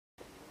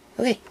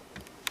Okay,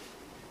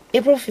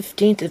 April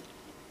 15th of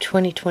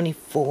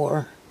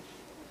 2024.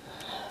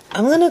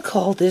 I'm going to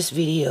call this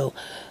video,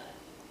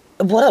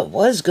 what I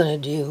was going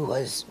to do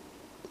was,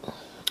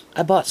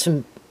 I bought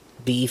some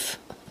beef.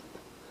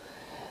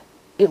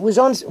 It was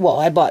on,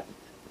 well,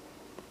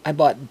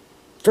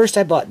 first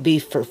I bought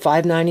beef for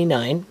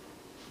 $5.99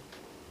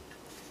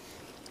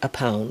 a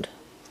pound.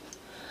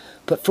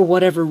 But for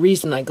whatever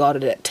reason I got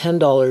it at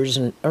 $10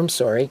 and, I'm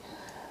sorry,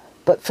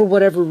 but for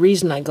whatever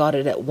reason I got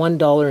it at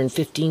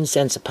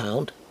 $1.15 a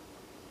pound.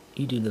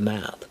 You do the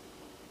math.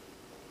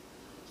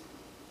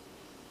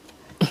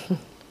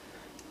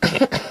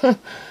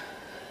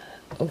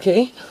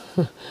 Okay.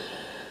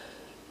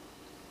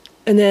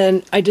 And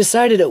then I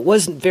decided it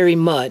wasn't very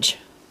much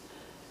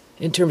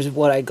in terms of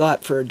what I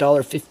got for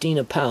 $1.15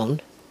 a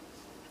pound.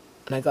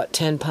 And I got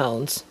 10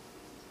 pounds.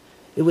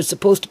 It was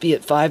supposed to be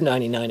at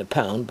 $5.99 a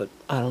pound, but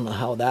I don't know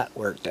how that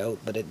worked out,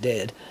 but it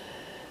did.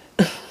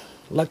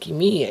 Lucky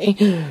me,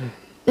 eh?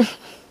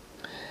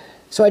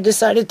 So I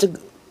decided to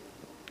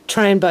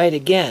try and buy it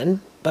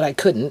again, but I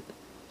couldn't.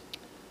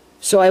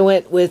 So I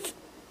went with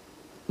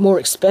more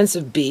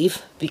expensive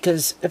beef,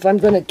 because if I'm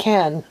going to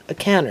can a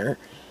canner,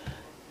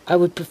 I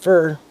would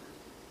prefer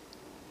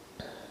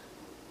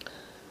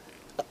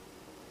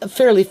a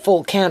fairly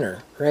full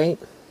canner, right?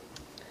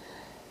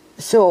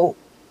 So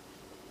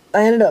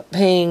I ended up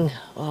paying,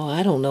 oh,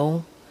 I don't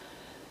know,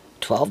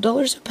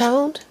 $12 a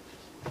pound?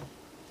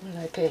 What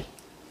did I pay?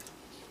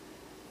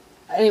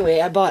 Anyway,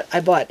 I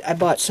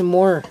bought some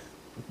more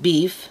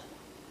beef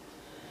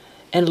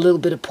and a little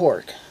bit of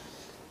pork.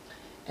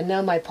 And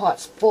now my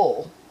pot's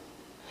full.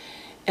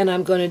 And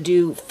I'm going to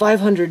do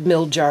 500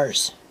 ml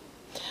jars.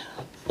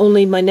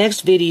 Only my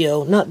next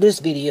video, not this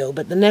video,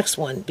 but the next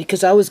one,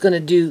 because I was going to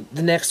do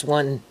the next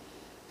one.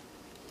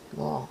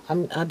 Well,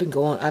 I've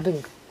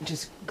been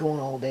just going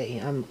all day.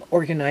 I'm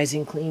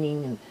organizing,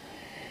 cleaning, and,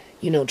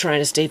 you know, trying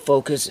to stay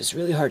focused. It's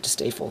really hard to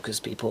stay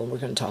focused, people, and we're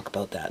going to talk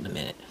about that in a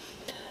minute.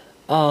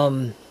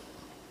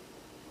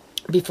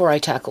 Before I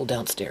tackle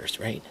downstairs,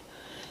 right?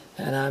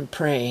 And I'm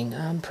praying,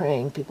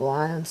 people,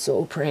 I am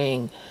so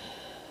praying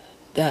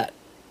that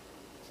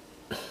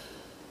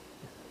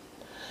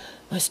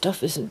my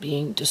stuff isn't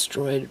being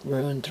destroyed,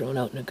 ruined, thrown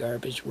out in the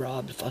garbage,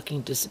 robbed,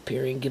 fucking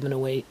disappearing, given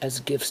away as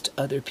gifts to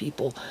other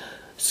people,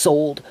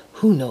 sold,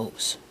 who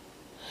knows.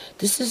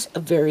 This is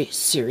a very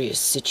serious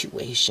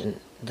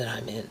situation that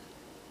I'm in.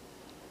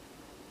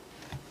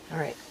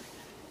 Alright,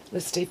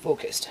 let's stay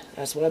focused.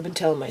 That's what I've been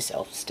telling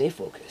myself, stay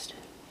focused.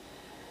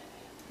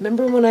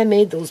 Remember when I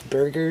made those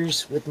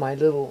burgers with my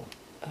little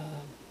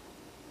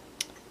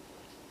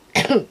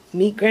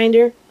meat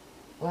grinder?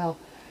 Well,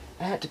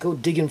 I had to go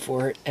digging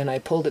for it, and I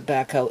pulled it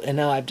back out, and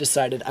now I've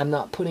decided I'm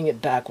not putting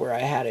it back where I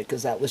had it,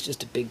 because that was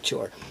just a big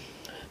chore.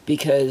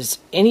 Because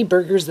any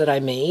burgers that I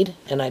made,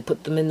 and I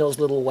put them in those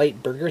little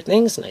white burger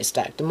things, and I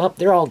stacked them up,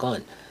 they're all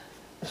gone.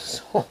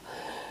 So,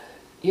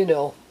 you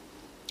know,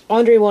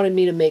 Andre wanted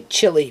me to make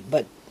chili,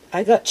 but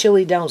I got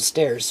chili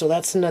downstairs, so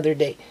that's another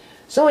day.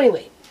 So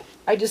anyway,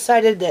 I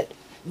decided that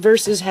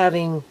versus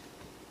having,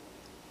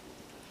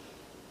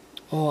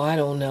 oh, I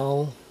don't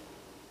know,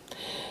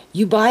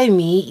 you buy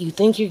meat, you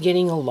think you're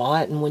getting a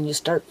lot, and when you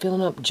start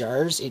filling up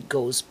jars, it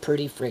goes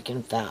pretty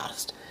freaking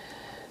fast.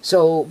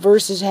 So,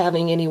 versus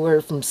having anywhere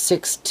from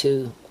 6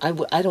 to, I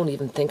don't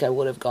even think I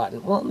would have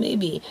gotten, well,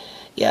 maybe,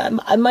 yeah,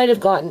 I might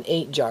have gotten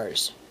 8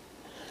 jars.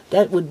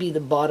 That would be the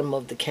bottom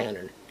of the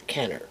canner,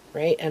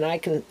 right? And I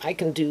can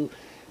do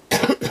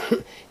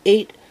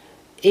 8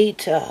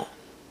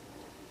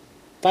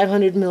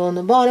 500 ml on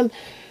the bottom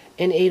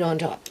and 8 on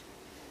top.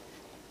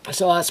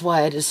 So that's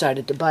why I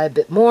decided to buy a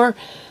bit more,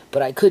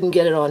 but I couldn't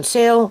get it on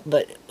sale.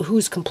 But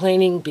who's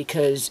complaining?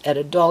 Because at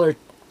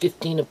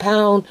 $1.15 a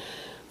pound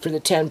for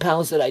the 10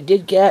 pounds that I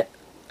did get,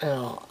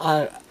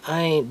 I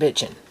ain't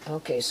bitching.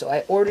 Okay, so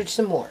I ordered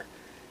some more,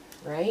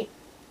 right?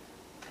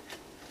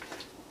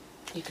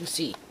 You can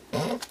see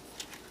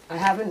I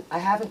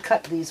haven't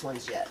cut these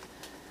ones yet.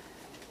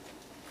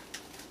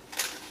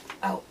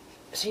 Oh,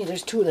 see,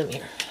 there's 2 of them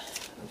here.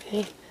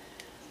 Okay.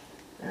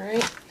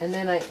 Alright, and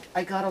then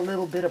I got a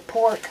little bit of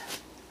pork.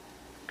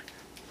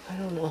 I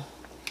don't know,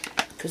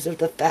 because of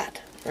the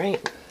fat,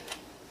 right?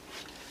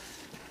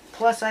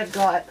 Plus I've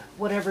got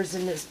whatever's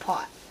in this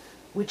pot,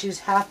 which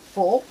is half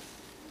full.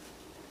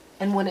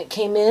 And when it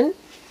came in,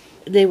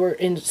 they were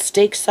in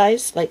steak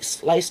size, like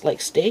sliced like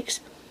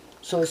steaks.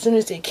 So as soon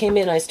as they came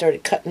in, I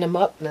started cutting them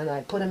up, and then I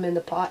put them in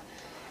the pot.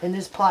 And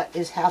this pot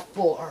is half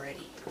full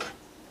already.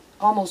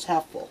 Almost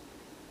half full.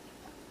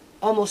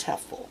 Almost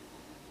half full.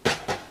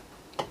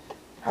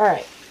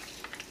 Alright,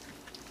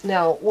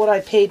 now what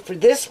I paid for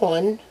this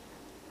one,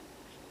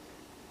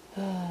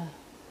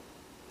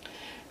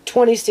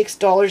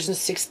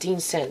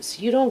 $26.16.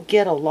 You don't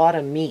get a lot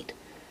of meat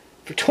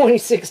for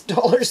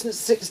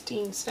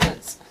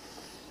 $26.16.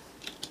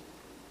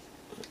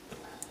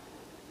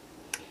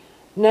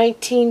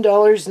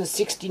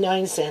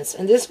 $19.69,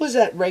 and this was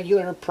at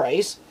regular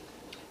price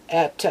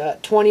at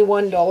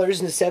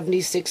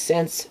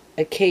 $21.76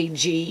 a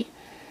kg.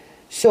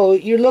 So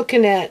you're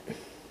looking at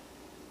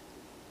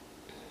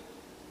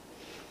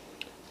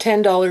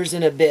 $10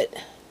 and a bit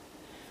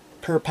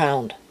per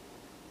pound.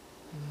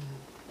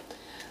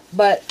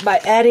 But by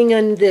adding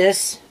in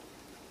this,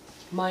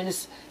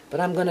 but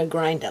I'm going to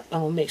grind up. I'm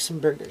going to make some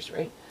burgers,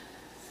 right?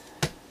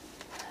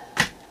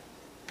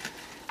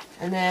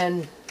 And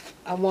then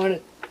I want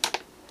it,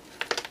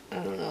 I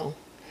don't know.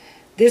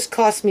 This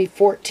cost me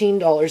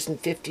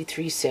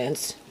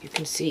 $14.53. You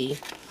can see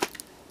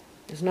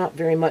there's not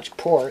very much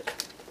pork.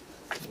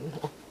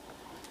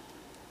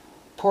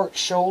 Pork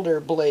shoulder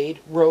blade,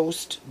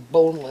 roast,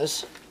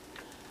 boneless,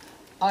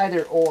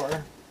 either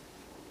or.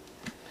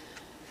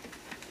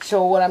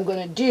 So what I'm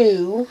going to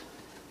do,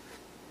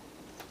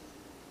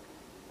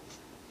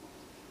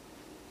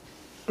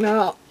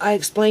 now I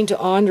explained to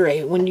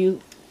Andre, when you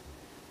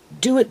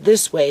do it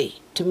this way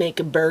to make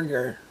a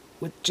burger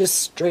with just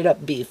straight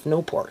up beef,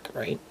 no pork,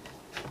 right?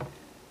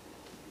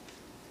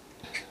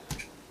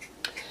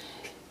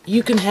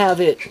 You can have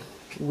it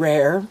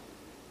rare,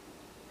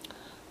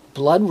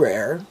 blood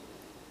rare,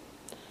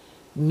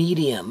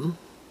 medium,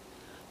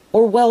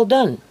 or well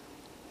done.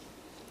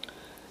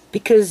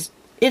 Because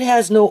it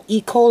has no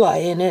E.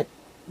 coli in it,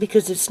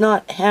 because it's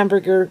not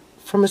hamburger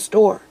from a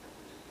store.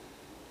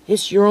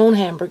 It's your own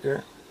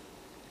hamburger.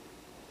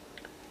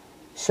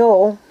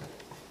 So,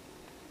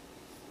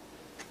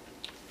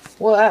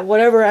 well,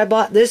 whatever I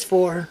bought this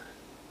for,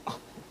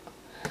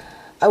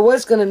 I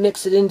was going to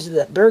mix it into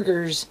the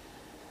burgers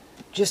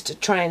just to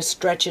try and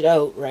stretch it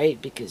out,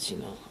 right? Because, you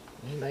know,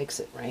 he likes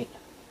it, right?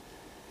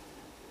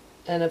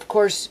 And of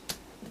course,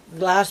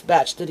 the last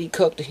batch that he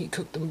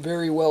cooked them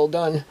very well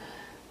done.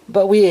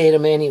 But we ate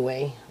them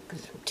anyway,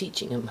 because I'm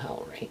teaching him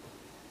how, right?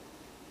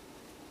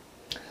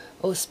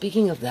 Oh,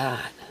 speaking of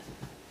that,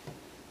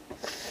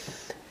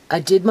 I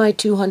did my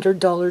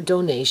 $200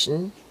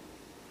 donation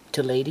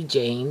to Lady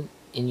Jane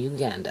in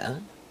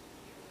Uganda.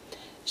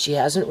 She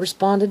hasn't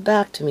responded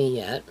back to me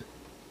yet.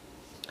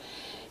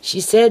 She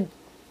said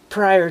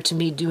prior to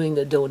me doing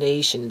the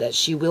donation that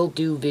she will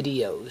do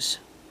videos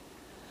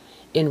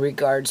in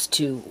regards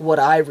to what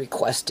I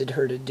requested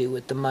her to do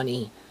with the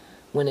money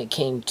when it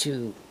came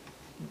to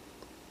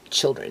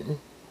children.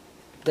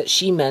 That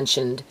she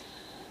mentioned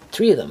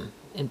 3 of them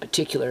in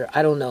particular.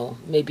 I don't know,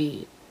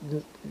 maybe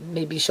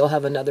she'll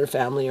have another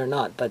family or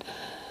not, but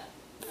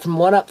from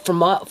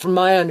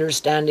my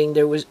understanding,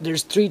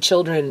 there's 3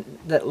 children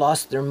that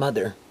lost their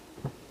mother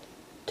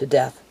to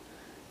death.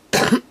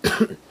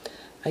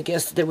 I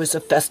guess there was a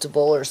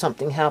festival or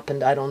something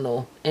happened, I don't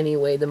know.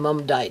 Anyway, the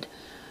mom died.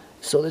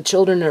 So the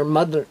children are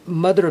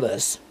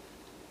motherless.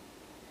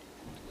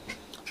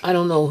 I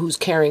don't know who's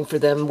caring for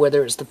them,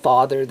 whether it's the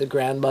father, the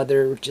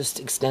grandmother, just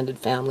extended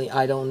family,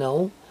 I don't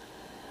know.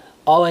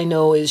 All I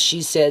know is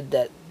she said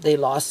that they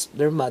lost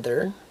their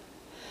mother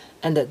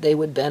and that they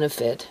would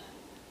benefit,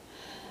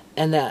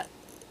 and that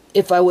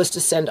if I was to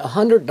send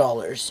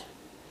 $100,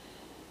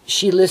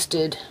 she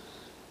listed,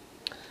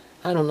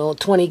 I don't know,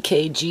 20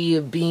 kg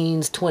of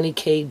beans, 20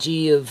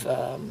 kg of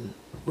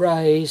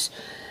rice,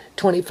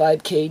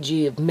 25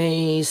 kg of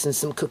maize, and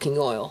some cooking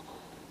oil.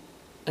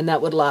 And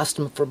that would last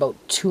them for about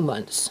 2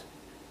 months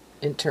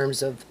in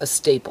terms of a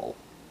staple.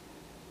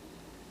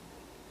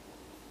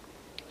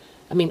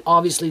 I mean,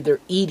 obviously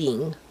they're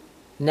eating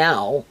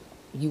now,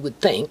 you would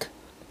think,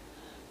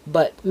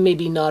 but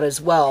maybe not as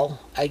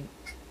well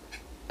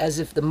as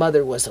if the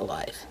mother was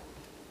alive.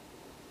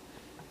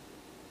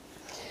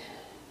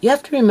 You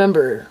have to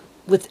remember,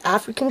 with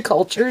African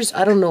cultures,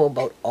 I don't know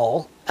about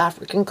all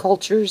African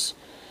cultures,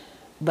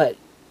 but,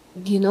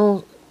 you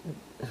know,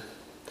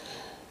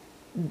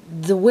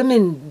 the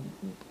women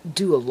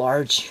do a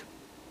large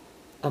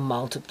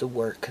amount of the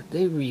work.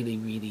 They really,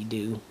 really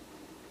do.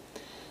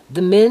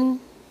 The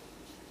men,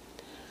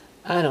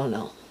 I don't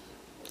know.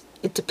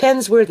 It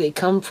depends where they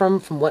come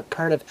from what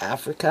part of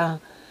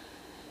Africa.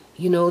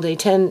 You know,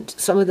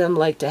 some of them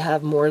like to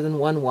have more than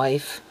one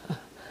wife.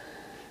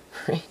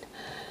 Right?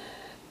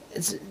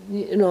 It's,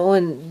 you know,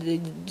 and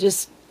they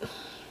just,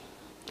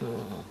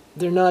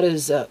 they're not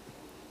as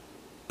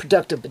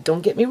productive. But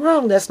don't get me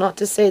wrong, that's not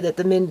to say that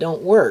the men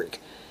don't work.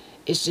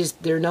 It's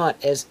just they're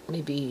not as,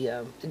 maybe,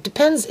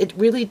 it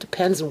really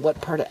depends on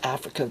what part of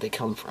Africa they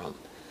come from.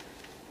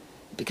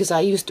 Because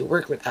I used to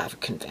work with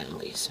African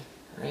families,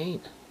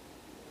 right?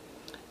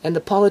 And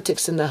the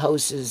politics in the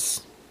house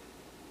is,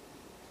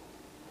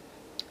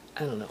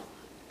 I don't know.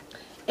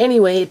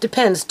 Anyway, it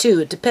depends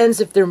too. It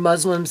depends if they're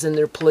Muslims and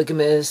they're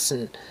polygamous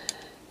and,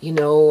 you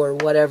know, or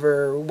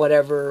whatever.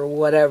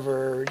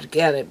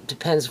 Again, it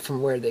depends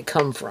from where they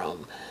come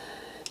from.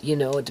 You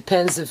know, it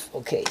depends if,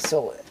 okay,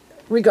 so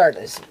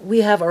regardless,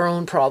 we have our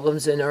own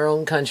problems in our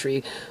own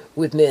country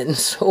with men,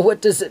 so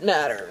what does it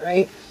matter,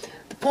 right?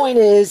 The point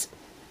is,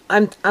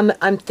 I'm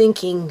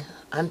thinking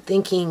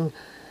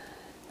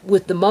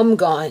with the mum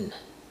gone,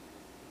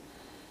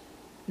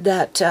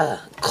 that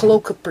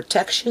cloak of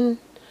protection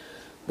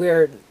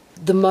where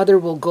the mother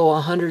will go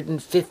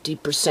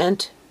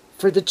 150%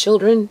 for the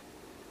children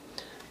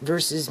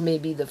versus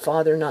maybe the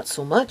father not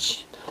so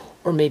much,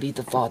 or maybe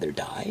the father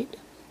died,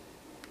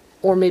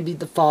 or maybe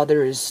the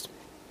father is,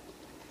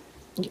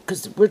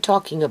 because we're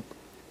talking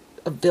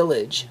a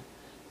village,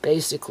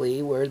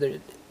 basically, where the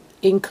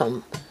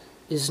income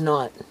is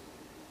not,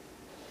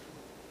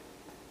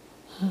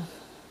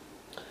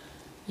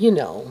 you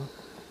know,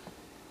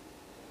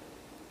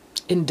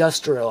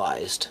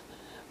 industrialized,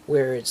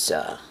 where it's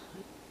I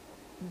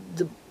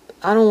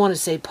don't want to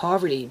say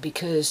poverty,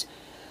 because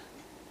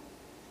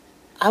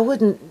I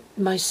wouldn't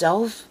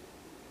myself,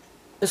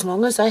 as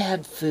long as I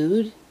had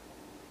food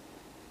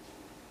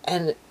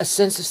and a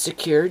sense of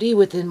security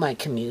within my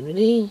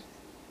community.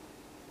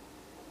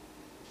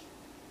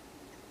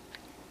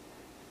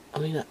 I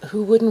mean,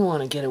 who wouldn't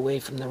want to get away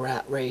from the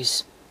rat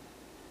race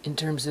in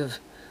terms of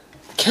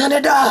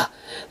Canada,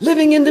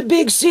 living in the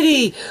big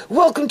city,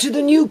 welcome to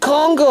the new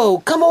Congo,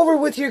 come over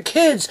with your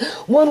kids,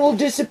 one will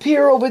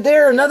disappear over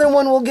there, another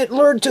one will get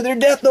lured to their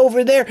death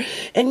over there.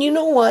 And you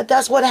know what,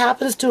 that's what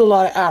happens to a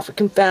lot of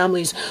African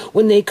families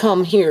when they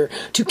come here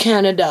to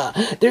Canada.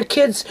 Their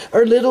kids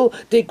are little,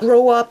 they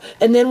grow up,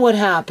 and then what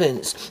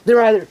happens?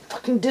 They're either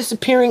fucking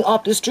disappearing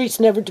off the streets,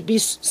 never to be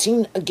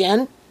seen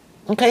again.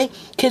 Okay,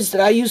 kids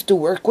that I used to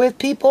work with,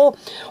 people,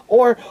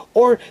 or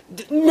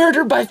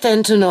murdered by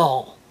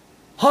fentanyl,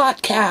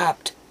 hot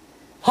capped,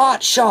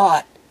 hot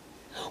shot,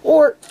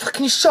 or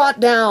fucking shot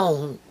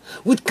down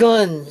with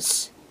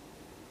guns.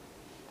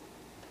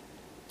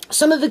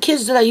 Some of the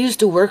kids that I used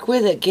to work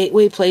with at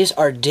Gateway Place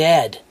are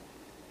dead.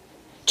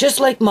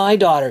 Just like my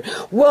daughter.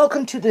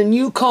 Welcome to the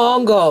new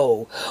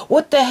Congo.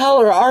 What the hell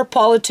are our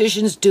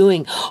politicians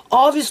doing?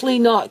 Obviously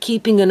not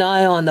keeping an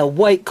eye on the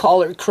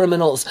white-collar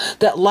criminals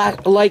that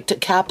like to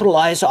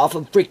capitalize off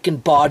of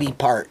freaking body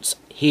parts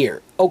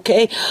here,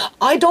 okay?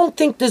 I don't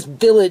think this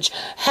village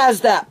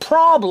has that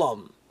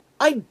problem.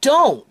 I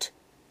don't.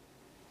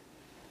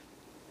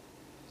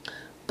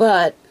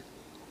 But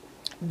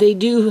they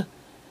do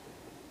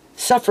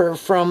suffer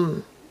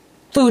from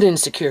food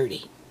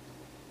insecurity.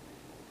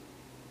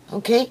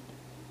 Okay?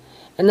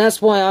 And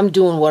that's why I'm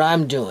doing what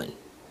I'm doing.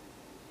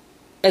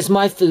 As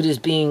my food is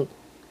being,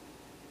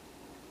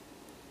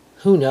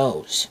 who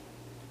knows,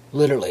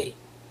 literally.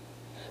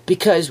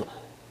 Because,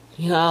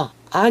 you know,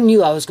 I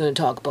knew I was going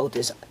to talk about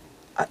this.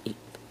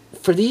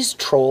 For these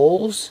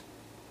trolls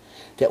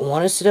that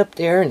want to sit up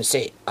there and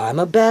say, I'm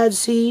a bad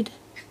seed,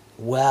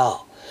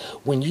 well,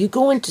 when you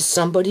go into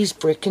somebody's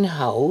frickin'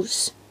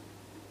 house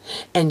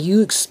and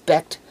you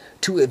expect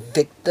to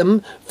evict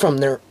them from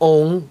their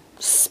own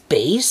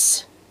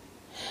space,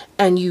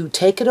 and you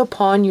take it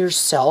upon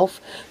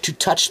yourself to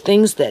touch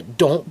things that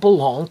don't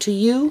belong to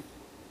you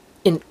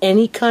in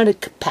any kind of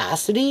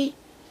capacity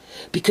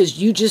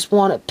because you just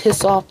want to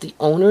piss off the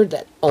owner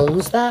that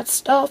owns that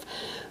stuff,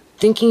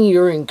 thinking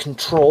you're in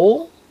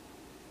control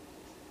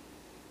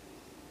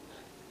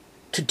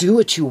to do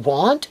what you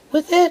want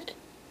with it,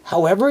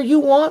 however you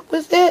want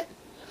with it,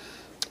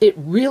 it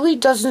really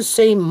doesn't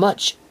say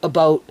much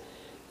about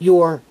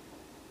your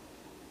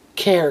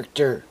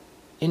character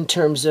in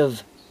terms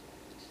of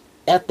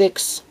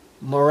ethics,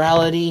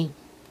 morality,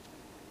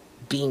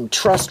 being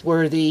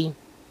trustworthy,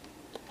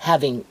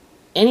 having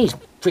any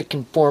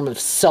freaking form of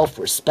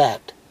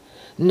self-respect,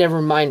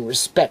 never mind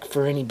respect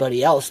for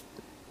anybody else,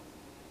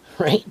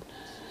 right?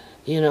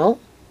 You know?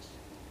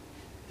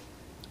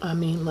 I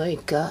mean,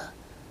 like, the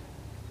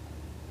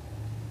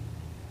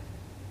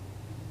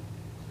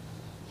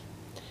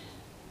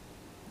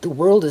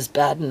world is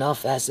bad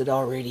enough as it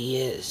already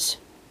is.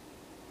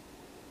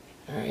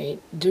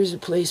 Alright? There's a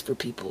place for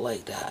people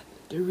like that.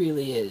 There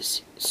really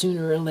is.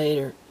 Sooner or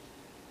later,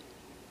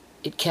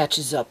 it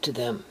catches up to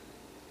them.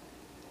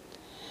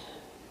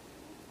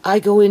 I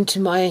go into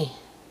my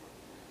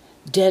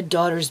dead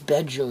daughter's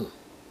bedroom.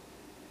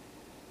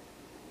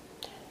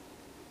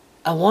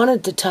 I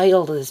wanted to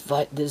title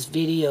this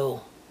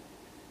video,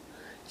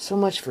 so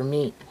much for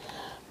me.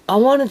 I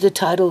wanted to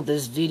title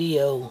this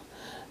video,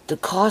 The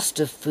Cost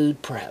of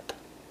Food Prep.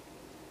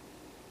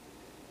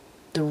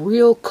 The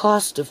real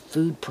cost of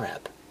food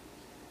prep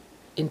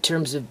in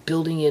terms of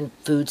building in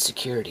food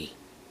security.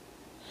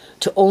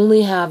 To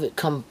only have it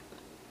come,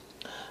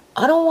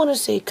 I don't want to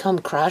say come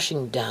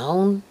crashing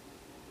down,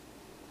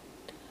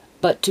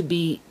 but to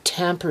be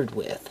tampered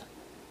with.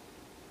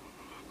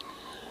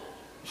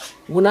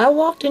 When I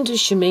walked into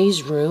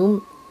Shimei's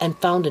room and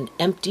found an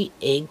empty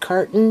egg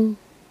carton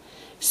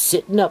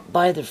sitting up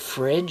by the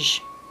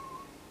fridge,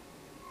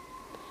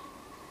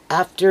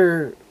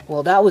 after,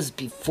 well, that was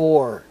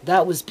before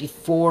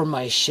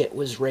my shit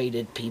was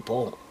raided,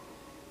 people.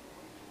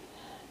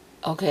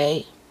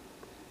 Okay?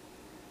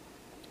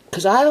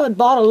 Because I had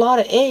bought a lot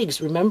of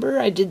eggs, remember?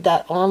 I did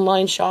that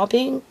online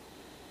shopping.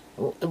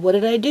 What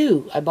did I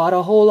do? I bought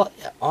a whole lot.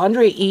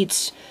 Andre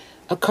eats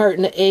a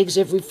carton of eggs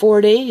every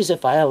 4 days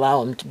if I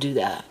allow him to do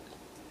that.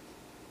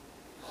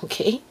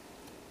 Okay?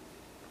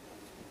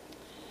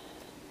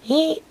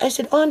 I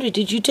said, Andre,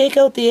 did you take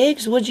out the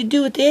eggs? What'd you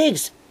do with the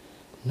eggs?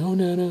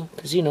 No.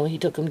 Because, you know, he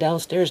took them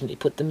downstairs and he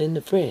put them in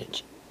the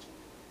fridge.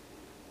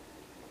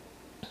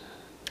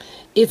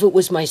 If it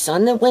was my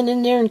son that went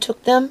in there and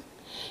took them,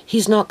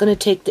 he's not going to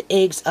take the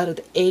eggs out of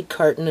the egg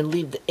carton and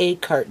leave the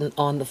egg carton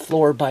on the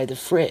floor by the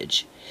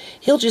fridge.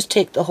 He'll just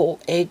take the whole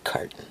egg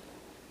carton.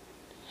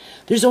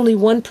 There's only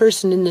one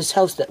person in this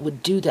house that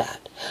would do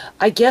that.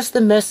 I guess the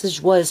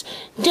message was,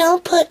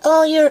 don't put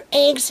all your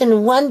eggs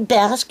in one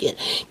basket.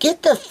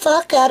 Get the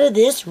fuck out of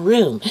this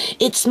room.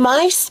 It's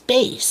my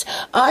space.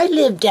 I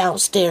live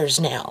downstairs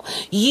now.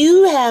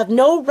 You have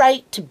no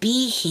right to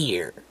be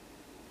here.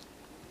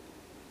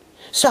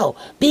 So,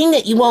 being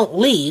that you won't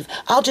leave,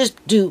 I'll just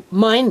do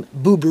mind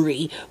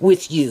boobery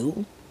with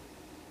you.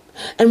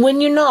 And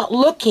when you're not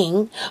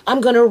looking,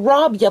 I'm going to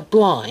rob you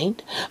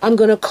blind. I'm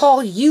going to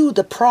call you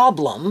the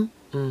problem.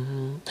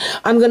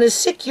 I'm going to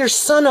sick your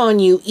son on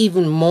you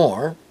even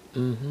more.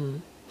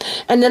 And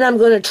then I'm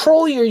going to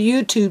troll your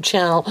YouTube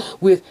channel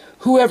with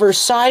whoever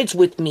sides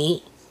with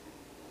me.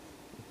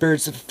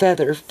 Birds of a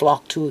feather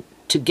flock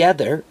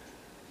together.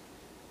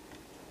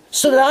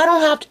 So that I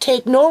don't have to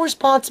take no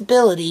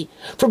responsibility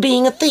for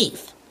being a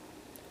thief,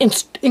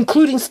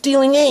 including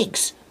stealing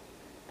eggs.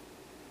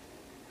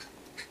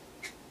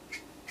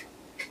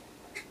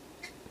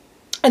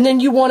 And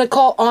then you want to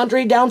call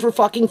Andre down for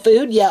fucking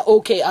food? Yeah,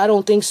 okay, I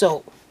don't think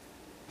so.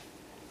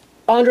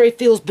 Andre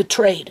feels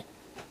betrayed,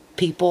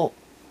 people.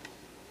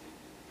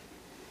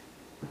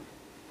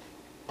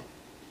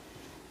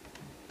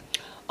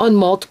 On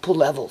multiple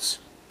levels,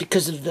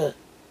 because of the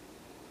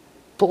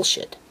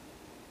bullshit.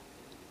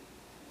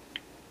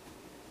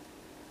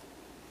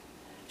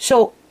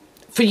 So,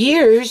 for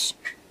years,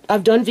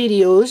 I've done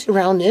videos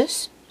around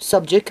this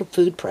subject of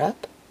food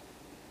prep.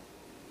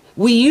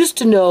 We used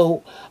to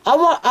know,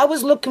 I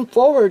was looking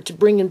forward to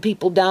bringing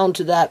people down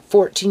to that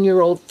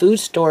 14-year-old food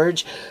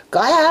storage.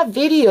 I have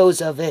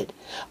videos of it.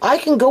 I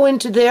can go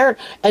into there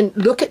and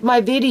look at my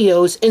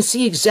videos and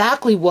see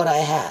exactly what I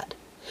had.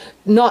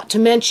 Not to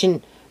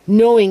mention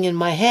knowing in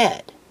my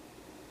head.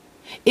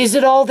 Is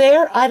it all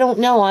there? I don't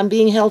know. I'm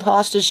being held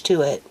hostage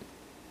to it.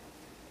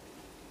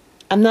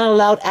 I'm not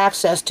allowed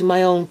access to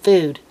my own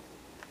food.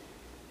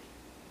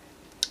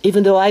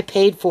 Even though I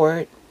paid for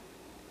it.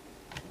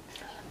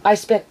 I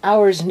spent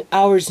hours and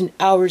hours and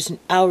hours and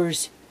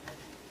hours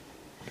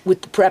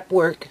with the prep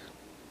work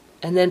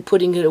and then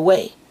putting it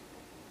away.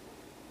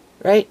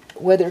 Right?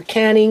 Whether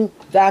canning,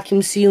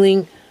 vacuum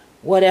sealing,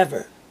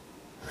 whatever.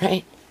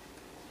 Right?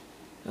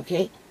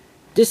 Okay?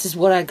 This is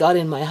what I got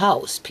in my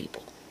house,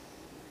 people.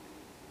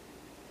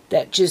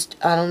 That just,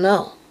 I don't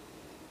know.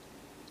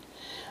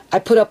 I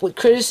put up with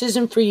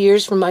criticism for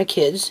years from my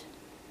kids.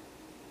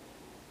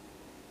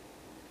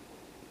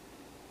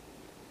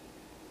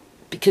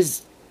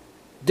 Because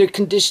they're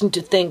conditioned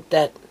to think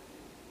that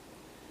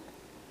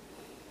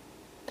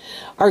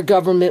our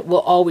government will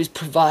always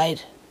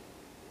provide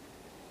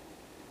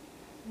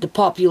the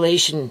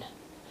population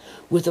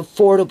with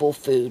affordable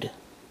food.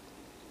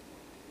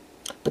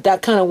 But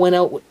that kind of went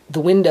out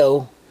the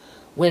window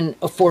when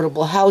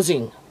affordable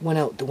housing went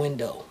out the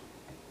window.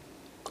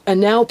 And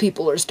now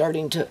people are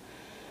starting to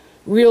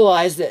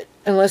realize that,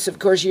 unless of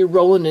course you're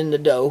rolling in the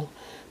dough,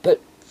 but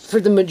for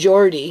the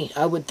majority,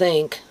 I would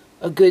think,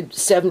 a good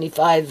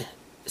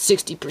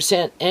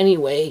 75–60%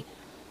 anyway,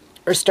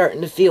 are starting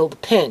to feel the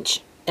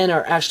pinch and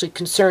are actually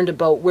concerned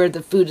about where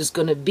the food is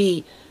going to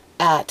be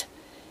at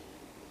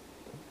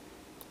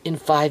in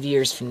 5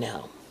 years from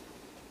now.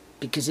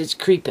 Because it's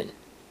creeping.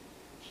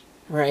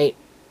 Right?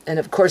 And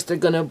of course they're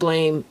going to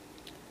blame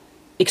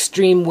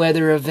extreme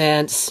weather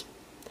events,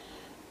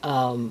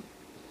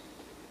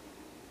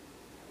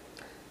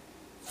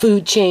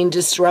 food chain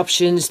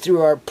disruptions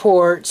through our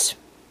ports,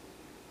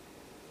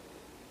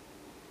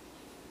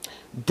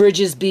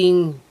 bridges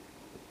being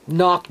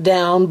knocked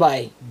down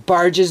by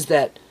barges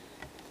that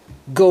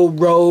go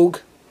rogue.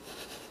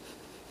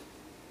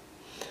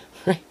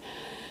 Right?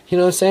 You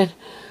know what I'm saying?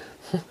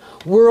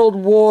 World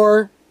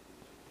war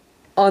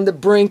on the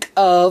brink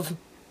of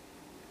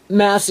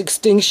mass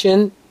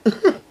extinction.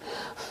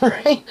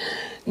 Right?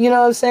 You know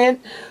what I'm saying?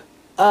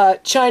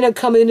 China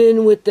coming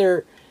in with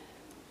their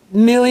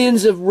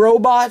millions of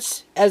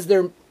robots as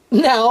they're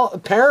now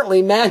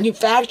apparently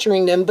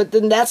manufacturing them, but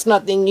then that's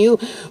nothing new.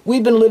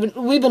 We've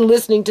been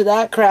listening to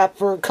that crap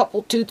for a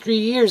couple, 2-3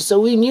 years, so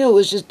we knew it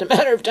was just a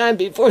matter of time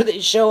before they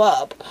show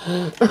up.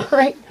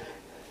 Right?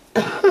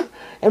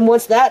 And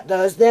once that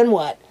does, then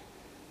what?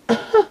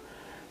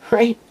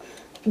 Right?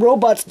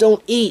 Robots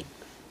don't eat.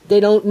 They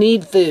don't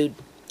need food.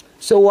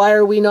 So why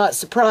are we not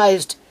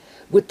surprised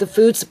with the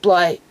food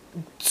supply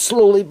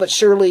slowly but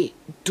surely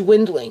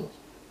dwindling?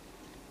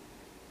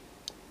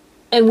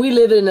 And we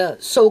live in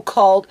a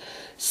so-called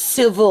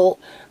civil,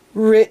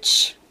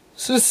 rich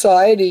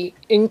society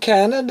in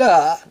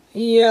Canada.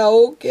 Yeah,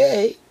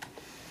 okay.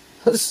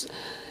 Let's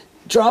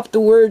drop the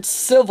word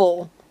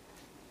civil.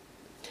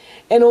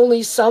 And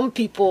only some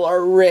people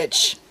are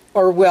rich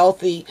or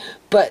wealthy,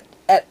 but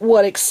at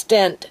what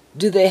extent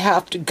do they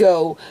have to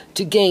go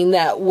to gain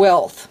that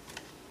wealth?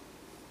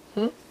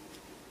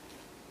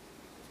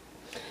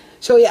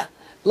 So yeah,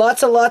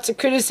 lots of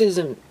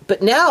criticism.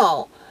 But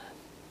now,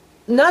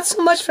 not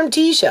so much from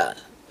Tisha.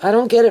 I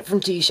don't get it from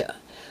Tisha.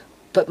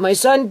 But my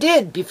son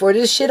did before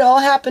this shit all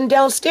happened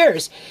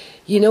downstairs.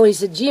 You know, he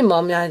said, gee,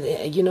 Mom,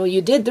 you know,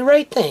 you did the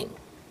right thing.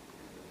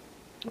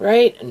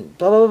 right? And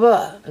blah, blah,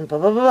 blah, and blah,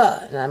 blah, blah.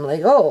 And I'm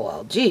like, oh,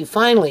 well, gee,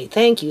 finally,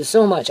 thank you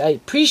so much. I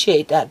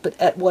appreciate that. But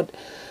at what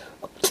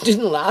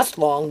didn't last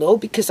long, though,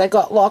 because I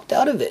got locked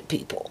out of it,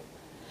 people.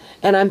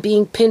 And I'm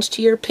being pinched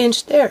here,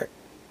 pinched there.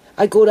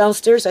 I go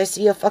downstairs, I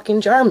see a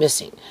fucking jar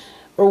missing.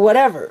 Or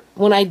whatever,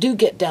 when I do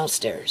get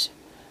downstairs.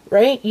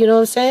 Right? You know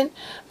what I'm saying?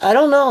 I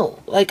don't know.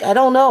 Like, I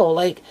don't know.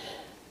 Like,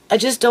 I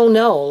just don't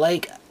know.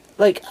 Like,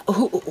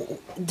 who,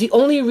 the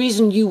only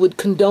reason you would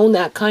condone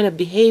that kind of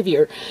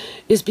behavior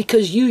is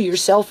because you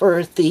yourself are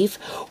a thief,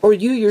 or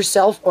you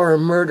yourself are a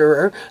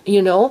murderer, you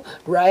know,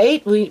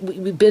 right?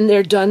 We've been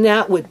there, done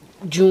that with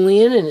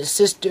Julian and his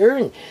sister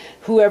and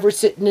whoever's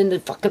sitting in the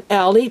fucking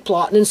alley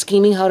plotting and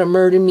scheming how to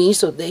murder me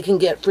so they can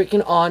get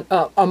freaking on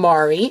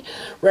Amari,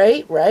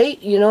 right?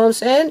 You know what I'm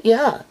saying?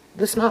 Yeah,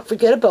 let's not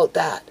forget about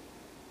that.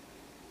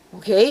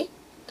 Okay?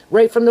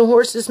 Right from the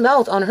horse's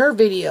mouth on her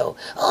video.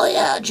 Oh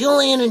yeah,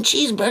 Julian and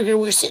Cheeseburger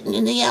were sitting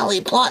in the alley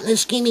plotting and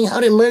scheming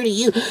how to murder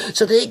you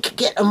so they could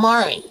get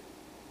Amari.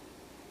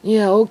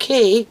 Yeah,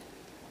 okay.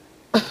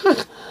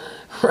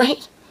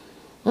 Right?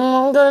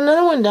 Well, I got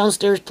another one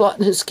downstairs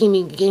plotting and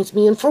scheming against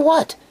me, and for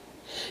what?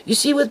 You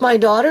see, with my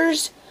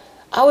daughters,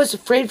 I was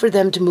afraid for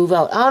them to move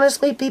out.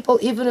 Honestly, people,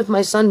 even if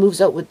my son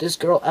moves out with this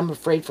girl, I'm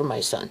afraid for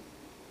my son.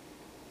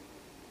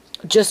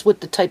 Just with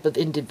the type of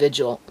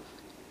individual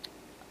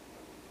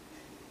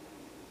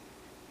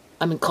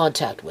I'm in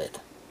contact with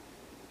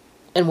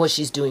and what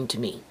she's doing to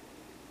me.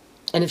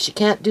 And if she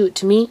can't do it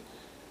to me,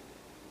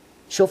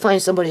 she'll find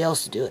somebody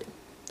else to do it.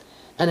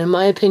 And in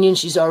my opinion,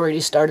 she's already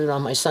started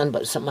on my son,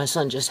 but my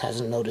son just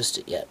hasn't noticed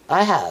it yet.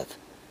 I have,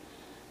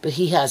 but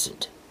he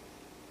hasn't.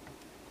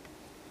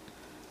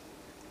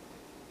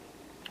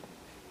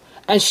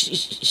 And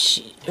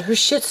her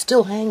shit's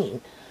still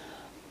hanging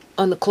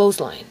on the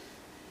clothesline.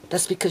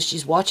 That's because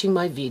she's watching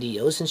my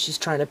videos and she's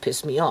trying to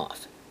piss me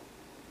off.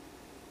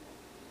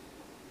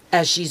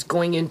 As she's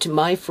going into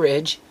my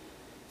fridge,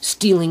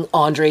 stealing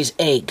Andre's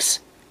eggs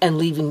and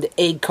leaving the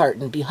egg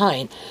carton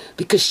behind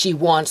because she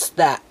wants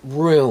that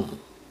room,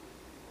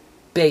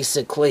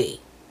 basically.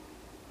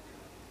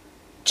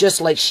 Just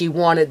like she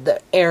wanted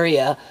the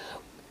area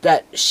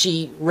that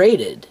she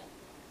raided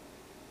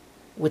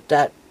with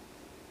that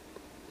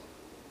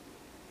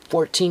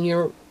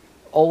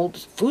 14-year-old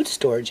food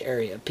storage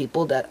area,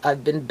 people that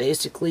I've been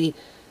basically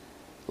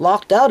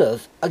locked out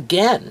of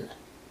again.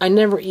 I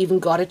never even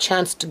got a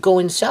chance to go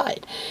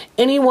inside.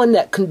 Anyone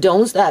that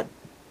condones that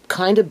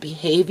kind of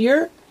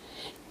behavior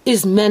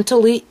is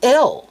mentally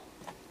ill.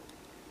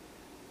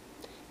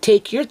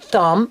 Take your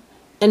thumb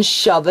and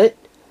shove it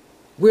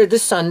where the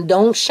sun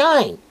don't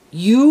shine.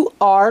 You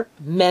are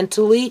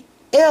mentally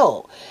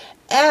ill.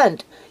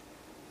 And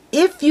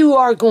if you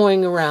are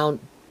going around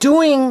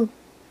doing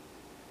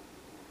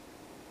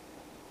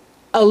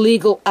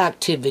illegal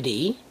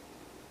activity,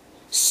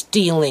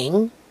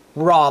 stealing,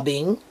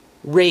 robbing,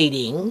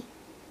 raiding,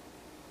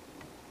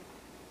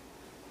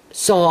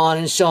 so on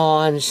and so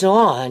on and so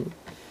on,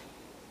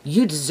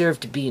 you deserve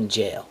to be in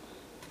jail.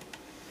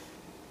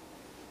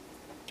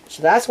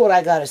 So that's what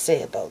I got to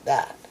say about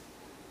that.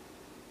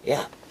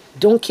 Yeah,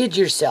 don't kid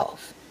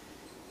yourself.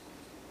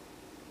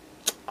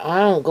 I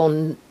don't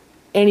go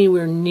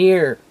anywhere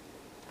near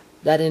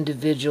that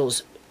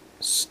individual's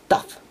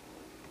stuff.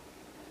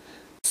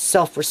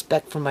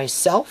 Self-respect for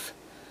myself.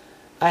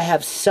 I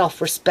have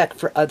self-respect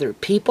for other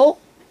people.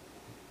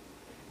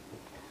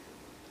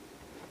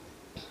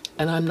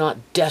 And I'm not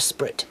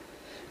desperate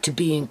to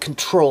be in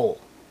control,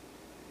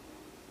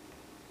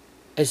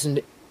 as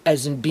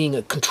in being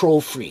a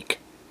control freak.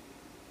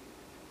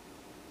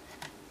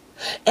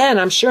 And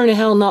I'm sure in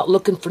hell not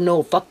looking for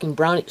no fucking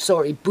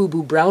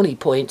boo-boo brownie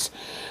points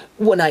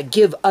when I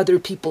give other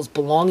people's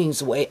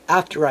belongings away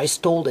after I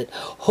stole it,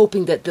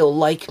 hoping that they'll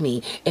like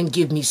me and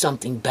give me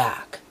something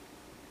back.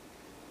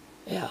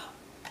 Yeah.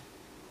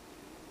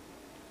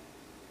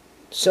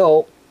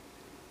 So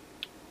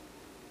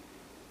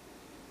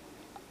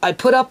I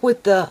put up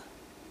with the,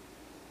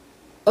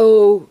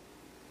 oh,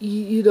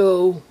 you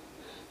know,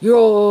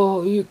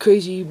 you're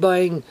crazy, you're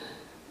buying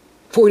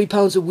 40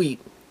 pounds of wheat.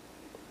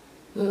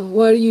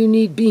 Why do you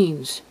need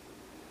beans?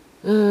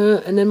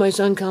 And then my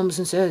son comes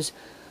and says,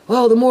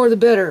 well, the more the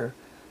better.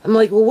 I'm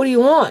like, well, what do you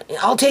want?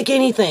 I'll take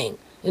anything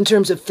in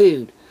terms of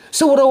food.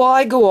 So what do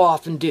I go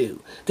off and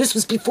do? This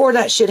was before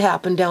that shit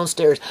happened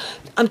downstairs.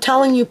 I'm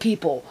telling you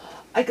people,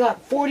 I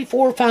got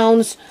 44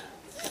 pounds,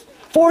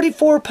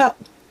 44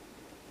 pounds.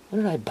 What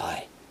did I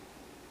buy?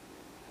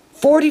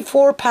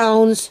 44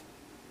 pounds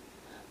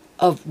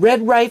of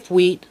red ripe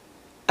wheat.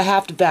 I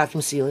have to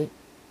vacuum seal it.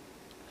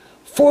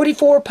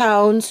 44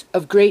 pounds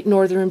of Great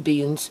Northern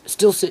beans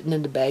still sitting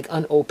in the bag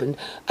unopened.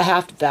 I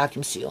have to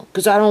vacuum seal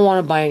because I don't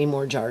want to buy any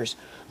more jars.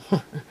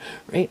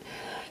 Right?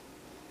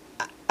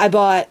 I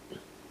bought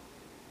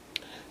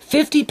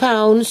 50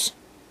 pounds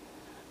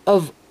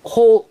of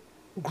whole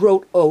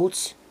groat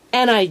oats.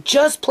 And I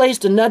just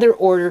placed another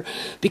order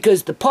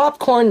because the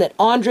popcorn that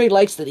Andre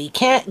likes that he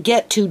can't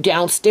get to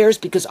downstairs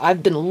because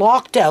I've been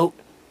locked out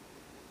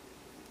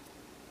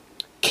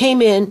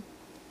came in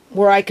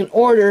where I can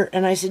order,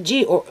 and I said,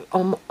 gee,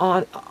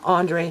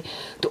 Andre,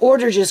 the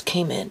order just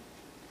came in.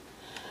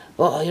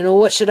 Well, you know,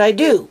 what should I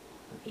do?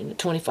 In a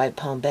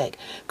 25-pound bag.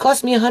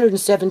 Cost me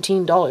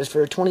 $117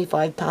 for a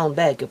 25-pound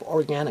bag of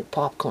organic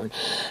popcorn.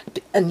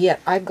 And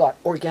yet I've got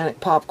organic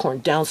popcorn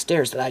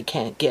downstairs that I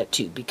can't get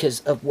to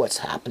because of what's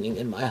happening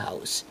in my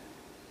house.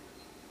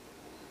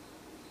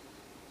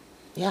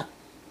 Yeah.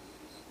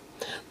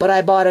 But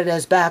I bought it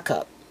as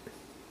backup.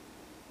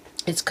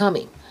 It's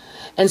coming.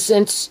 And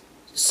since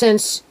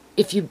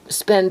if you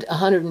spend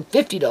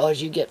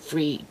 $150 you get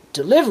free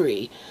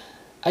delivery,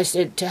 I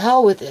said, to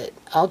hell with it.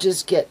 I'll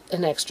just get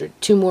an extra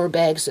 2 more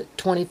bags at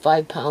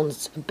 25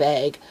 pounds a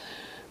bag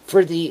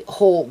for the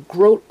whole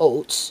groat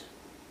oats.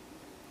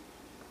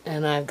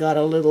 And I've got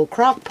a little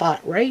crock pot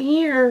right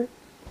here.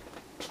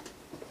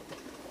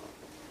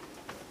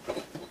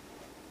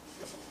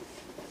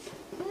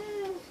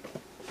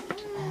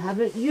 I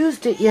haven't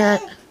used it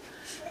yet.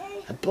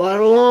 I bought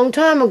it a long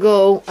time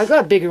ago. I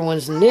got bigger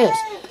ones than this.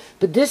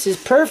 But this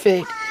is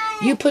perfect.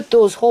 You put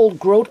those whole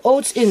groat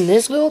oats in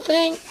this little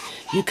thing.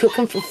 You cook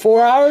them for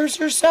 4 hours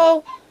or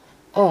so.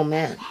 Oh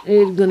man,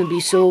 it's going to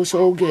be so,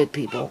 so good,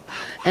 people.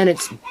 And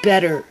it's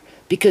better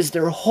because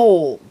they're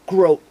whole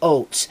groat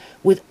oats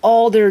with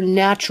all their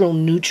natural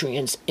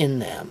nutrients in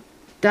them.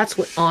 That's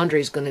what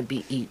Andre's going to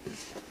be eating.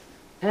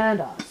 And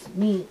us,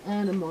 me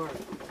and Amari.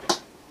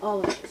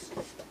 All of us.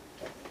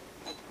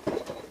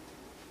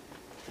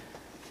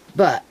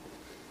 But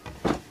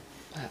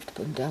I have to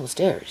put them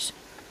downstairs.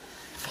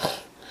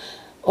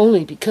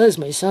 Only because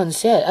my son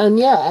said, and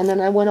yeah, and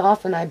then I went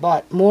off and I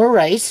bought more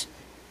rice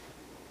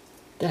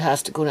that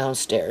has to go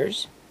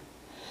downstairs.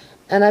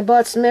 And I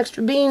bought some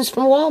extra beans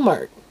from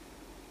Walmart.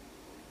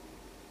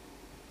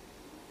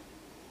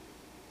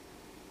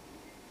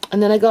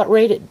 And then I got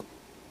raided.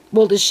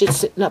 Well, this shit's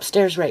sitting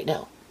upstairs right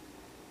now.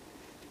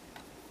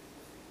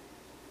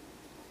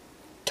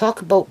 Talk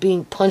about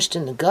being punched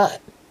in the gut.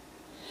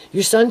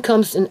 Your son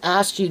comes and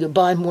asks you to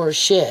buy more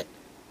shit.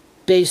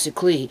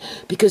 Basically,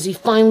 because he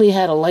finally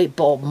had a light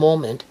bulb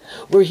moment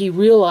where he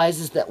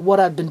realizes that what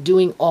I've been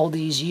doing all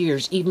these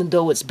years, even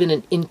though it's been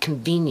an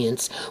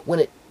inconvenience when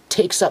it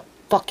takes up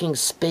fucking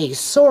space,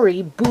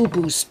 sorry,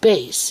 boo-boo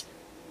space,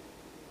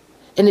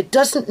 and it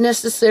doesn't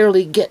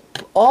necessarily get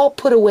all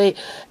put away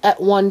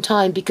at one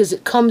time because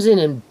it comes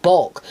in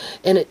bulk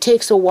and it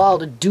takes a while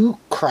to do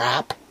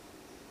crap.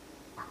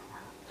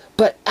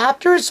 But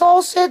after it's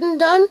all said and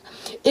done,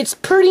 it's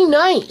pretty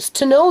nice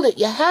to know that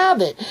you have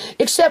it.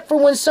 Except for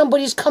when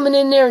somebody's coming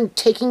in there and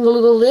taking a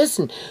little of this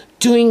and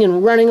doing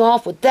and running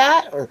off with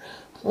that. Or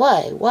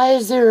why? Why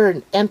is there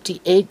an empty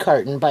egg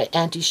carton by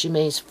Auntie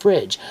Chimay's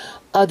fridge?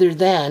 Other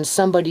than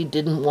somebody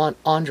didn't want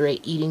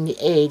Andre eating the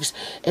eggs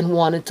and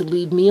wanted to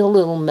leave me a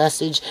little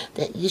message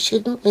that you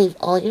shouldn't leave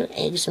all your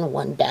eggs in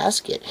one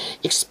basket.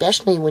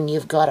 Especially when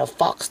you've got a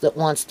fox that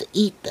wants to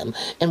eat them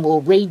and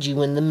will raid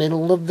you in the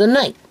middle of the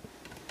night.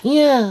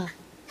 Yeah.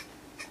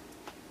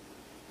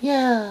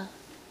 Yeah.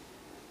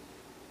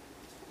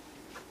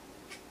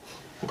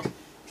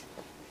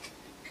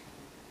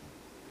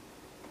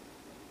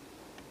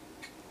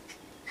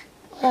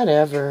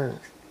 Whatever.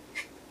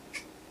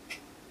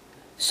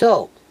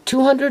 So,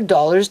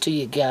 $200 to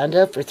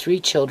Uganda for 3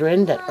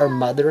 children that are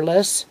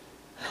motherless?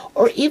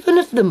 Or even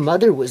if the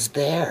mother was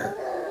there,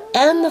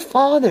 and the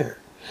father,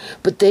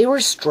 but they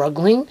were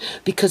struggling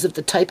because of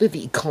the type of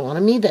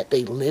economy that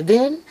they live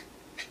in?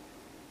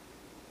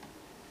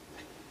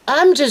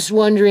 I'm just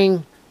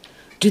wondering,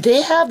 do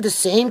they have the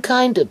same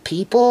kind of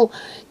people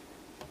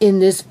in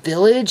this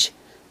village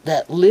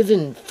that live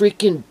in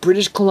freaking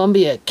British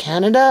Columbia,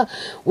 Canada,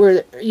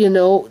 where, you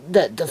know,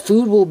 that the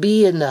food will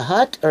be in the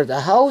hut or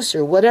the house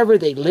or whatever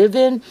they live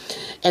in,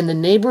 and the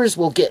neighbors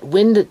will get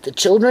wind that the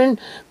children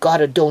got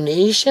a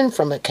donation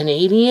from a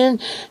Canadian,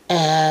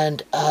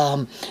 and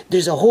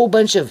there's a whole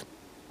bunch of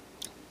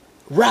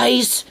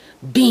rice,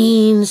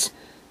 beans,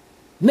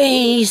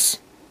 maize,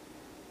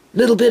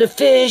 little bit of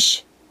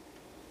fish.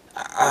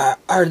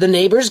 Are the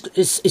neighbors,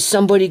 is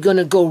somebody going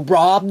to go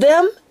rob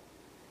them?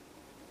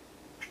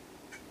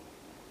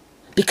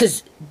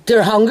 Because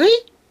they're hungry?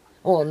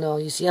 Oh, no,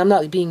 you see, I'm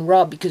not being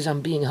robbed because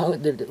I'm being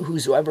hungry.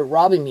 Who's ever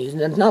robbing me?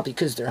 And not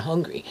because they're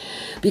hungry.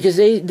 Because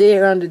they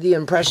are under the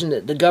impression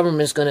that the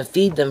government's going to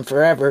feed them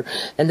forever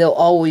and they'll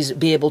always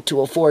be able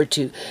to afford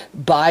to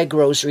buy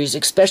groceries,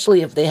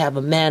 especially if they have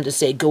a man to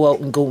say, go out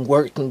and go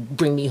work and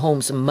bring me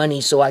home some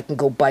money so I can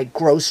go buy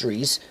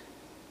groceries.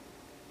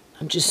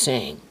 I'm just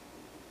saying.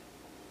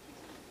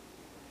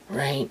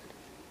 Right?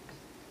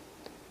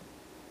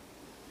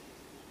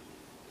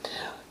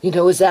 You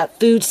know, is that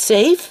food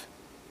safe?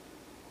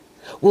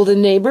 Will the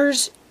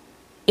neighbors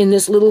in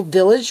this little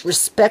village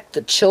respect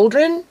the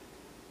children,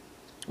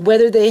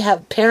 whether they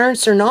have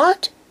parents or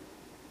not?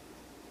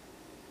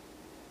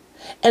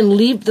 And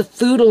leave the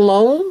food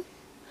alone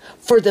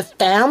for the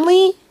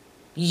family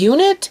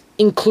unit,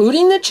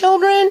 including the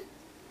children?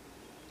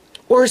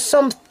 Or is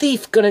some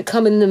thief going to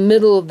come in the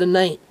middle of the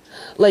night?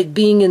 Like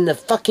being in the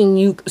fucking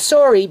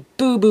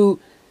boo-boo,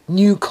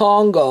 New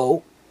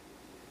Congo.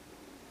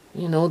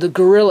 You know, the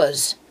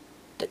guerrillas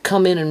that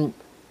come in and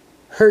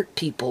hurt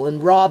people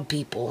and rob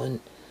people and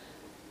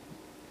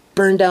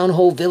burn down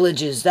whole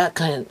villages, that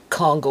kind of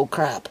Congo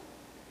crap,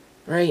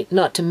 right?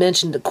 Not to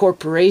mention the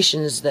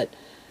corporations that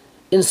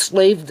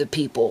enslaved the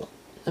people.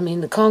 I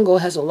mean, the Congo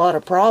has a lot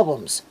of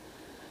problems.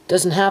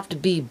 Doesn't have to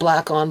be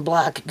black on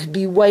black. It could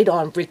be white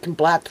on freaking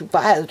black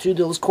through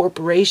those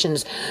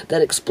corporations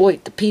that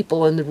exploit the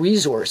people and the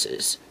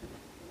resources.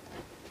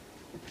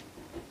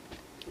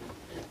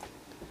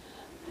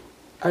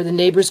 Are the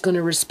neighbors going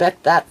to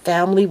respect that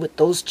family with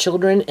those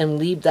children and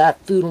leave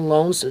that food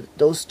alone so that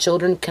those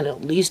children can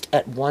at least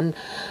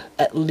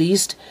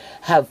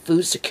have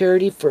food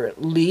security for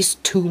at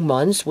least 2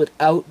 months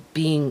without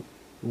being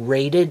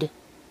raided?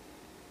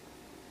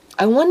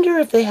 I wonder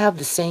if they have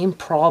the same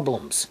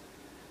problems.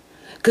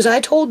 Because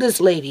I told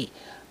this lady,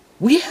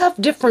 we have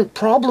different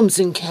problems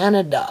in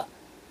Canada.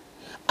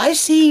 I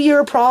see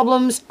your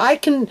problems. I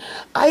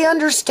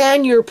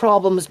understand your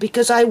problems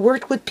because I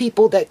worked with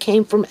people that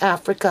came from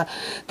Africa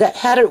that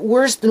had it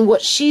worse than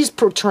what she's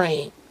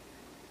portraying.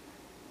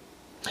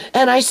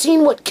 And I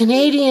seen what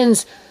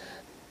Canadians,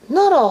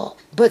 not all,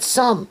 but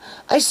some,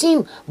 I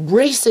seen what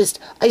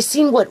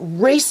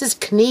racist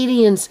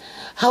Canadians,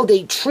 how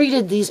they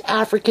treated these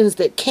Africans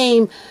that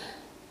came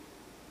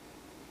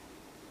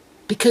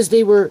because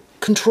they were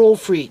control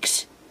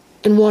freaks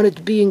and wanted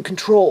to be in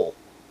control.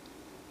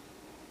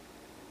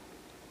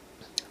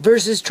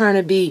 Versus trying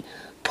to be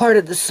part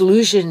of the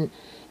solution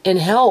and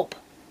help.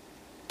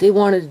 They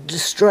wanted to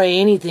destroy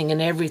anything and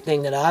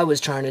everything that I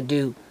was trying to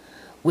do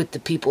with the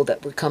people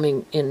that were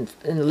coming in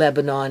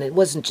Lebanon. It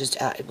wasn't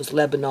just, it was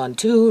Lebanon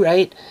too,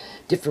 right?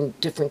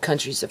 Different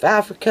countries of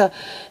Africa,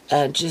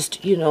 and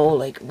just, you know,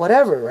 like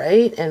whatever,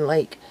 right? And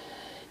like,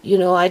 you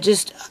know,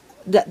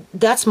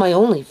 that's my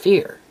only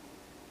fear.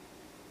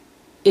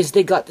 Is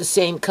they got the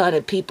same kind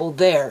of people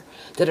there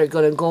that are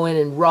going to go in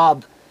and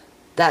rob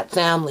that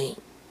family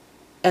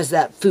as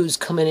that food's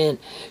coming in.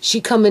 She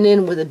coming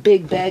in with a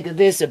big bag of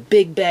this, a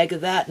big bag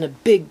of that, and a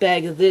big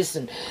bag of this,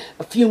 and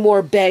a few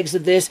more bags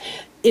of this.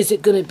 Is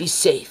it going to be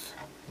safe,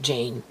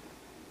 Jane?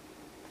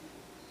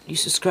 You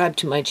subscribe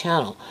to my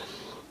channel.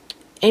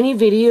 Any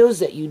videos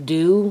that you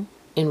do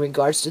in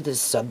regards to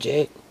this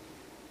subject,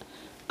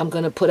 I'm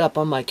going to put up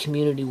on my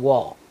community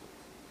wall.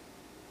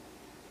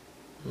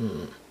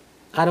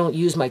 I don't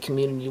use my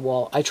community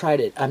wall. I tried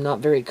it. I'm not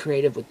very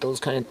creative with those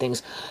kind of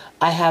things.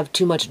 I have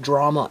too much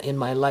drama in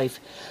my life.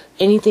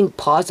 Anything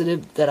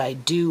positive that I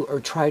do or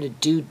try to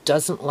do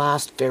doesn't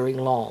last very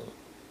long.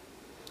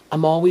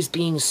 I'm always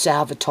being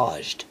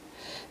sabotaged.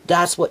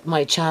 That's what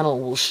my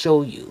channel will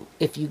show you.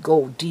 If you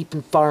go deep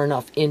and far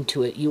enough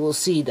into it, you will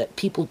see that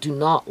people do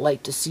not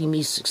like to see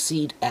me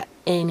succeed at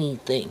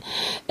anything.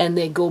 And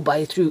they go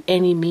by through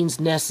any means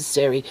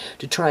necessary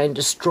to try and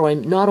destroy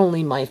not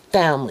only my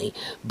family,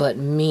 but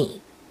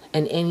me.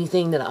 And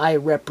anything that I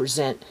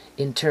represent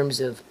in terms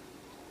of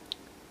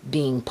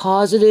being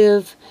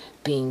positive,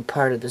 being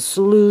part of the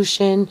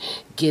solution,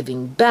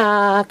 giving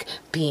back,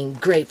 being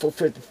grateful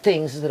for the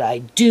things that I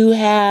do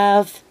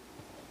have.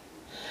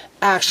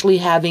 Actually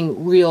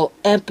having real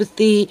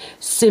empathy,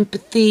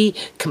 sympathy,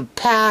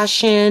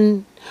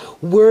 compassion,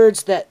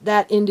 words that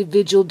that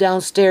individual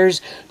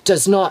downstairs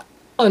does not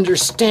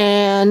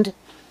understand,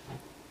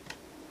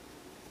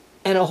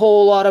 and a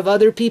whole lot of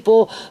other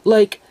people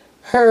like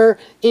her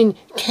in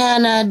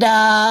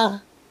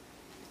Canada.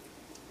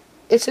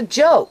 It's a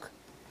joke.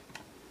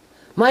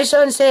 My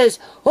son says,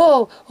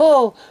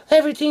 oh,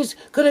 everything's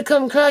going to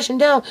come crashing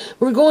down.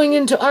 We're going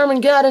into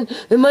Armageddon.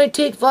 It might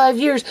take 5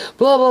 years,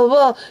 blah, blah,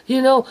 blah,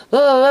 you know, blah,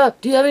 blah, blah.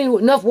 Do you have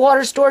enough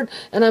water stored?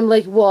 And I'm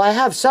like, well, I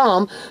have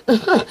some,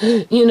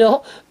 you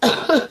know,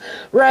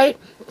 right?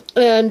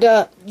 And,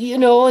 you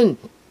know,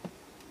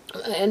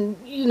 and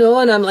you know,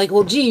 and I'm like,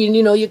 well, gee,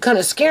 you know, you're kind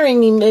of scaring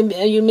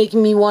me. You're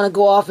making me want to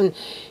go off and,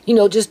 you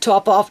know, just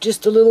top off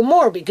just a little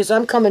more because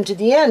I'm coming to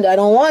the end. I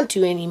don't want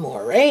to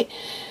anymore, right?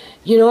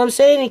 You know what I'm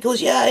saying? He goes,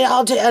 yeah,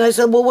 I'll take. And I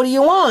said, well, what do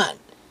you want?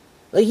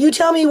 Like, you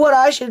tell me what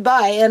I should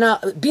buy.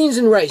 And beans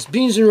and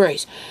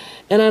rice.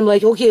 And I'm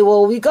like, okay,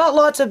 well, we got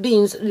lots of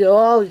beans. You know,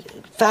 I'll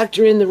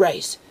factor in the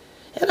rice.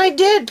 And I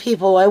did,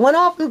 people. I went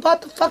off and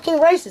bought the fucking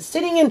rice. It's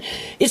sitting in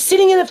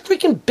a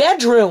freaking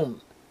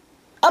bedroom.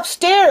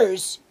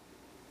 Upstairs.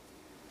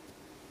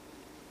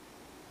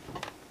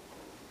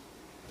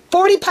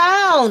 40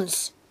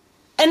 pounds.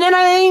 And then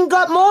I ain't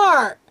got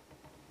more.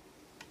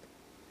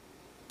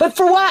 But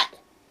for what?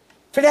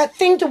 For that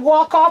thing to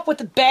walk off with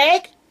a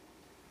bag?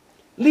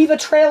 Leave a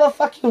trail of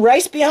fucking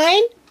rice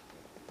behind?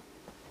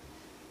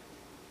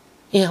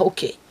 Yeah,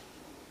 okay.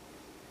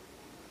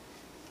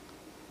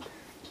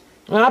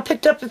 Well, I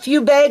picked up a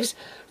few bags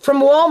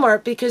from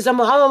Walmart because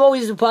I'm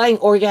always buying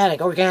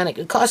organic.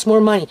 It costs more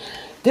money.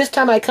 This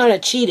time I kind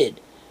of cheated.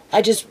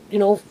 I just, you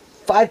know,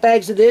 5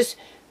 bags of this.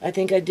 I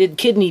think I did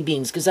kidney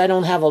beans because I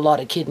don't have a lot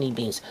of kidney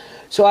beans.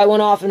 So I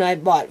went off and I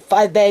bought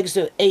 5 bags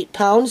of 8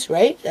 pounds,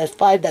 right?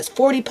 That's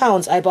 40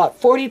 pounds. I bought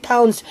 40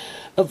 pounds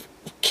of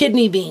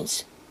kidney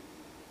beans.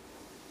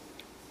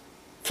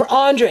 For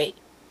Andre.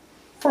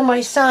 For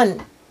my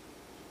son.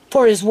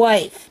 For his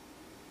wife.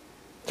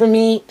 for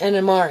me and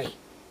Amari.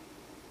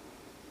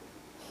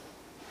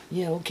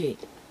 Yeah, okay.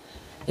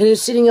 And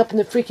it's sitting up in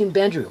the freaking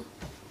bedroom.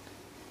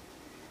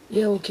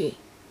 Yeah, okay.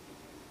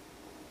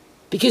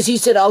 Because he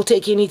said, I'll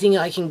take anything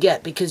I can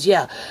get. Because,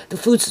 yeah, the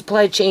food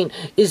supply chain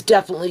is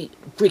definitely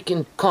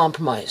freaking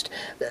compromised.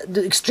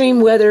 The extreme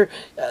weather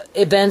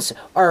events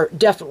are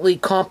definitely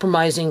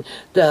compromising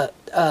the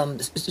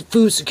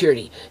food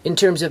security in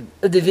terms of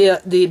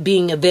the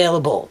being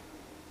available.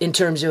 In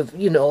terms of,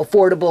 you know,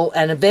 affordable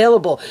and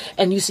available.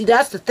 And you see,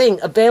 that's the thing,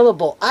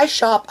 available.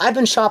 I've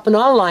been shopping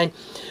online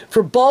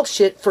for bulk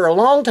shit for a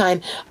long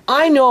time.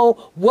 I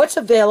know what's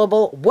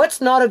available,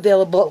 what's not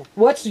available,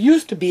 what's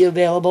used to be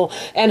available,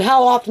 and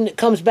how often it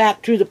comes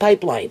back through the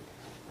pipeline.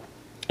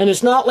 And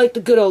it's not like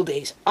the good old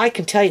days. I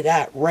can tell you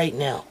that right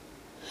now.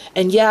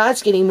 And yeah,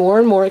 it's getting more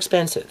and more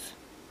expensive.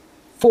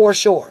 For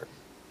sure.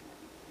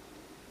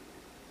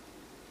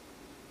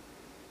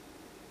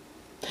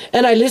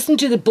 And I listened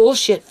to the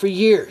bullshit for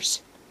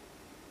years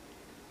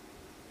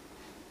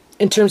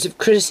in terms of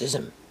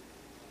criticism.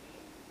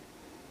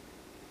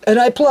 And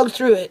I plugged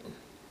through it.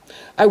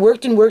 I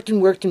worked and worked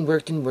and worked and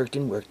worked and worked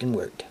and worked and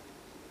worked.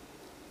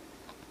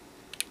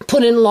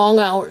 Put in long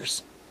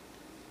hours.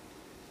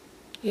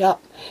 Yeah.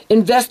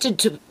 Invested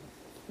to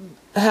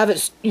have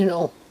it, you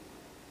know,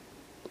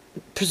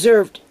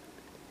 preserved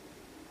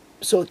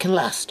so it can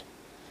last.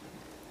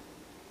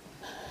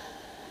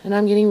 And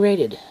I'm getting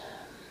raided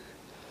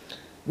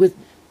with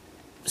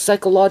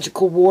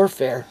psychological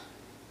warfare,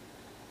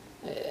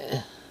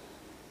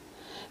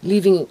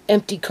 leaving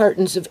empty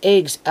cartons of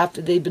eggs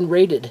after they've been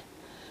raided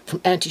from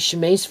Auntie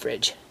Shemay's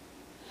fridge,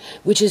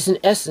 which is in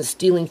essence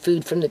stealing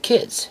food from the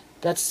kids.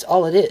 That's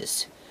all it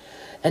is.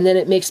 And then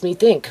it makes me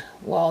think,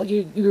 well,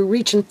 you're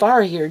reaching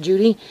far here,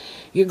 Judy.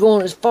 You're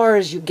going as far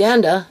as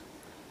Uganda.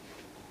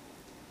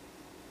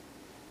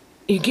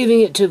 You're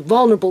giving it to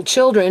vulnerable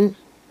children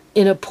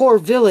in a poor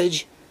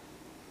village.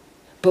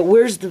 But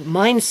where's the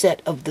mindset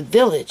of the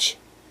village?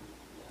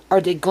 Are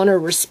they going to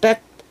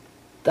respect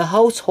the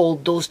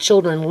household those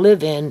children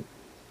live in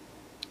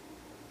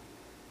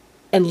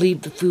and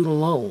leave the food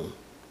alone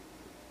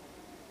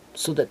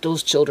so that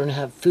those children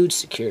have food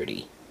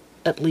security,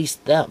 at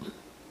least them,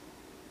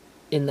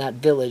 in that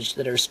village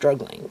that are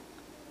struggling?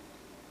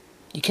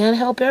 You can't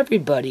help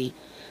everybody,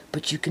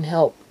 but you can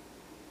help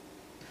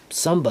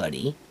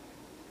somebody,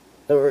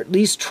 or at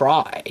least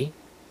try.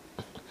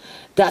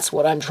 That's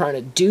what I'm trying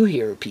to do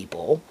here,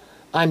 people.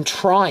 I'm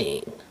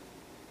trying.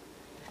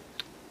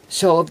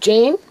 So if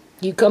Jane,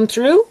 you come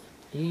through,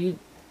 you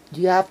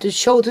have to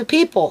show the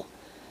people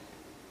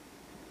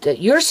that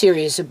you're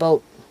serious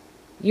about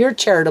your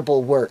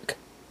charitable work.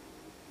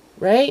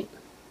 Right?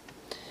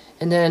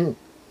 And then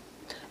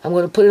I'm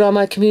going to put it on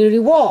my community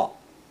wall.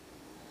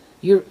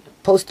 You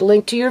post a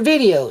link to your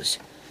videos.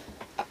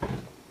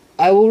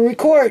 I will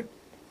record,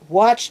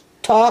 watch,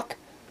 talk,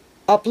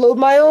 upload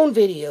my own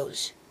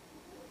videos.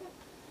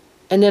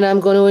 And then I'm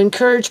going to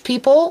encourage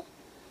people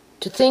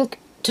to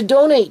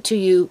donate to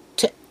you,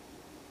 to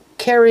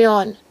carry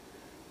on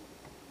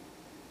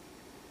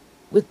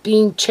with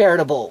being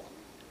charitable.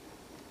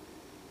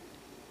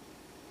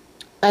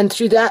 And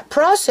through that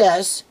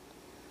process,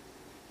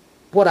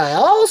 what I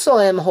also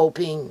am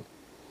hoping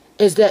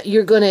is that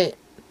you're going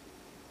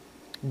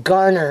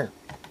to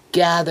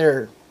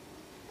gather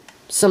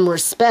some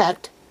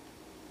respect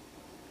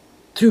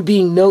through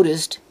being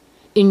noticed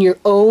in your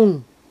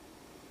own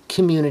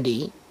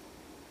community.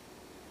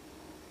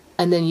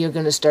 And then you're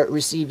going to start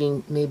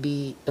receiving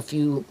maybe a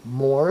few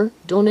more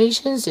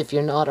donations, if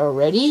you're not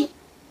already,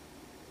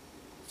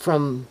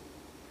 from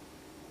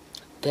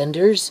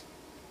vendors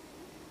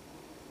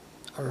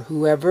or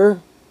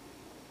whoever,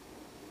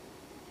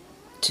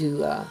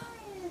 to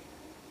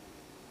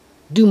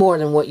do more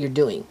than what you're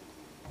doing.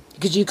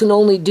 Because you can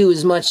only do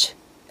as much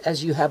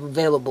as you have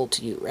available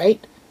to you,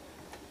 right?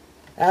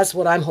 That's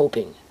what I'm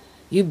hoping.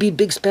 You be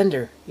big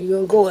spender.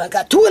 You're going to go, I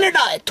got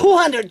 $200,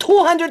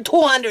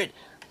 200.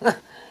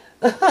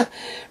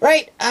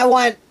 Right? I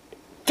want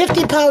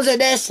 50 pounds of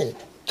this and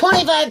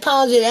 25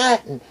 pounds of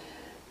that and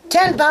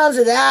 10 pounds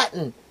of that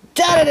and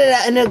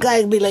da-da-da-da. And the guy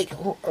would be like,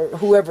 or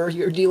whoever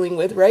you're dealing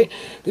with, right?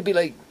 They'd be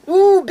like,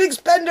 ooh, big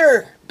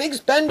spender.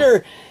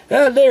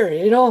 There,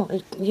 you know,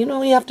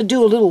 you have to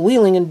do a little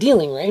wheeling and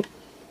dealing, right?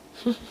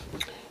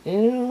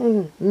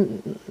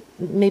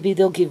 Maybe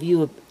they'll give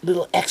you a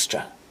little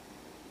extra.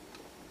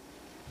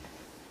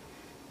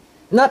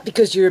 Not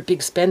because you're a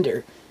big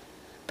spender,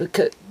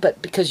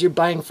 but because you're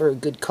buying for a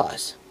good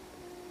cause.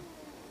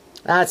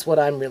 That's what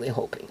I'm really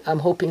hoping. I'm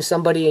hoping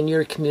somebody in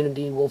your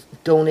community will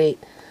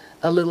donate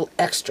a little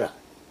extra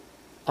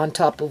on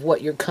top of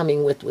what you're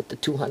coming with the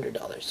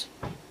 $200.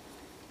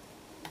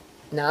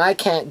 Now, I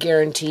can't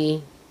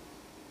guarantee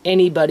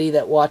anybody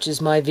that watches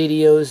my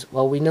videos,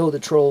 well, we know the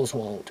trolls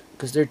won't,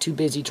 because they're too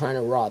busy trying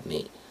to rob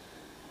me.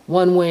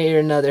 One way or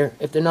another,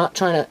 if they're not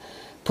trying to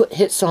put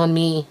hits on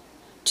me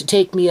to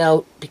take me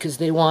out because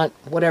they want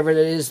whatever it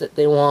is that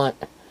they want,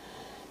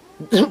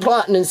 they're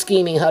plotting and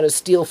scheming how to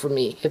steal from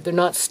me. If they're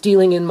not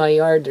stealing in my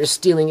yard, they're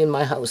stealing in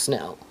my house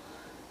now.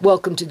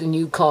 welcome to the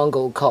new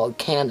Congo called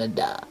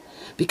Canada,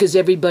 because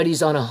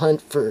everybody's on a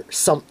hunt for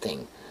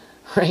something,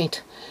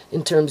 right?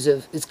 In terms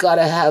of, it's got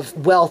to have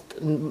wealth,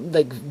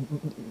 like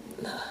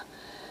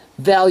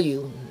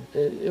value,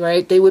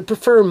 right? They would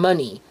prefer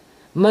money,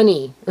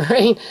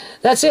 right?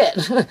 That's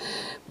it.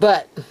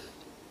 But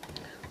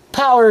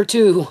power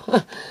too,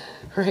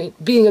 right?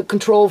 Being a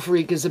control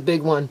freak is a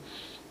big one.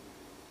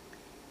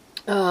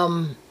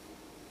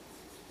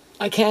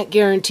 I can't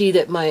guarantee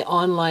that my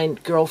online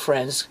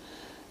girlfriends,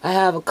 I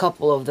have a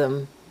couple of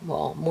them,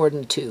 well, more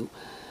than 2.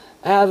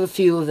 I have a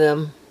few of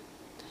them.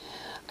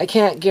 I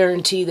can't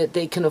guarantee that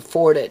they can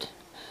afford it.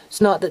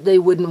 It's not that they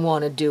wouldn't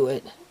want to do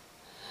it.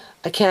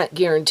 I can't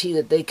guarantee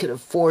that they could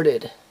afford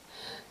it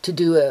to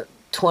do a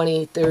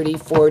 $20, $30,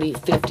 $40,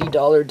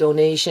 $50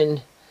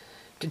 donation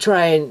to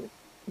try and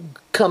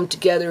come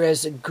together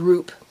as a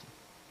group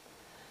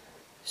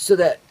so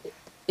that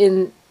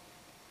in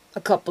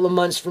a couple of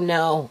months from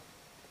now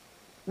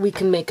we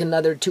can make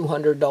another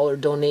 $200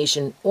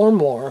 donation or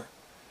more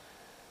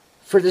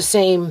for the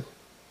same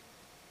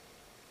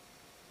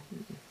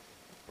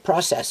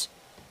process.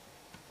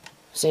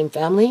 Same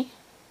family.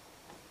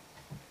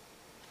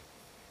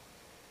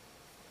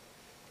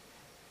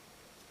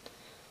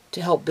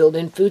 To help build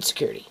in food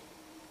security.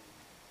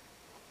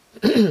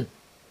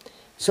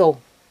 So,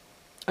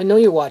 I know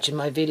you're watching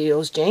my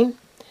videos, Jane.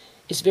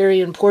 It's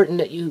very important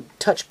that you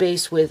touch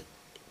base with,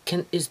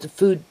 is the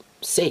food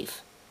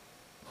safe?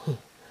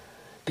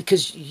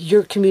 Because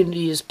your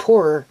community is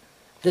poorer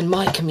than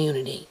my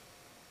community.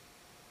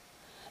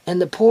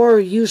 And the poorer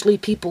usually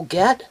people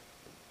get,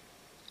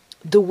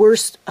 the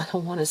worse, I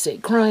don't want to say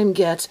crime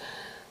gets,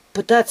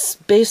 but that's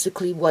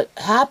basically what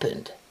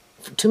happened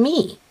to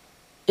me.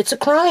 It's a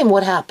crime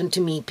what happened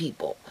to me,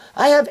 people.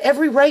 I have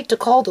every right to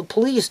call the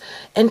police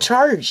and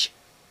charge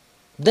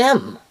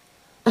them.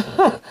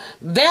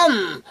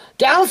 Them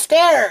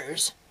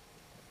downstairs.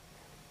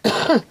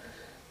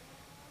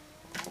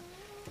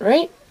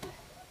 Right?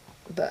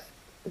 But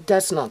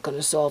that's not going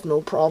to solve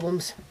no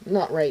problems.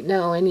 Not right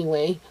now,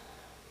 anyway.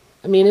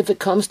 I mean, if it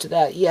comes to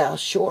that, yeah,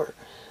 sure.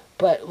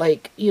 But,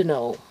 like, you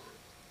know,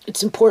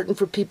 it's important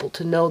for people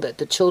to know that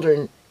the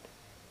children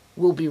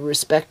will be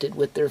respected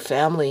with their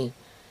family,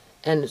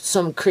 and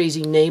some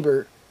crazy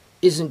neighbor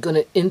isn't going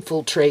to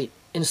infiltrate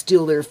and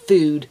steal their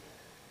food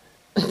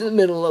in the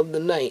middle of the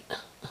night.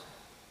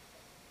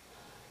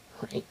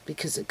 Right?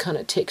 Because it kind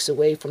of takes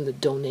away from the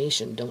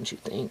donation, don't you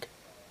think?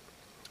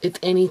 If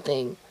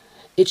anything,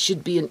 it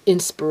should be an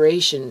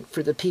inspiration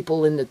for the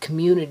people in the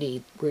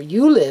community where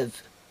you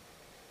live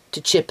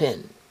to chip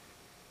in.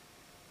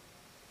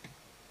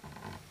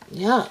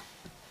 Yeah.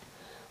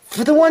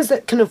 For the ones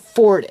that can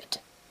afford it.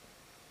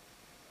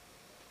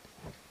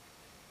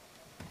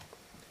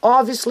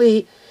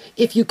 Obviously,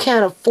 if you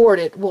can't afford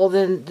it, well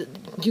then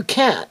you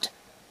can't.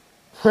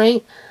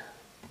 Right?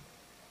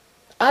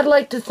 I'd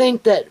like to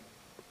think that,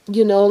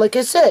 you know, like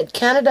I said,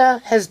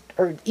 Canada has,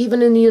 or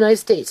even in the United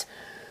States,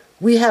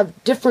 we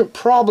have different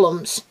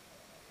problems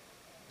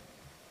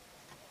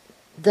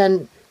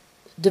than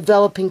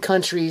developing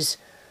countries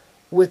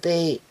with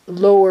a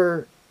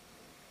lower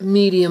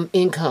medium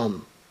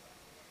income.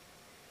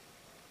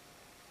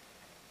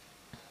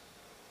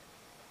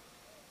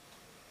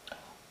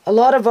 A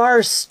lot of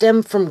ours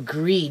stem from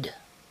greed,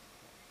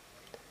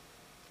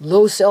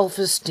 low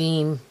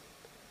self-esteem,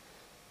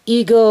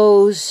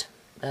 egos,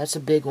 that's a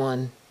big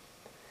one.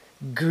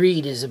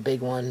 Greed is a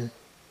big one.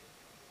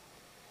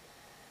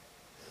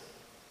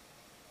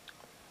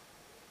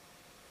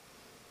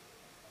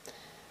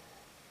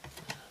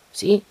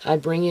 See, I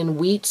bring in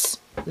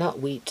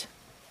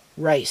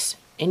rice.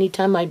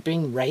 Anytime I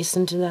bring rice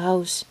into the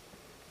house,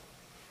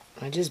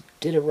 I just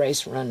did a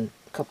rice run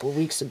a couple of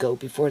weeks ago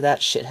before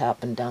that shit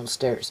happened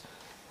downstairs.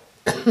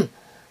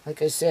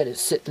 Like I said,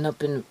 it's sitting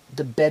up in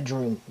the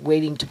bedroom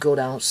waiting to go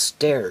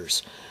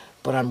downstairs,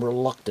 but I'm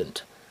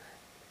reluctant.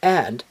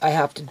 And I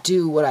have to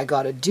do what I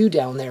gotta do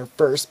down there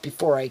first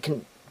before I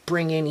can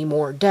bring any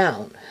more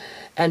down.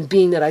 And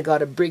being that I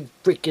got a big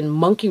freaking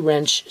monkey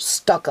wrench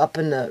stuck up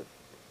in the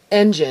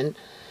engine,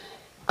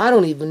 I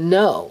don't even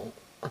know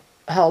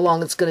how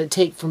long it's going to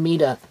take for me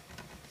to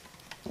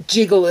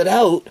jiggle it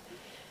out.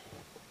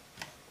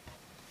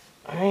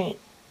 Alright.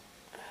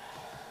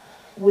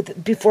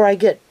 Before I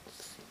get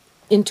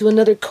into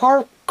another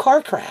car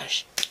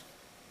crash.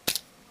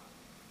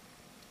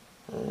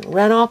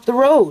 Ran off the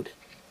road.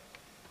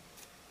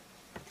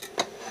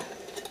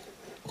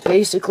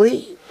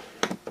 Basically.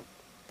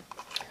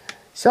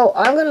 So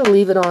I'm going to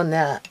leave it on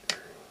that.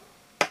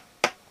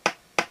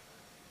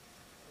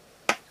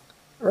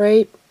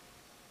 Right?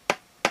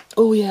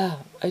 Oh yeah,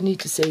 I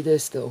need to say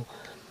this though.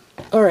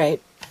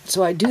 Alright,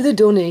 so I do the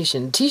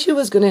donation. Tisha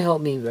was going to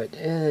help me, but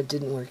it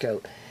didn't work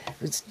out.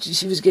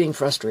 She was getting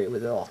frustrated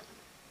with it all.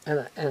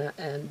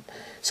 And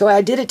so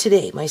I did it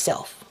today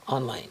myself,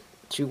 online,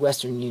 through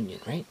Western Union,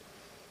 right?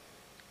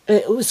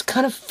 It was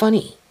kind of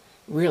funny,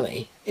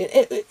 really.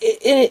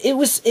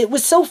 It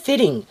was so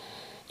fitting,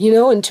 you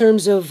know, in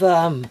terms of,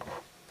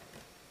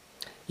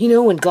 you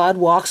know, when God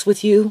walks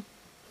with you,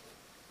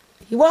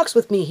 He walks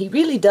with me. He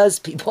really does,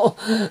 people.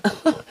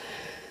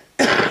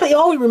 He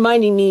always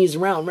reminding me he's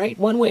around, right?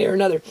 One way or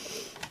another.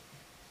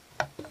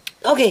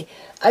 Okay,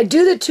 I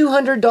do the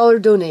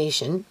 $200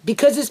 donation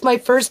because it's my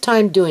first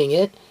time doing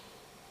it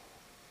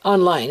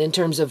online in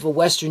terms of a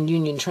Western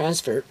Union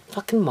transfer.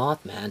 Fucking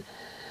Mothman.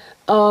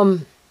 No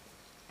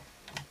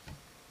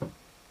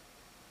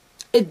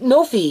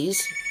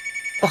fees.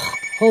 Oh,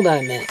 hold on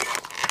a minute.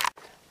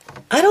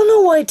 I don't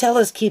know why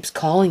TELUS keeps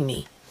calling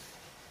me.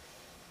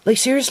 Like,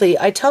 seriously,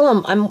 I tell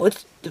them I'm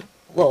with,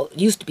 well, it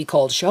used to be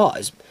called Shaw,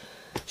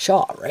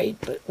 right?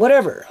 But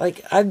whatever.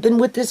 Like, I've been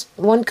with this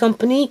one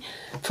company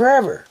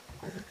forever.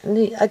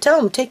 And I tell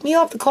them, take me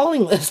off the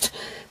calling list.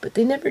 But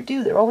they never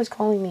do. They're always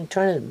calling me,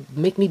 trying to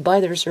make me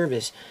buy their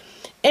service.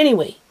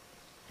 Anyway,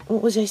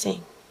 what was I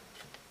saying?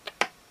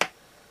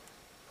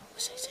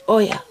 Oh,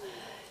 yeah.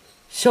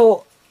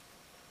 So,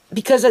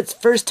 because it's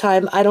first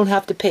time, I don't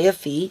have to pay a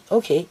fee.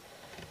 Okay.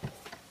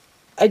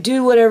 I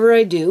do whatever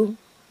I do.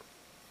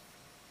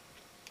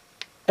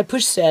 I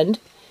push send.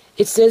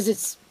 It says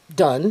it's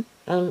done.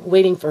 I'm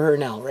waiting for her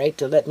now, right,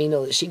 to let me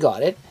know that she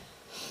got it.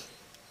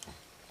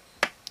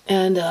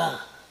 And then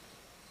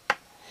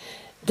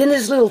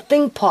this little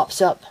thing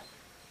pops up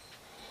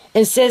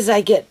and says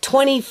I get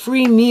 20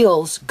 free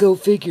meals, go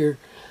figure.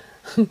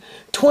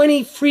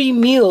 20 free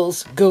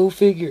meals, go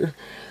figure.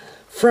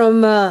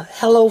 From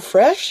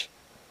HelloFresh.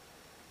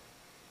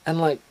 I'm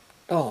like,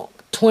 oh,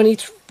 20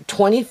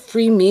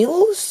 free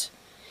meals?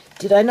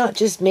 Did I not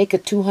just make a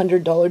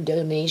 $200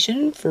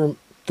 donation for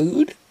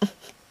food?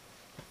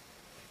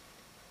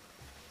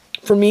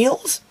 For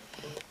meals?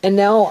 And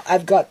now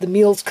I've got the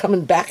meals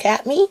coming back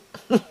at me?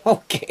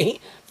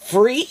 Okay.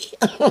 Free?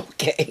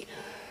 Okay.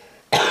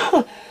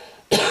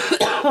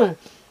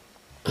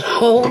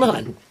 Hold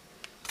on.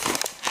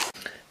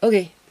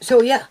 Okay,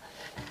 so yeah.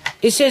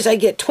 It says I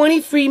get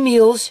 20 free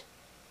meals,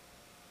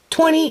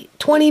 20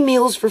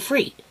 meals for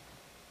free.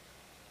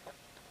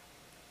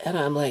 And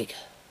I'm like,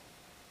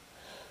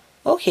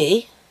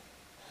 okay,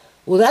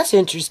 well, that's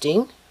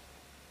interesting.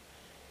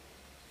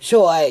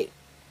 So I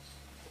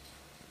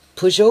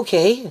push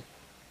OK.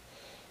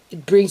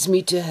 It brings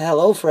me to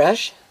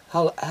HelloFresh.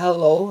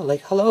 Hello,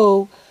 like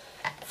hello,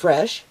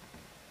 fresh.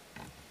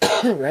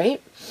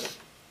 Right?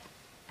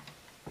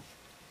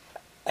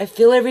 I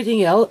fill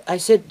everything out. I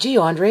said, gee,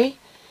 Andre,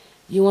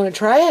 you want to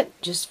try it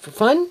just for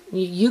fun?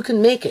 You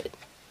can make it.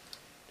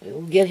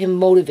 It'll get him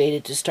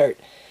motivated to start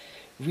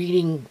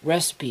reading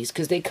recipes,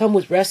 because they come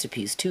with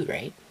recipes too,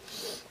 right?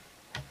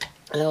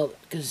 Well,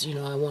 because, you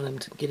know, I want him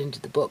to get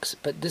into the books,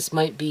 but this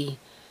might be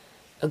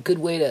a good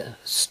way to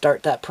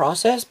start that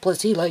process.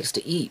 Plus, he likes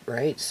to eat,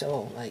 right?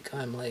 So, like,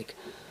 I'm like,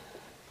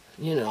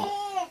 you know,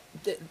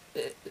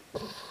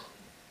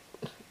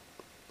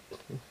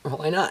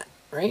 why not,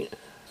 right?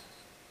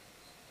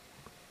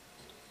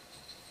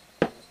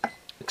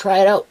 Try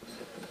it out.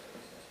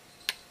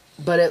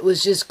 But it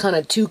was just kind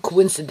of too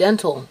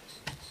coincidental.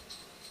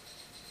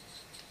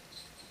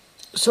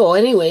 So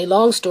anyway,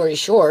 long story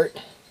short,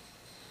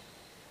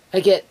 I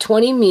get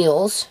 20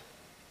 meals,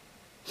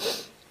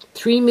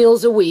 3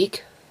 meals a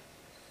week,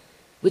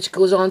 which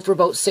goes on for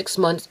about 6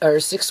 months, or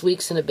 6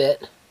 weeks and a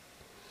bit.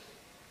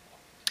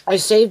 I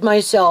saved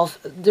myself,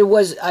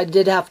 I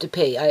did have to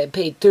pay. I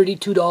paid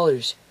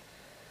 $32.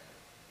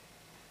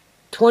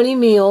 20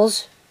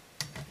 meals,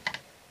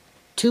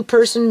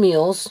 2-person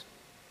meals,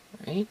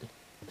 right?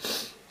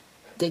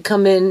 They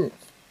come in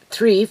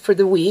 3 for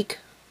the week,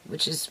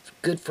 which is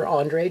good for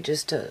Andre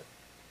just to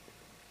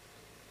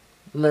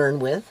learn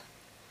with.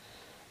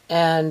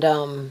 And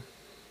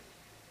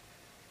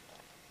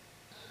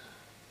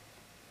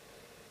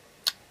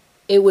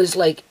it was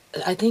like,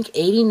 I think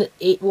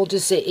we'll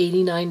just say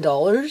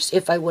 $89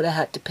 if I would have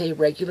had to pay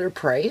regular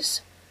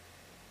price.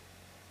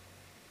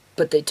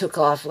 But they took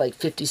off like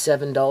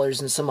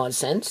 $57 and some odd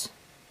cents.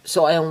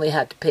 So I only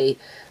had to pay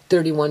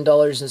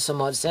 $31 and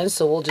some odd cents.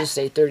 So we'll just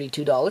say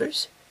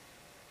 $32.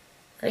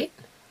 Right?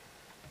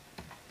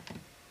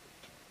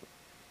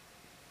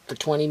 For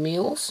 20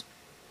 meals.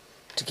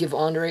 To give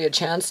Andre a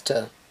chance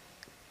to...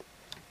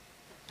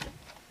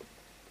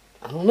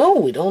 I don't know.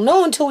 We don't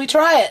know until we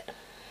try it.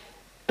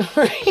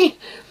 Right?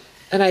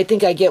 And I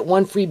think I get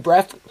one free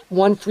breakfast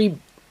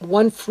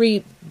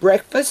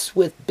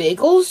with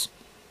bagels.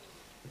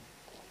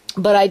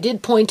 But I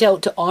did point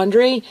out to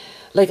Andre,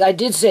 like I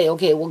did say,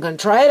 okay, we're going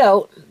to try it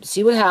out,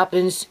 see what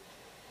happens,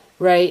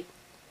 right?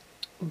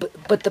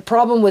 But the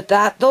problem with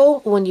that, though,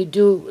 when you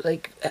do,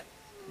 like,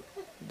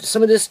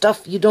 some of this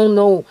stuff, you don't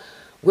know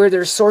where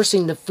they're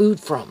sourcing the food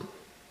from.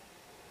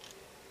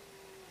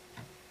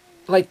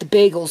 Like the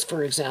bagels,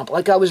 for example.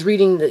 Like I was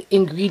reading the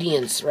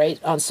ingredients,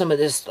 right, on some of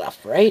this stuff,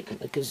 right?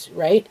 Because,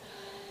 right?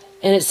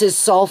 And it says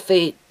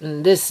sulfate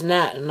and this and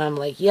that. And I'm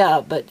like,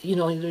 yeah, but, you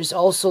know, there's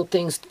also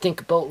things to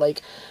think about,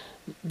 like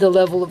the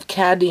level of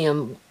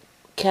cadmium,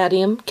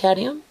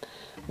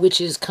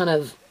 which is kind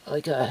of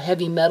like a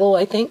heavy metal,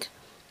 I think.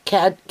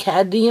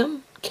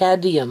 Cadmium,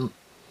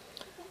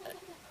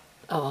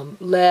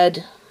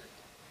 lead,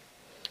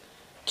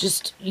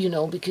 Just, you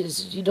know,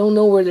 because you don't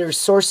know where they're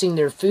sourcing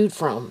their food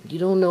from. You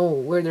don't know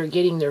where they're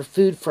getting their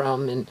food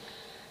from, and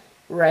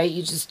right,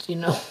 you just, you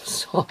know,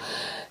 so,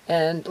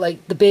 and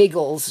like the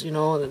bagels, you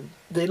know,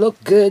 they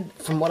look good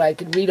from what I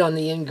could read on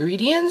the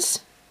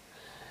ingredients,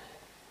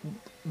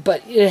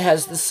 but it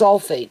has the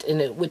sulfate in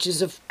it, which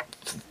is a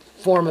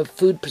form of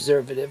food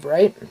preservative,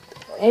 right?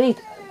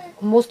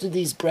 Most of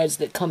these breads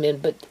that come in,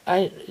 but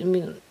I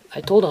mean,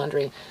 I told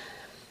Andre,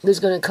 there's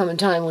going to come a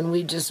time when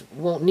we just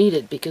won't need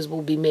it because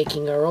we'll be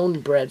making our own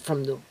bread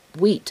from the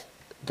wheat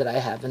that I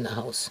have in the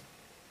house,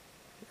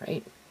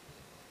 right?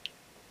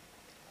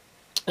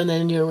 And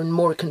then you're in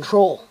more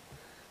control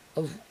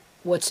of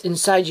what's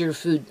inside your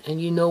food and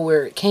you know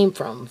where it came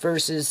from,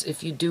 versus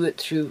if you do it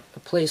through a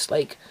place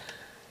like,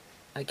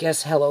 I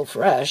guess,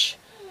 HelloFresh,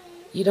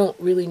 you don't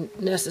really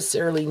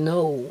necessarily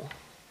know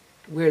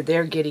where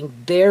they're getting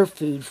their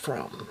food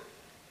from.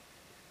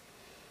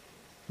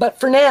 But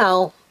for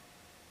now,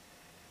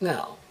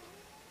 no,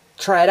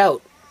 try it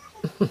out,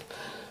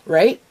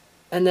 right?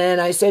 And then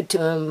I said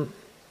to him,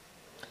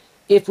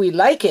 if we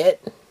like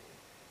it,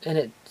 and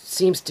it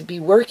seems to be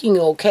working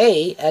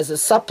okay as a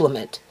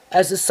supplement,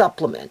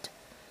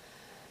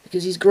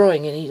 because he's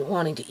growing and he's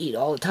wanting to eat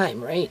all the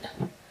time, right?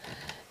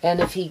 And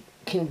if he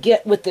can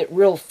get with it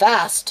real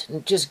fast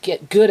and just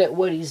get good at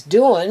what he's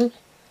doing,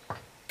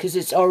 because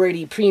it's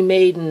already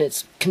pre-made and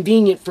it's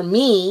convenient for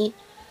me,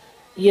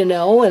 you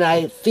know, and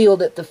I feel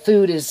that the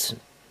food is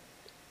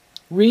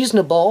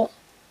reasonable,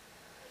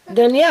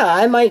 then yeah,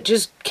 I might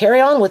just carry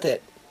on with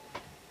it.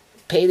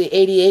 Pay the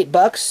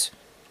 $88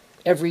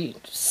 every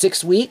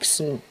 6 weeks,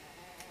 and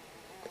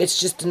it's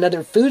just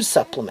another food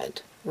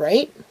supplement,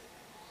 right?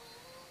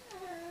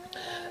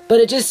 But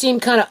it just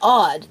seemed kind of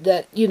odd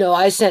that, you know,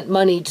 I sent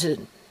money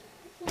to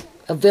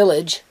a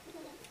village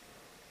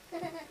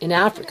in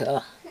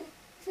Africa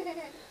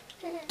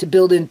to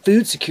build in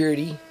food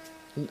security,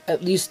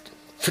 at least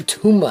for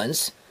 2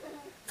 months.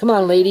 Come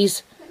on,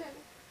 ladies.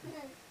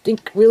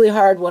 Think really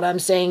hard what I'm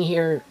saying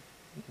here.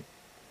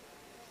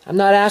 I'm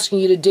not asking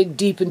you to dig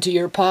deep into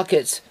your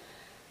pockets,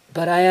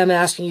 but I am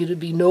asking you to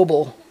be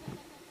noble.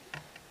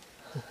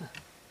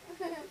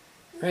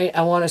 Right?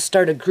 I want to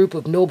start a group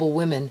of noble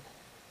women.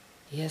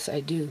 Yes,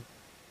 I do.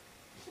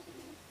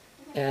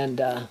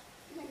 And,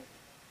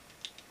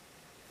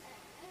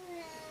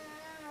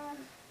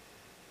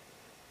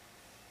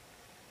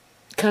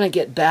 kind of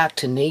get back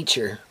to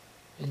nature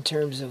in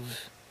terms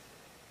of,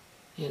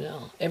 you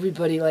know,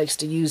 everybody likes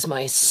to use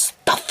my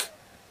stuff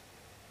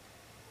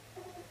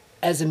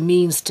as a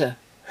means to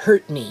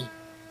hurt me.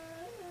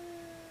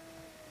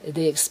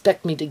 They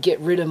expect me to get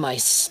rid of my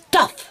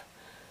stuff,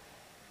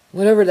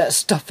 whatever that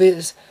stuff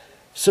is,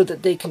 so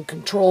that they can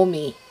control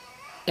me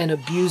and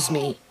abuse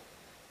me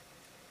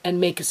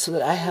and make it so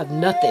that I have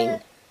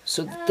nothing,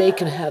 so that they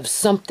can have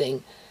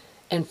something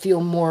and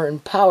feel more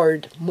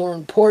empowered, more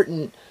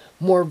important,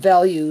 more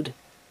valued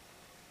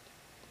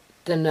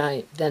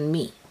than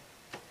me.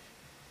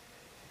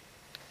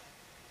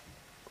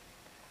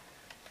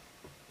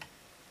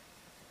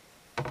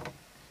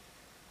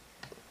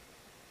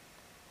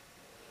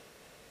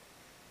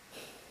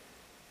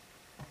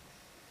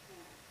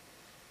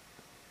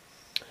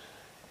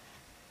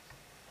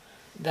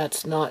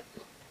 That's not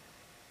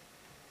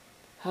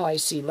how I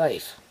see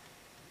life.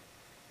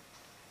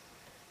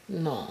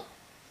 No.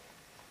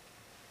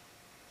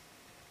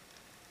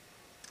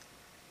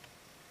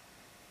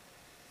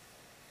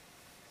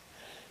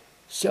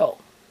 So,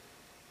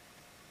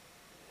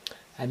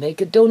 I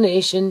make a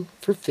donation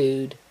for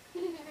food,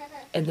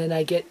 and then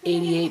I get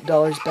 $88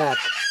 back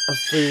of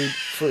food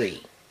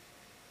free.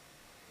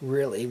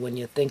 Really, when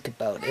you think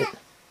about it.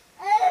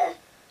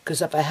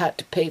 Because if I had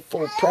to pay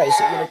full price,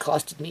 it would have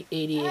costed me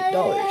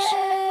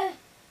 $88.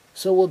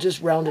 So we'll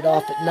just round it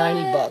off at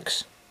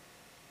 $90.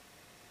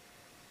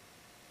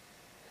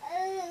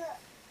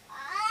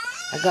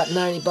 I got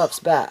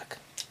 $90 back.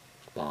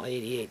 Well,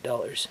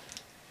 $88.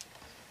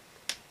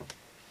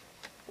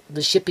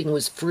 The shipping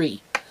was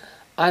free.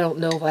 I don't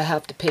know if I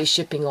have to pay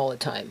shipping all the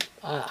time.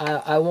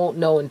 I won't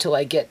know until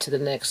I get to the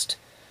next,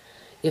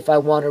 if I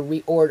want to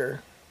reorder.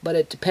 But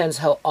it depends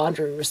how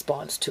Andre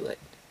responds to it.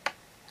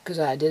 Because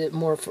I did it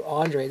more for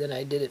Andre than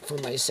I did it for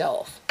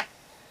myself.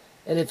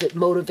 And if it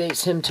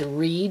motivates him to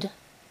read,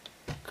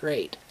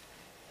 great.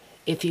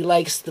 If he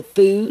likes the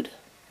food,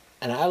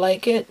 and I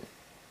like it,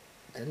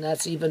 then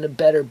that's even a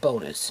better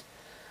bonus,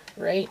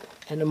 right?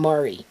 And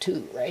Amari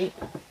too, right?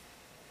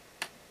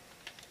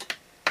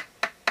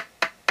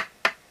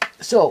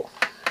 So,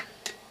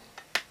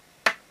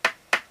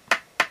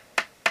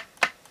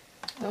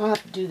 I'll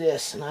have to do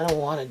this, and I don't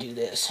want to do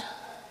this.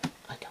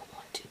 I don't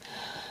want to.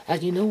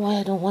 And you know why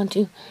I don't want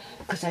to?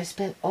 Because I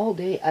spent all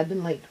day, I've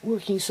been like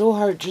working so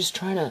hard just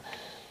trying to,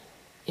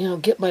 you know,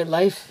 get my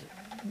life,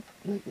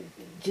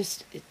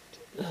 just,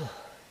 I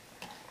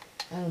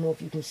don't know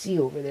if you can see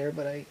over there,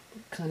 but I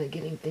kind of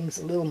getting things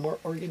a little more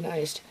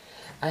organized.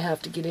 I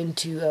have to get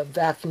into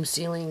vacuum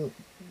sealing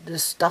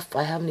this stuff.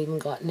 I haven't even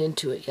gotten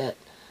into it yet.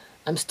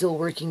 I'm still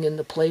working in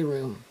the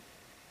playroom.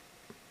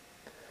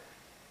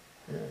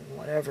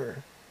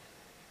 Whatever.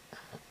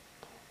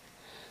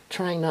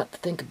 trying not to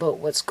think about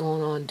what's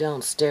going on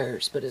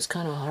downstairs, but it's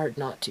kind of hard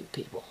not to,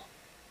 people.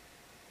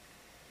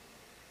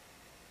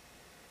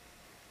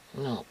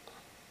 No.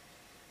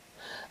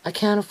 I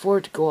can't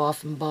afford to go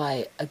off and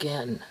buy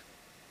again.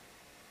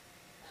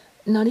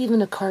 Not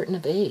even a carton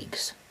of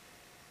eggs.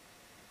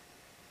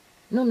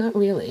 No, not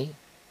really.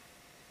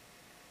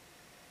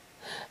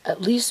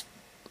 At least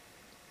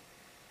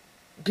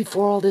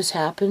before all this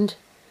happened,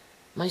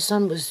 my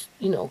son was,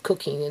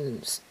 cooking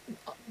and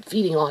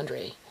feeding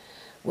Andre.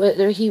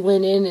 Whether he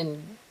went in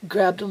and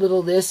grabbed a little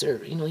of this or,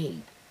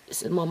 he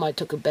said, Mom, I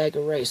took a bag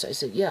of rice. I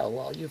said, yeah,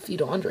 well, you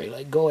feed Andre,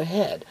 like, go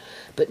ahead.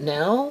 But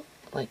now,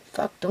 like,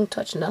 fuck, don't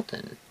touch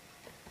nothing.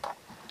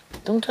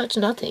 Don't touch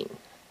nothing.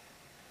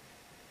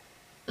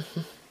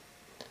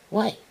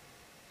 Why?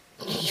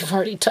 You've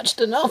already touched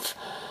enough.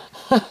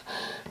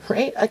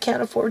 Right? I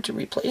can't afford to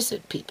replace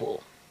it,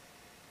 people.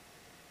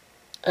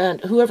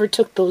 And whoever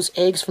took those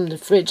eggs from the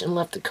fridge and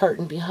left the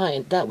carton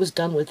behind, that was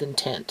done with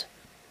intent.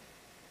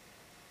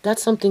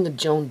 That's something a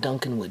Joan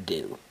Duncan would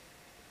do.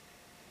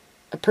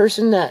 A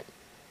person that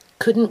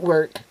couldn't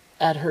work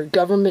at her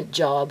government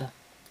job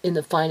in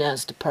the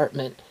finance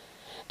department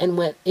and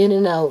went in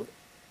and out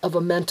of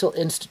a mental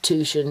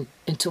institution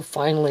until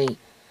finally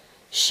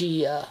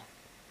she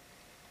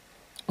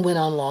went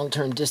on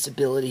long-term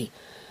disability.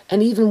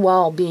 And even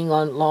while being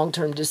on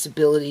long-term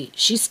disability,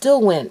 she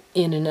still went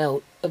in and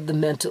out of the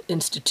mental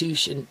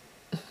institution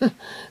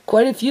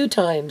quite a few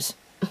times,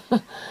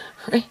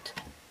 right?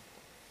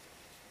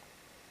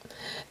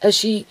 As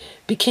she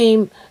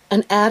became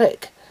an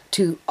addict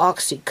to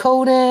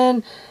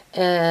oxycodone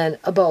and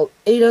about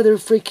 8 other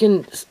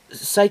freaking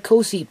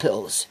psychosis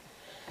pills.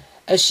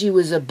 As she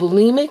was a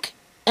bulimic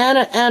and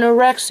an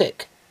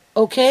anorexic,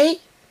 okay?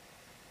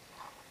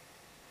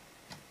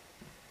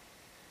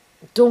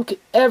 Don't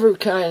ever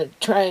kind of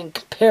try and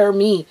compare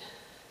me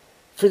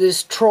for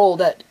this troll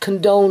that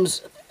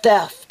condones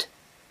theft,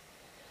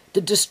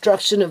 the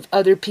destruction of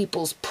other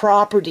people's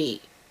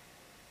property,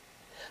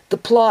 the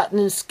plotting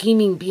and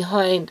scheming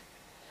behind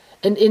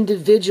an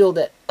individual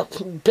that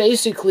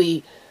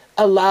basically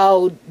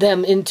allowed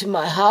them into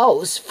my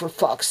house, for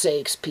fuck's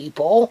sakes,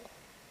 people.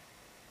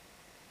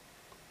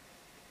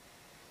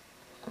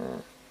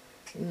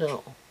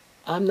 No,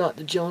 I'm not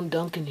the Joan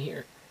Duncan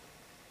here.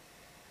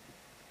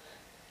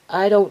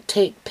 I don't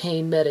take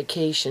pain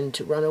medication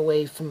to run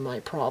away from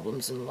my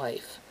problems in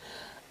life.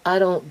 I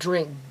don't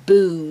drink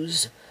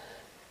booze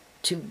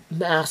to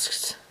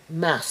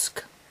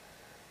mask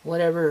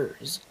whatever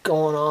is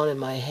going on in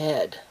my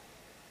head.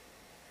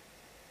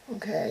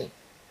 Okay?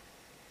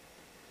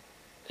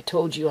 I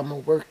told you I'm a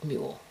work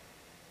mule.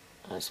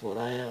 That's what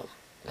I am.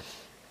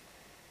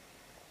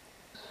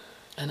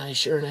 And I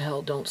sure in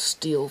hell don't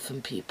steal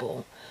from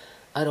people.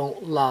 I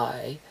don't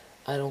lie.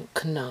 I don't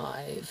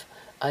connive.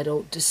 I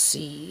don't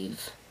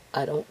deceive.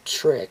 I don't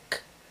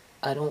trick.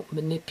 I don't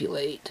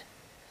manipulate.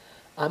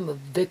 I'm a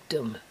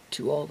victim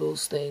to all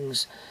those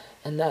things.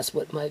 And that's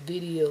what my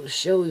videos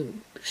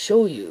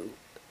show you,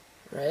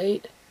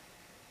 right?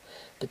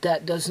 But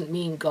that doesn't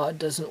mean God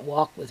doesn't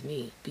walk with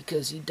me,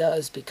 because he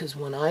does. Because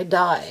when I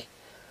die,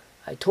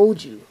 I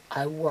told you,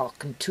 I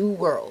walk in 2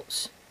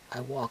 worlds.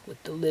 I walk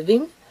with the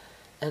living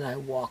and I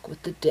walk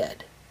with the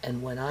dead.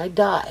 And when I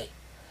die,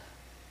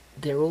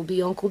 there will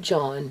be Uncle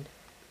John,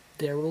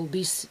 there will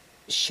be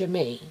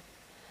Shimei,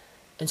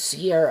 and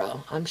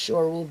Sierra, I'm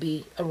sure, will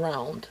be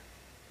around.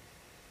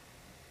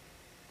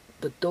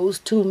 But those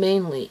 2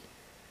 mainly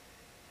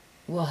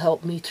will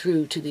help me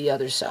through to the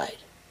other side.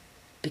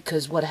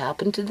 Because what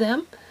happened to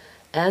them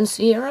and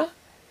Sierra,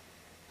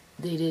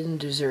 they didn't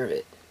deserve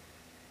it.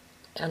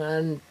 And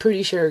I'm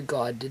pretty sure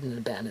God didn't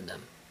abandon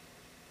them.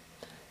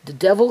 The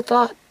devil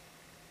thought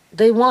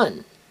they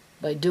won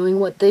by doing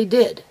what they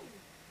did.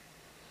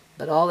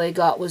 But all they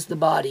got was the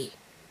body.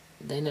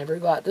 They never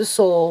got the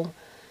soul.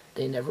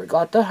 They never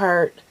got the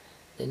heart.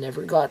 They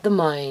never got the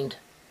mind.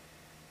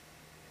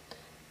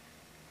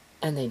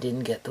 And they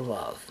didn't get the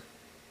love.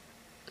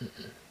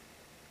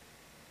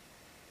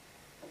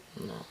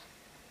 No.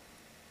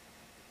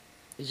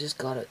 They just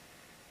got a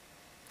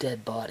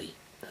dead body.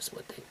 That's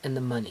what they... And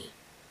the money.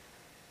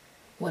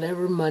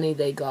 Whatever money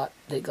they got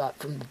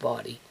from the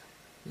body.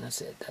 And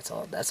that's it.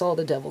 That's all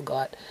the devil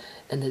got.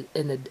 And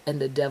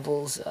the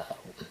devil's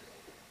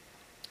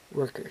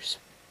workers.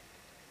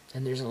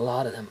 And there's a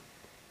lot of them.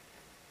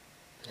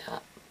 Yeah.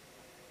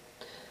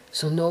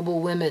 So noble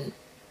women,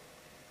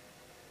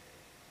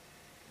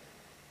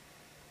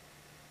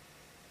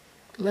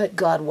 let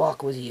God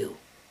walk with you.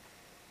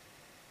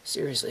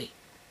 Seriously.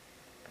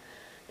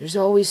 There's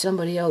always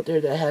somebody out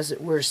there that has it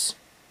worse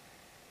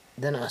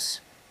than us.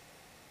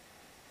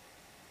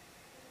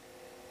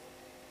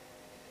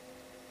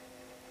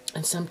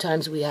 And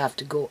sometimes we have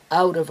to go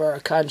out of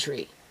our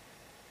country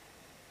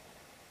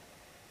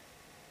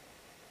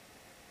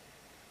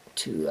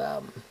to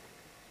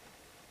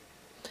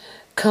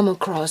come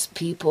across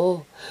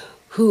people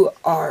who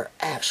are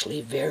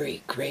actually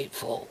very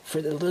grateful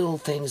for the little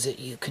things that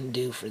you can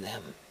do for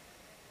them.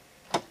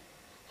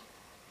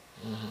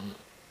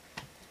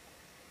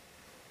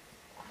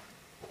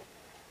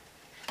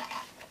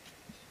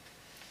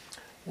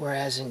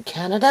 Whereas in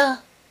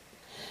Canada,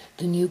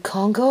 the new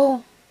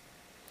Congo,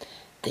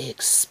 they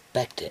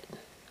expect it.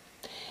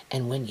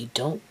 And when you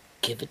don't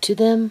give it to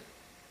them,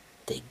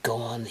 they go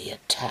on the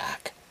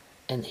attack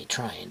and they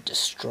try and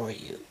destroy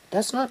you.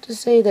 That's not to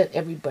say that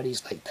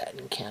everybody's like that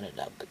in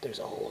Canada, but there's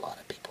a whole lot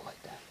of people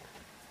like that.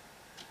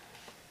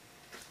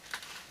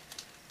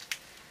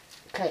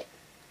 Okay,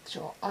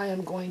 so I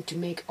am going to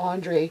make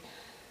Andre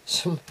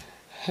some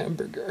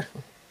hamburger.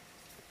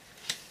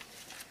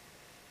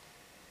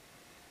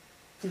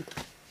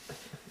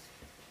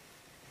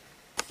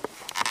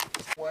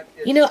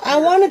 You know, I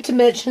wanted to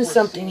mention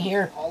something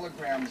here.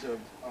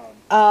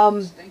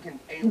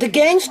 The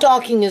gang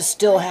stalking is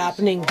still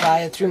happening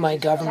through my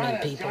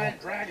government people.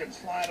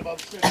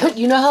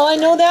 You know how I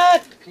know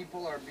that?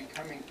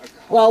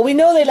 Well, we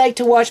know they like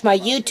to watch my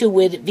YouTube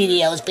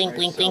videos. Blink,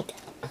 blink, blink.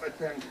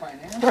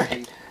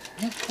 Right.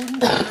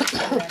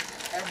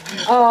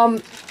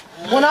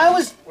 When I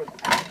was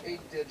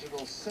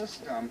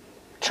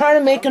trying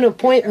to make an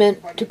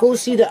appointment to go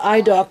see the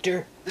eye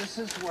doctor,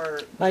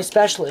 my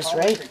specialist,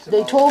 right?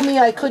 They told me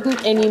I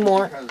couldn't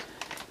anymore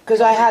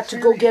because I had to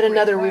go get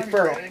another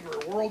referral.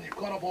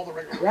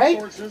 Right?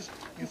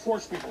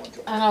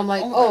 And I'm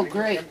like, oh,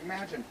 great.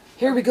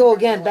 Here we go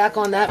again, back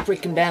on that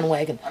freaking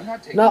bandwagon.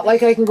 Not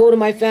like I can go to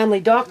my family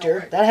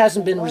doctor. That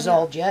hasn't been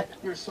resolved yet.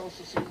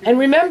 And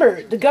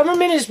remember, the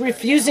government is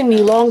refusing me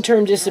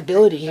long-term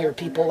disability here,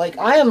 people. Like,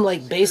 I am,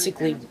 like,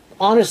 basically,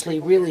 honestly,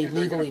 really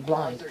legally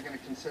blind.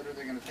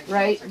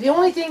 Right? The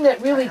only thing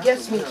that really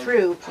gets me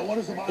through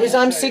is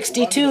I'm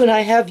 62 and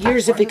I have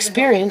years of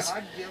experience,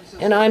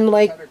 and I'm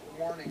like,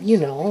 you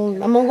know,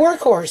 I'm a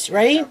workhorse,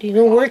 right? You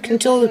don't work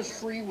until,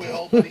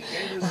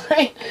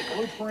 right?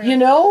 You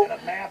know?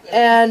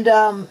 And,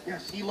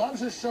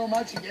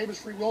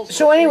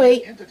 so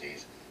anyway,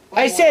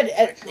 I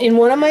said in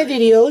one of my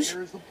videos,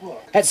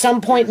 at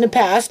some point in the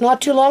past, not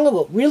too long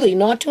ago, really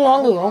not too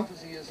long ago,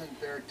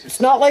 it's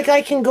not like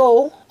I can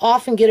go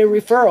off and get a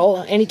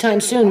referral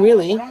anytime soon,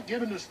 really.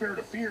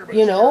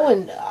 You know,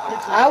 and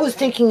I was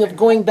thinking of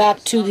going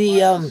back to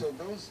the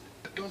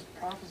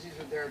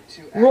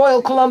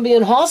Royal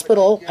Columbian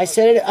Hospital. I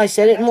said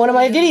it in one of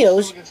my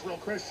videos.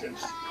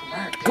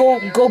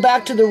 Go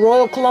back to the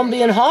Royal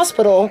Columbian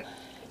Hospital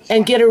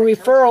and get a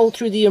referral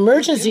through the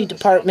emergency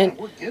department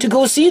to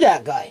go see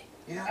that guy.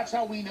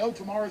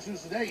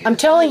 I'm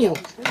telling you.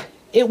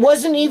 It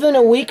wasn't even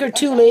a week or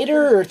two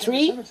later, or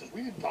three,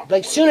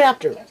 like soon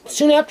after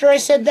I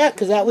said that,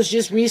 because that was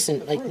just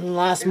recent, like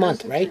last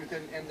month, right?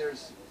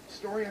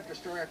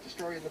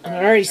 And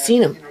I'd already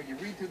seen him.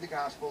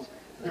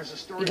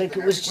 Like,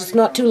 it was just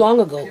not too long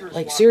ago,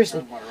 like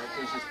seriously.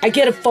 I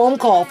get a phone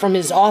call from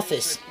his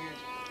office,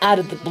 out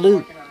of the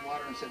blue,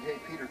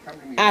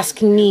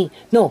 asking me,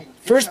 no,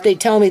 first they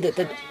tell me that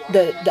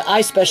the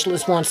eye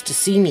specialist wants to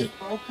see me.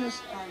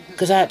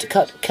 Because I had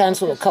to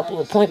cancel a couple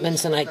of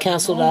appointments, and I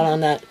canceled out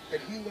on that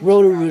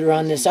Roto-Rooter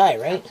on this eye,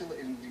 right?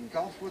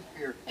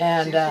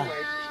 And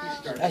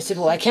I said,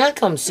 well, I can't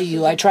come see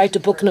you. I tried to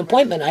book an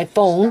appointment. I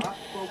phoned.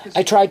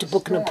 I tried to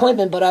book an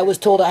appointment, but I was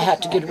told I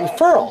had to get a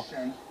referral.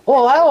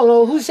 Oh, I don't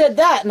know. Who said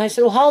that? And I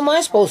said, well, how am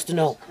I supposed to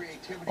know?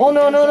 Oh,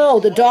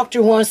 no. The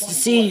doctor wants to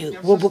see you.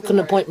 We'll book an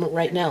appointment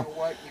right now.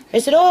 I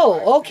said,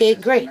 oh, okay,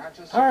 great.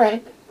 All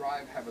right.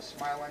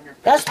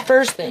 That's the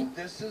first thing.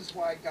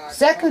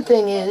 Second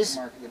thing is,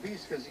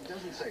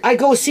 I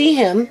go see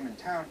him,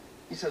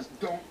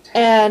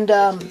 and,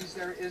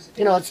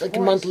 you know, it's like a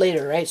month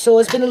later, right? So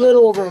it's been a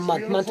little over a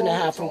month and a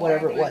half, or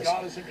whatever it was.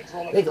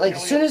 Like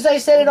as soon as I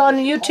said it on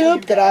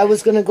YouTube that I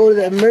was going to go to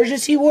the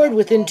emergency ward,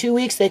 within 2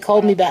 weeks they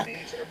called me back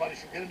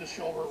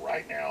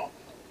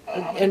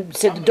and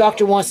said the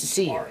doctor wants to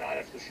see you.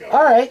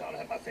 All right.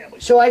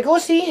 So I go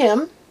see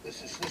him,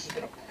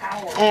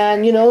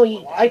 and, you know,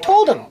 I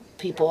told him.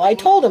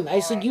 I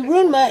said, you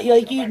ruined my,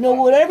 like, you know,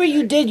 whatever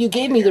you did, you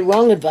gave me the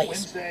wrong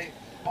advice.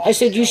 I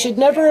said, you should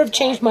never have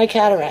changed my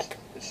cataract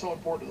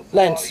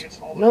lens.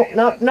 No,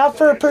 not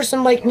for a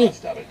person like me.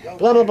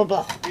 Blah, blah, blah,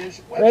 blah.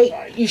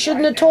 Right? You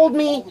shouldn't have told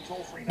me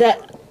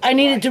that I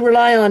needed to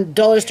rely on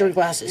dollar store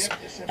glasses.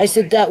 I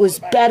said, that was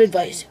bad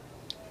advice.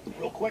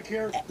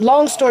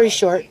 Long story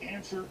short,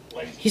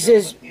 he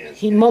says,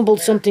 he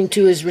mumbled something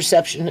to his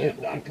reception,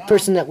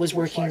 person that was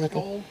working with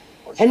him.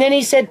 And then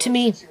he said to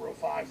me,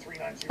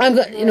 I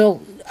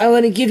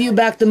want to give you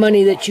back the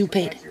money that you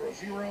paid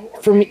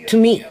to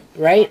me,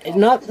 right?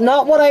 Not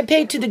what I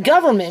paid to the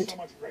government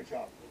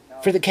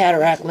for the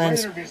cataract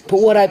lens,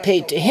 but what I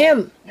paid to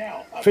him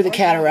for the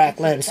cataract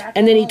lens.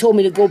 And then he told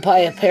me to go buy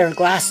a pair of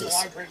glasses,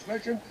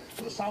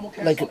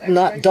 like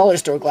not dollar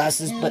store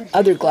glasses, but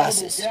other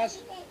glasses.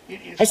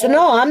 I said,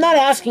 no, I'm not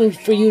asking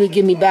for you to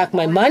give me back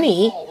my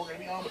money.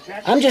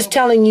 I'm just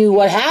telling you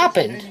what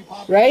happened,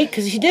 right?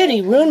 Because he did.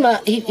 He ruined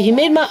my. He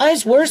made my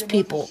eyes worse,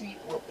 people.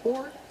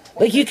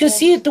 Like, you can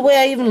see it the way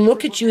I even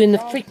look at you in the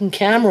freaking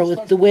camera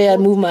with the way I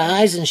move my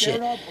eyes and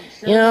shit.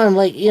 You know, I'm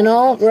like, you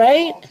know,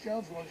 right?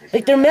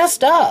 Like, they're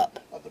messed up.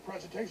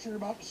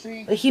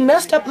 Like, he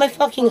messed up my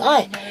fucking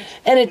eye.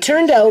 And it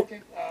turned out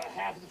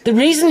The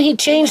reason he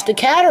changed the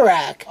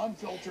cataract,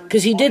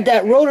 because he did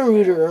that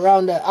roto-rooter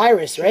around the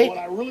iris, right?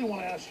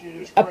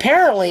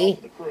 Apparently,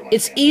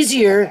 it's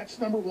easier,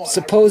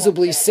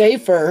 supposedly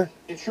safer,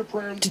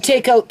 to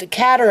take out the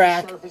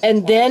cataract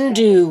and then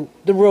do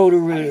the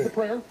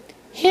roto-rooter.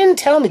 He didn't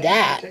tell me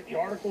that.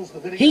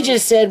 He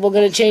just said, we're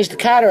going to change the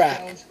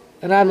cataract.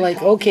 And I'm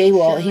like, okay,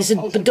 well, he said,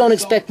 but don't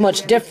expect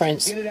much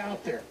difference.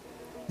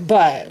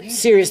 But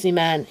seriously,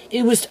 man,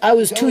 I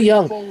was too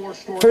young.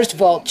 First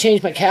of all,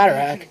 change my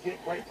cataract,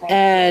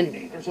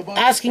 and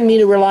asking me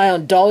to rely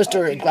on dollar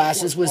store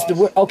glasses was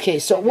okay.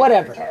 So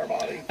whatever.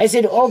 I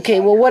said, okay,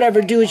 well,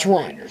 whatever. Do what you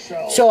want.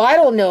 So I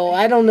don't know.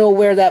 I don't know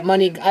where that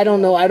money. I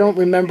don't know. I don't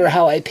remember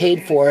how I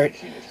paid for it.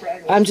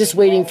 I'm just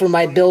waiting for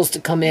my bills to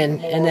come in,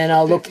 and then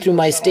I'll look through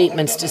my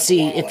statements to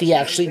see if he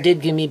actually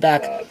did give me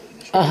back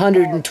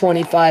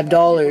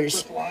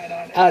 $125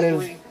 out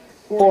of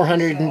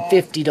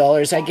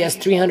 $450. I guess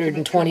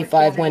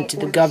 $325 went to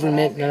the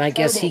government, and I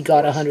guess he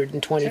got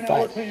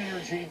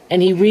 $125.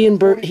 And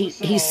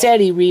he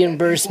said he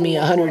reimbursed me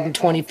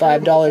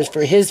 $125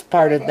 for his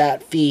part of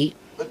that fee.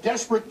 The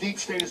desperate deep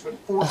state has been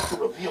forced to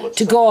reveal itself.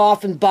 To go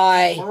off and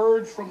buy.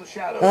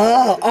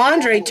 Oh,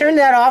 Andre, turn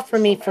that off for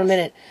me for a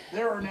minute.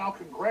 There are now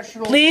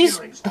congressional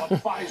hearings on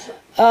FISA,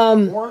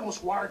 warrantless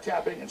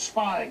wiretapping and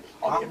spying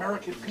on the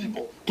American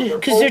people.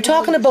 Because they're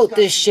talking about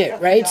this shit,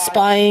 right?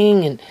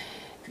 Spying and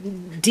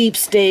deep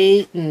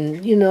state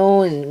and, you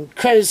know, and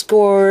credit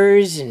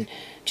scores and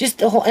just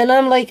the whole, and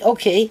I'm like,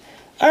 okay,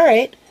 all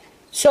right.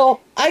 So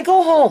I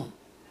go home,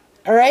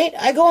 all right?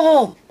 I go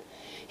home.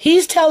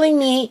 He's telling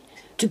me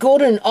to go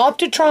to an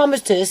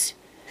optometrist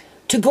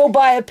to go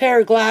buy a pair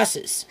of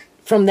glasses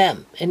from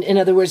them. In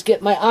other words,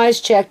 get my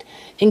eyes checked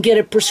and get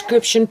a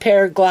prescription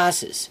pair of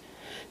glasses.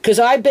 Because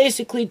I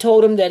basically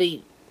told him that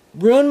he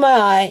ruined my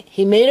eye,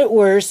 he made it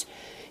worse,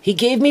 he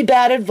gave me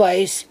bad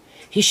advice,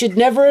 he should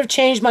never have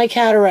changed my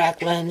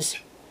cataract lens,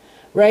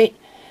 right?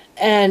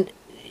 And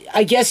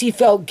I guess he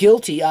felt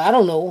guilty, I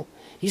don't know.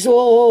 He said,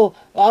 oh,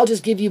 I'll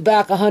just give you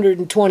back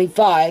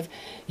 $125.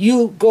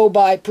 You go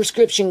buy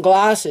prescription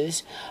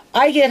glasses.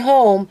 I get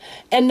home,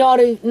 and not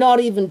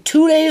even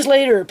 2 days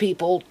later,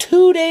 people,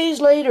 2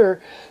 days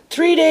later,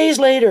 3 days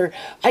later,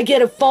 I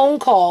get a phone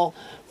call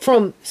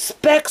from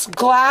Specs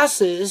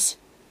Glasses,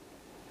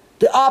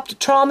 the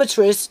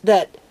optometrist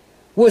that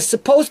was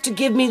supposed to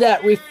give me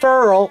that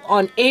referral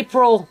on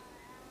April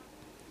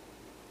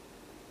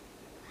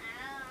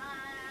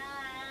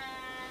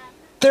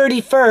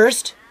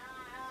 31st,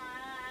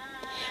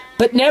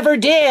 but never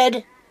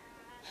did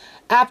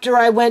after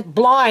I went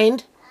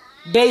blind,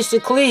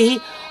 basically,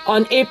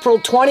 on April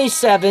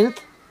 27th.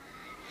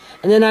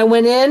 And then I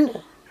went in,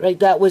 right,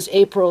 that was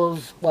April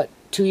of, what,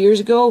 2 years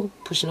ago?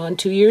 Pushing on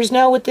 2 years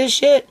now with this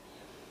shit.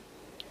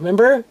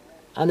 Remember?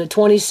 On the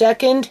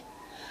 22nd,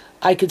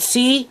 I could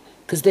see,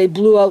 because they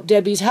blew out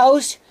Debbie's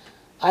house.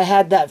 I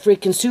had that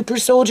freaking super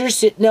soldier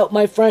sitting out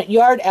my front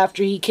yard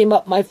after he came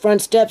up my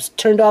front steps,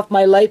 turned off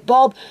my light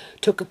bulb,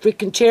 took a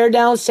freaking chair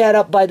down, sat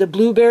up by the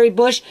blueberry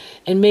bush,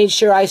 and made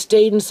sure I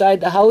stayed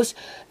inside the house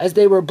as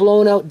they were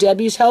blowing out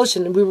Debbie's house,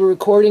 and we were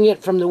recording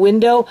it from the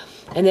window.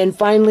 And then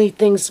finally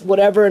things,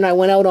 whatever, and I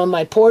went out on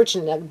my porch,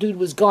 and that dude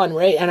was gone,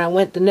 right? And I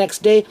went the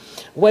next day,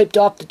 wiped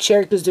off the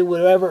chair because they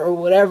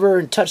whatever,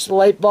 and touched the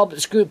light bulb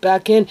and screwed it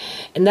back in.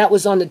 And that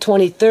was on the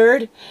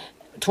 23rd.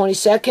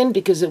 22nd,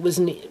 because it was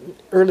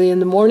early in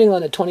the morning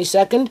on the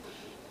 22nd,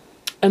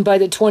 and by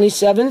the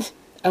 27th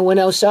I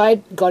went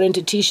outside, got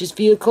into Tisha's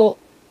vehicle,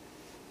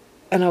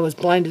 and I was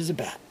blind as a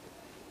bat.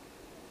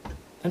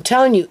 I'm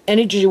telling you,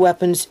 energy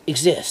weapons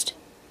exist,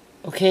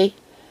 okay?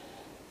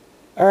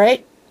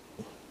 Alright?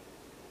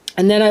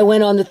 And then I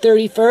went on the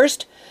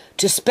 31st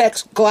to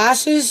Specs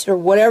Glasses or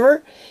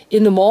whatever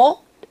in the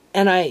mall,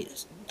 and I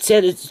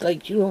said it's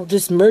like, you know,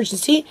 this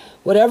emergency,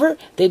 whatever.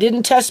 They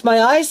didn't test my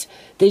eyes.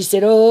 They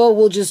said, oh,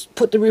 we'll just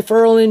put the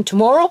referral in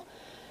tomorrow.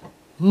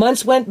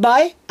 Months went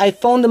by. I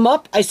phoned them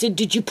up. I said,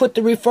 did you put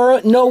the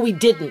referral? No, we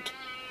didn't.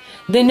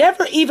 They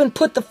never even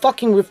put the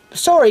fucking,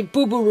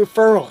 boo-boo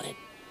referral in.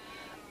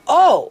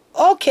 Oh,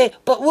 okay,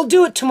 but we'll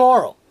do it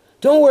tomorrow.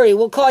 Don't worry,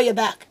 we'll call you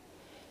back.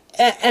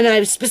 And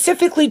I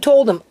specifically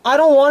told them, I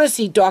don't want to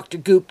see Dr.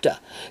 Gupta,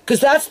 because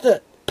that's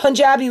the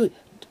Punjabi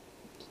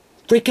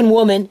freaking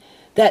woman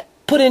that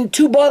put in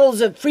 2 bottles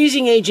of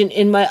freezing agent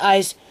in my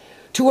eyes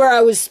to where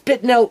I was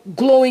spitting out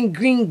glowing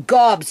green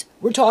gobs.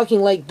 We're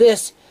talking like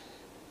this.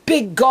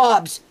 Big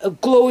gobs of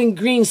glowing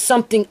green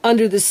something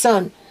under the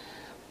sun.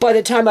 By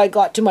the time I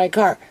got to my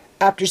car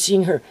after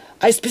seeing her,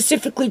 I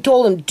specifically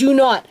told him, do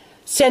not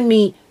send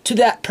me to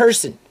that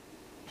person.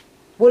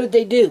 What did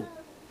they do?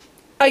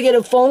 I get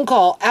a phone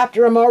call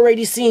after I'm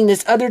already seeing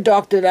this other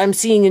doctor that I'm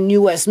seeing in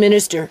New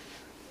Westminster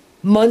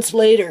months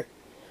later,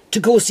 to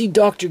go see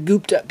Dr.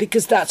 Gupta,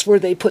 because that's where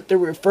they put the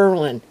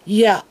referral in.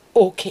 Yeah,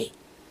 okay.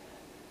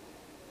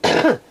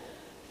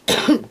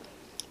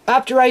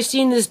 After I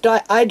seen this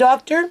eye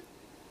doctor,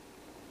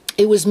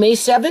 it was May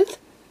 7th.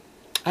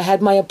 I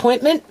had my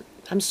appointment.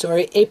 I'm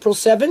sorry, April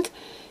 7th.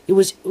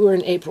 We're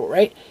in April,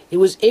 right? It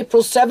was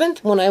April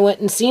 7th when I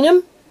went and seen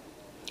him.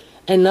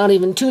 And not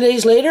even 2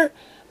 days later,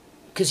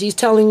 because he's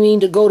telling me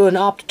to go to an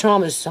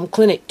optometrist, some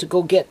clinic, to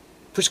go get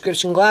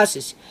prescription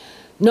glasses.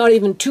 Not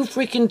even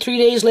 3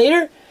 days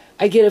later,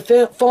 I get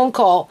a phone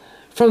call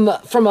from a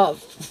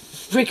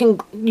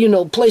freaking, you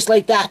know, place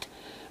like that,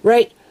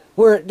 right?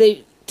 Where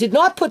they did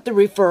not put the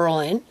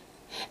referral in.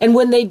 And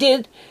when they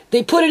did,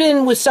 they put it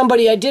in with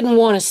somebody I didn't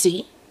want to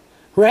see,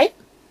 right?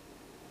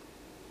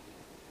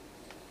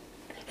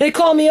 They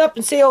call me up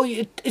and say, oh,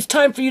 it's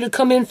time for you to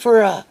come in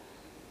for a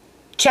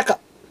checkup.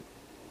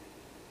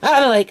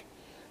 I'm like,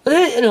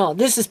 you know,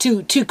 this is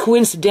too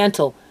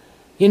coincidental,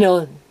 you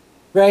know,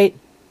 right?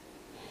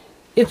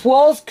 If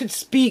walls could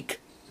speak,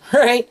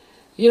 right?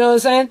 You know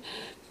what I'm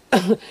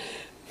saying?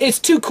 It's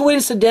too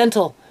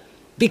coincidental.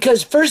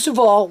 Because first of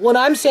all, when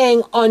I'm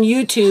saying on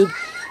YouTube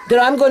that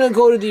I'm going to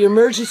go to the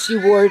emergency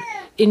ward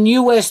in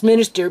New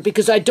Westminster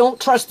because I don't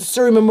trust the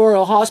Surrey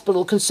Memorial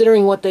Hospital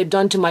considering what they've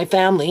done to my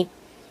family,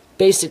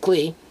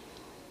 basically,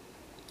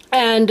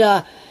 and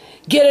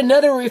get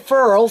another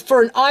referral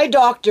for an eye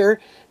doctor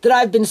that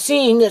I've been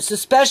seeing that's a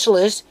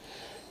specialist,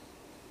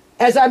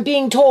 as I'm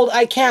being told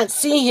I can't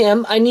see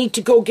him, I need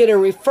to go get a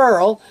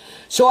referral.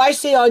 So I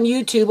say on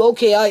YouTube,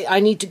 okay, I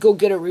need to go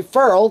get a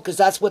referral because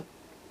that's what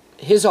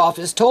his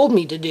office told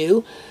me to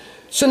do.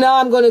 So now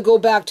I'm going to go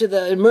back to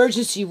the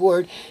emergency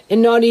ward,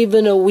 and not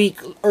even a week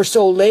or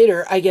so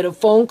later, I get a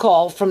phone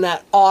call from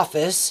that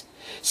office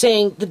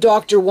saying the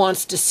doctor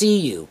wants to see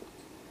you.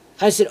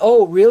 I said,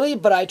 oh, really?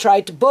 But I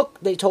tried to book.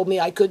 They told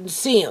me I couldn't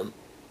see him.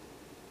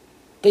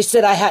 They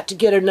said I had to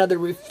get another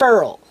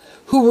referral.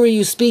 Who were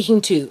you speaking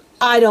to?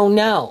 I don't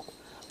know.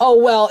 Oh,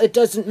 well, it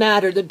doesn't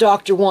matter. The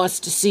doctor wants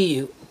to see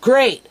you.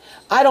 Great.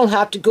 I don't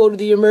have to go to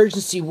the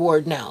emergency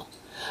ward now.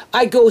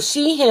 I go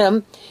see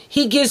him.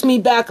 He gives me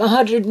back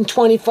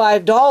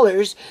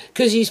 $125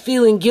 because he's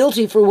feeling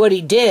guilty for what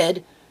he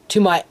did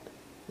to my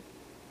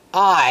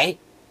eye.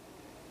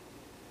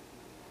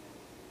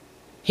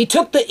 He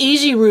took the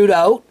easy route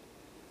out.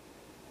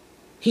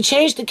 He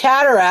changed the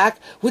cataract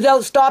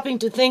without stopping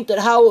to think that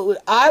how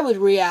I would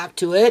react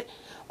to it,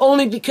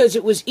 only because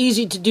it was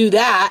easy to do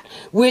that,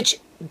 which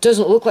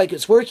doesn't look like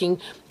it's working,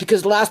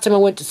 because the last time I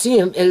went to see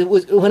him, it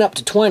went up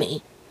to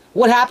 20.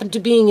 What happened to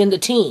being in the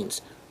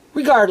teens?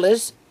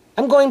 Regardless,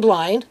 I'm going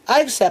blind.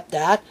 I accept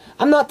that.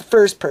 I'm not the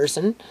first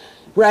person,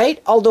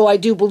 right? Although I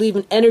do believe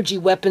in energy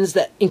weapons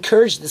that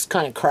encourage this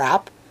kind of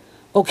crap,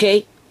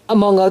 okay?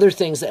 Among other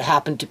things that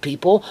happen to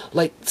people,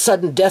 like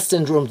sudden death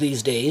syndrome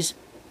these days.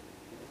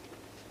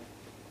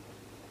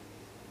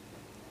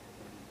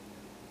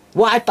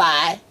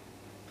 Wi-Fi.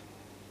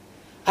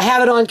 I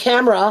have it on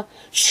camera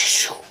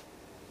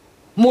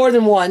more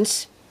than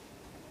once,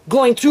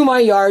 going through my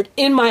yard,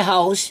 in my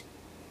house.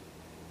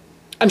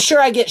 I'm sure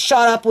I get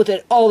shot up with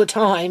it all the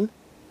time.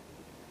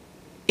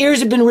 Ears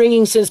have been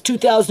ringing since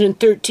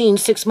 2013,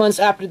 6 months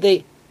after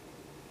they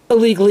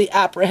illegally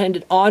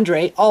apprehended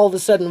Andre. All of a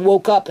sudden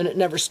woke up and it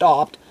never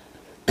stopped.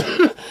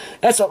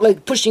 That's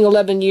like pushing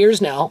 11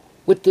 years now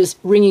with this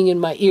ringing in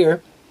my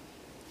ear.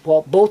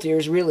 Well, both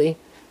ears really.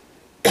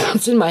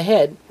 It's in my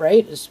head,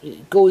 right?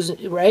 It goes,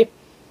 right?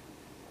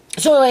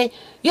 So anyway,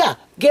 yeah,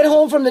 get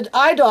home from the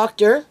eye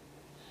doctor,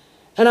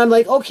 and I'm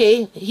like,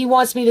 okay, he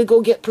wants me to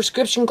go get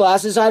prescription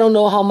glasses. I don't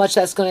know how much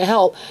that's going to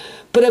help,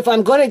 but if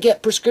I'm going to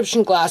get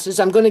prescription glasses,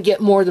 I'm going to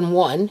get more than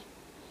one,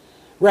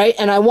 right?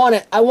 And I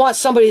want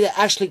somebody that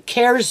actually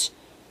cares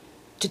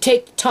to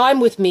take time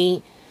with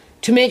me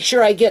to make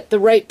sure I get the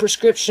right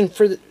prescription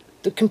for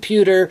the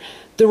computer,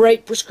 the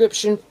right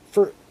prescription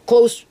for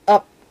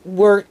close-up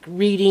work,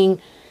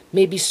 reading,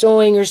 maybe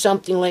sewing or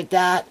something like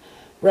that,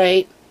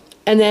 right?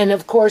 And then,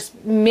 of course,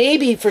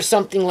 maybe for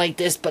something like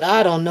this, but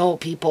I don't know,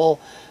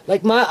 people.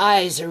 Like,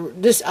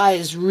 this eye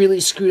is really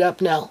screwed up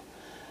now.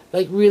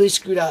 Like, really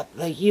screwed up.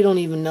 Like, you don't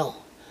even know.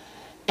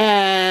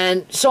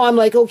 And so I'm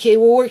like, okay,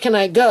 well, where can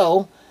I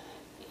go?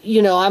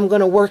 You know, I'm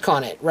going to work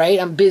on it, right?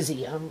 I'm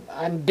busy.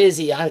 I'm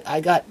busy.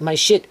 I got my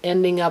shit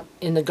ending up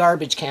in the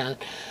garbage can.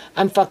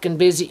 I'm fucking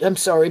busy. I'm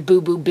sorry,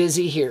 boo-boo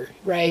busy here,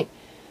 right?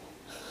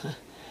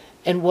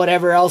 And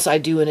whatever else I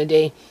do in a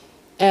day.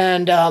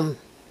 And,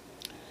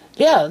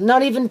 yeah,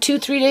 not even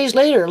 2-3 days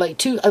later,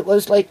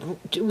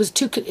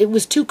 it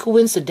was too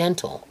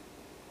coincidental.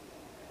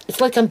 It's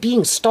like I'm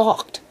being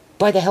stalked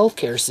by the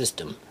healthcare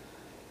system,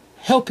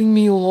 helping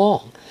me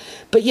along.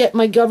 But yet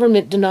my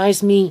government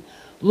denies me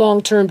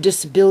long-term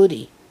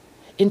disability.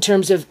 In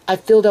terms of, I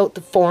filled out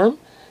the form,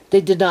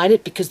 they denied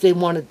it because they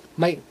wanted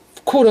my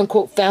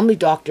quote-unquote family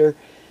doctor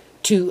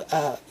to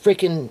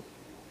freaking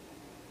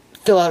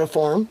fill out a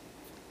form.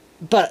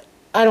 But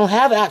I don't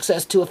have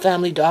access to a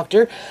family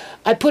doctor.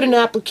 I put an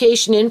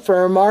application in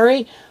for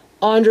Amari,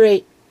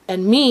 Andre,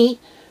 and me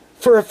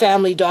for a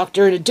family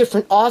doctor in a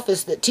different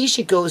office that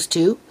Tisha goes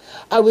to.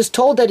 I was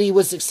told that he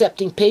was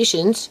accepting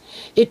patients.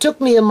 It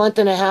took me a month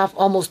and a half,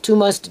 almost 2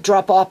 months, to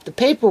drop off the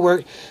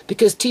paperwork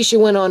because Tisha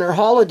went on her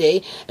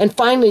holiday, and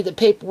finally the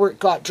paperwork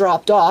got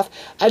dropped off.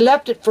 I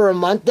left it for a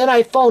month. Then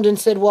I phoned and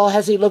said, well,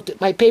 has he looked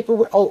at my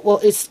paperwork? Oh, well,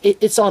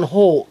 it's on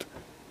hold.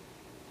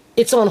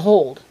 It's on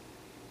hold.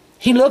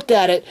 He looked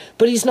at it,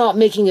 but he's not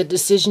making a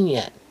decision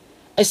yet.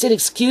 I said,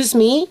 excuse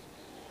me?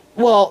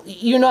 Well,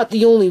 you're not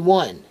the only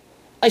one.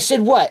 I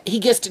said, what? He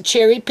gets to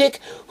cherry pick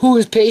who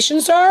his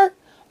patients are?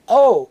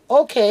 Oh,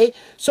 okay.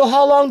 So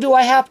how long do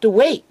I have to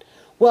wait?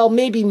 Well,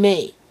 maybe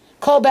May.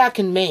 Call back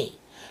in May.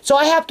 So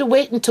I have to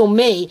wait until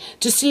May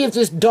to see if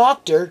this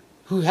doctor,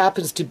 who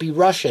happens to be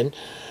Russian,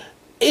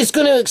 is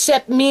going to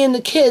accept me and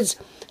the kids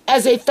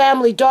as a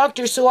family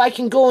doctor so I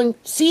can go and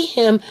see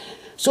him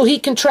so he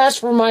can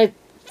transfer my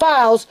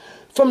files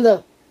from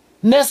the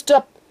messed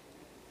up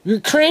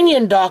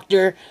Ukrainian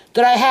doctor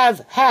that I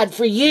have had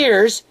for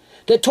years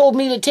that told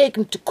me to take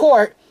him to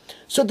court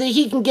so that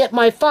he can get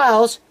my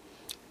files,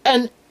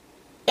 and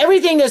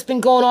everything that's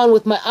been going on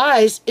with my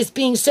eyes is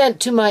being sent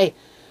to my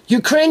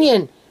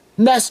Ukrainian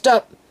messed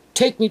up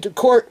take me to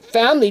court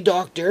family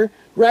doctor,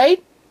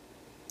 right?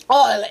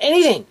 Oh,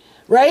 anything,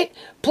 right?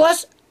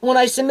 Plus, when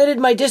I submitted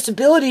my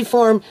disability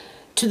form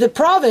to the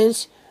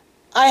province,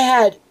 I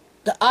had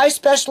the eye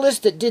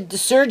specialist that did the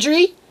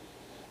surgery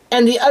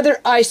and the other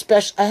eye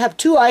specialist. I have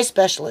two eye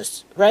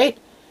specialists, right?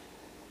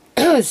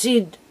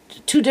 See,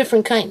 two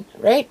different kind,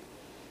 right?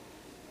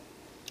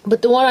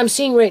 But the one I'm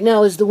seeing right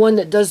now is the one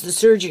that does the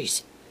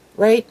surgeries,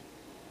 right?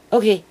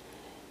 Okay.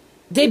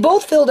 They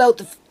both filled out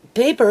the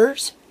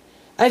papers.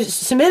 I've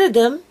submitted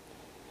them,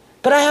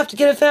 but I have to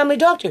get a family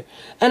doctor.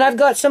 And I've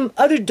got some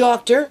other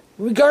doctor,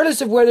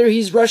 regardless of whether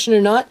he's Russian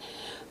or not,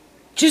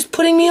 just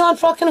putting me on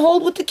fucking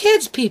hold with the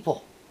kids,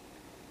 people.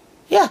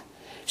 Yeah.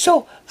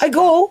 So I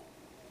go,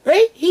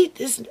 right?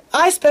 This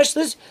eye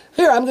specialist,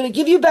 here, I'm going to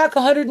give you back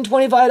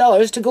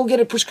 $125 to go get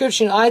a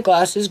prescription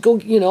eyeglasses, go,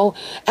 you know,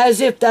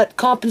 as if that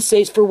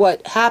compensates for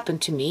what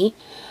happened to me.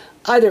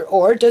 Either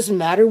or, it doesn't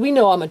matter. We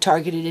know I'm a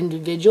targeted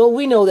individual.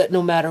 We know that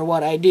no matter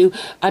what I do,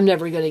 I'm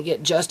never going to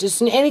get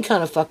justice in any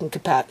kind of fucking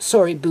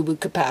boo-boo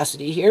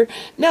capacity here.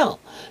 No,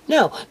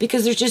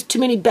 because there's just too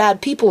many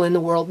bad people in the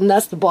world, and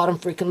that's the bottom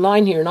freaking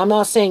line here. And I'm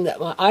not saying that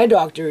my eye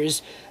doctor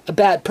is a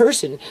bad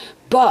person,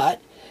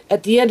 but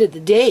at the end of the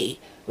day,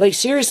 like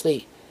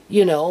seriously,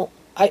 you know,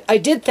 I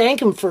did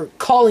thank him for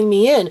calling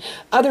me in.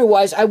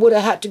 Otherwise, I would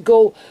have had to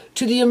go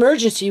to the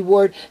emergency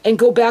ward and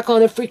go back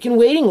on a freaking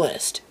waiting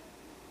list.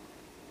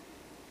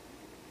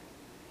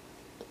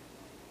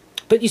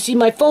 But you see,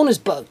 my phone is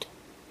bugged.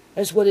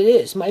 That's what it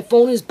is. My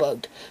phone is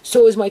bugged.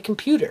 So is my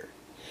computer.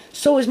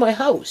 So is my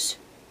house.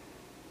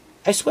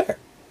 I swear.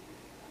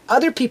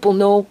 Other people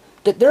know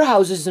that their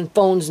houses and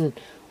phones and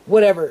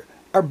whatever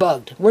are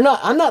bugged.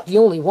 I'm not the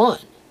only one.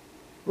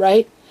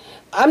 Right?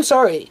 I'm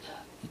sorry.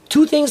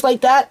 Two things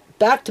like that,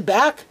 back to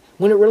back,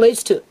 when it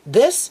relates to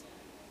this,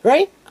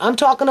 right? I'm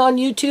talking on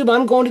YouTube,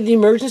 I'm going to the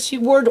emergency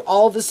ward,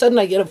 all of a sudden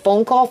I get a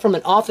phone call from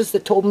an office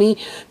that told me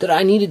that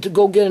I needed to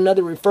go get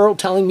another referral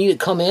telling me to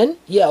come in.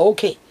 Yeah,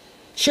 okay.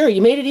 Sure, you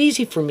made it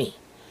easy for me.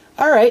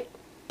 Alright,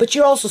 but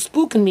you're also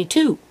spooking me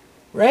too,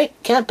 right?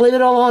 Can't blame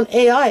it all on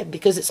AI,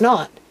 because it's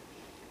not.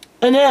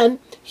 And then,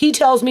 he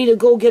tells me to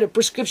go get a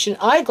prescription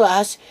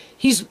eyeglass.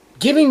 He's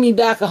giving me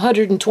back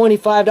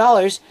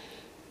 $125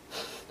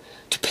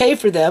 to pay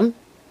for them.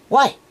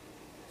 Why?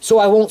 So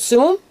I won't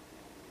sue him?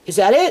 Is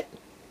that it?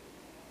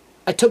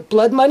 I took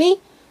blood money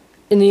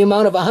in the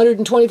amount of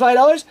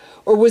 $125,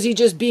 or was he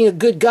just being a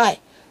good guy?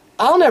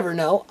 I'll never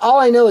know. All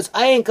I know is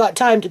I ain't got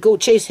time to go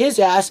chase his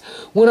ass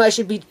when I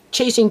should be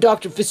chasing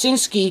Dr.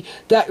 Fasinski,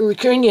 that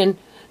Ukrainian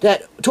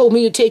that told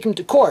me to take him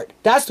to court.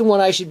 That's the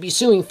one I should be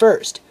suing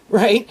first,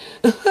 right?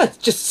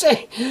 Just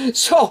saying.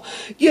 So,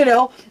 you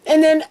know,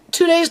 and then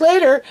 2 days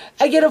later,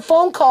 I get a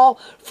phone call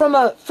from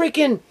a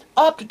freaking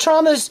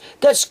optometrist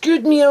that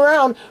screwed me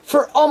around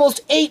for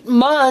almost 8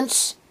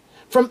 months,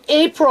 from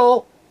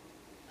April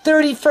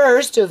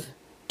 31st of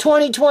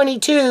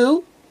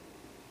 2022.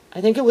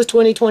 I think it was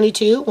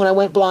 2022 when I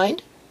went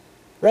blind,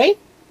 right?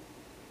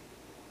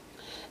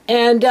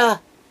 And,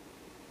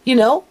 you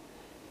know,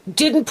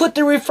 didn't put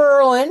the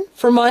referral in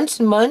for months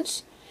and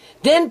months.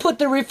 Then put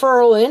the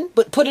referral in,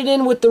 but put it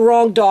in with the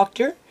wrong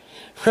doctor,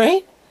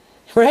 right?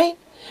 Right?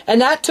 And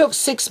that took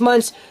 6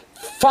 months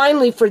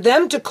finally for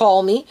them to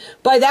call me.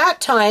 By that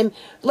time,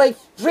 like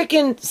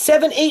freaking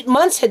 7, 8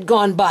 months had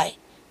gone by.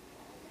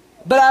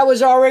 But I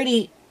was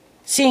already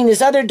seeing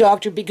this other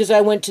doctor because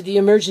I went to the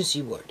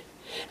emergency ward.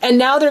 And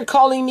now they're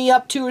calling me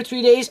up 2 or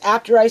 3 days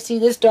after I see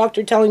this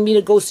doctor telling me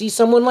to go see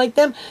someone like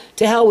them.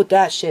 To hell with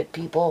that shit,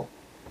 people.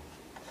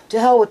 To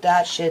hell with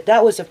that shit.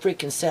 That was a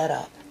freaking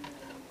setup.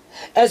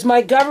 As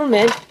my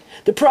government,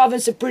 the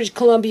province of British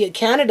Columbia,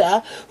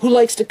 Canada, who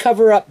likes to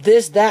cover up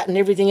this, that, and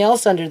everything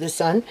else under the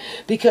sun,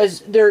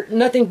 because they're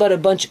nothing but a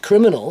bunch of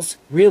criminals,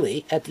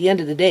 really, at the end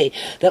of the day,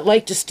 that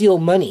like to steal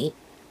money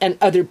and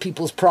other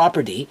people's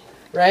property,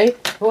 right?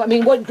 Well, I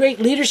mean, what great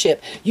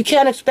leadership. You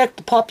can't expect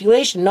the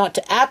population not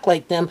to act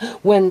like them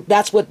when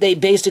that's what they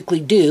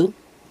basically do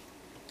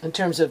in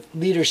terms of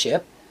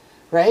leadership,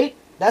 right?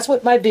 That's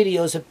what my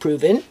videos have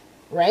proven,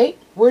 right?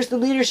 Where's the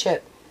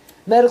leadership?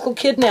 Medical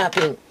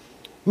kidnapping,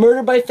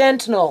 murder by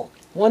fentanyl,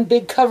 one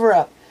big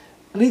cover-up,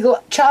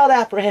 illegal child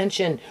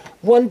apprehension,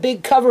 one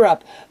big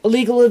cover-up,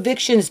 illegal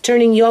evictions,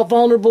 turning young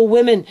vulnerable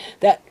women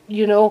that,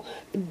 you know,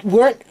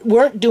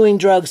 weren't doing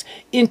drugs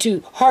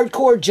into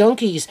hardcore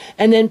junkies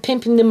and then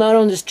pimping them out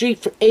on the street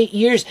for 8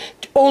 years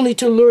only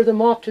to lure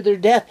them off to their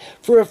death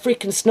for a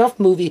freaking snuff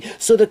movie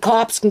so the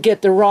cops can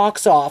get their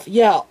rocks off.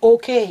 Yeah,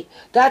 okay.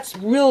 That's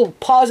real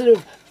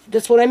positive.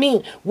 That's what I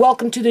mean.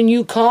 Welcome to the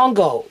new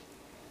Congo.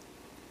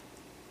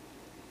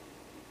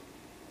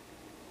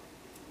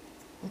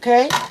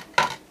 Okay?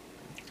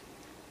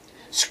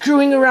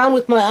 Screwing around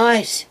with my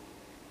eyes.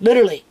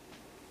 Literally.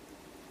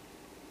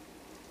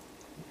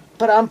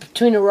 But I'm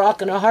between a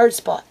rock and a hard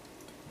spot.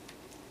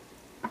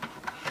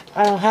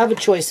 I don't have a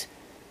choice.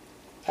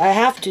 I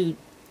have to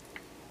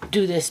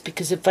do this,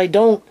 because if I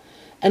don't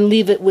and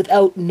leave it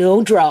without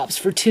no drops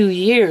for 2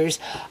 years,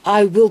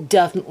 I will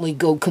definitely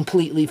go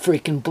completely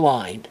freaking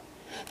blind.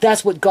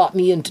 That's what got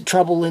me into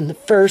trouble in the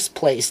first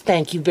place.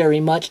 Thank you very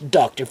much,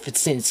 Dr.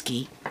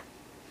 Ficinski.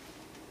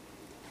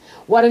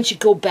 Why don't you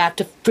go back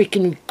to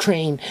freaking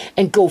Ukraine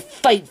and go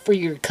fight for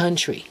your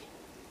country?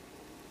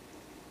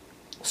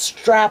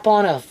 Strap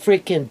on a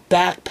freaking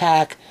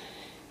backpack,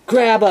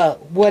 grab a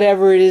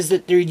whatever it is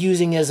that they're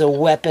using as a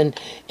weapon,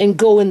 and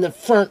go in the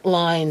front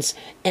lines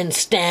and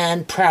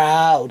stand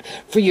proud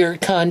for your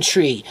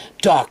country,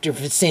 Dr.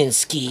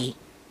 Ficinski.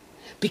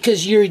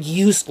 Because you're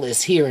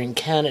useless here in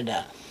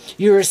Canada.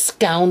 You're a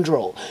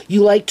scoundrel.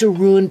 You like to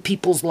ruin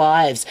people's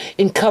lives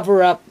and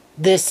cover up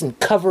this and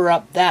cover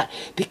up that,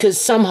 because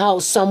somehow,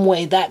 some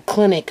way, that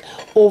clinic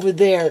over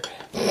there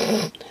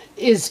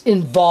is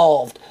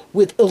involved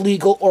with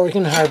illegal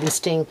organ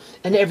harvesting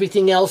and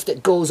everything else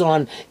that goes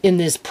on in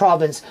this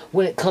province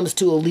when it comes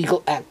to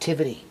illegal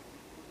activity.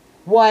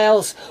 Why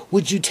else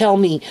would you tell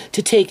me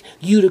to take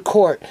you to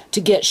court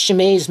to get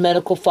Chimay's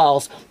medical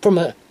files from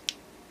a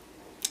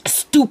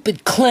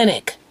stupid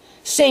clinic?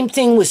 Same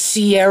thing with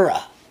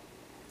Sierra.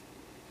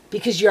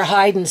 Because you're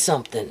hiding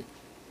something.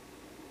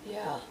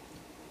 Yeah.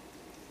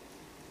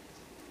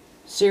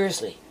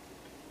 Seriously.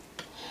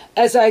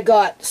 As I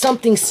got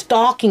something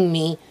stalking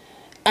me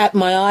at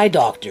my eye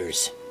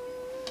doctor's.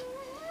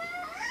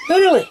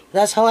 Literally,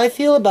 that's how I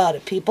feel about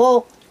it,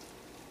 people.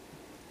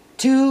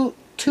 You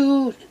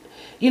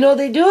know,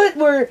 they do it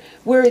where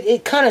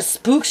it kind of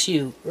spooks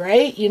you,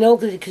 right? You know,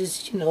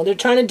 because, you know, they're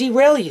trying to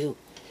derail you.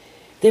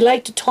 They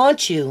like to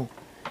taunt you.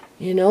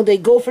 You know, they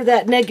go for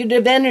that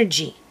negative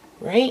energy,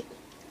 right?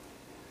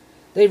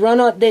 They run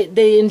on,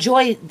 they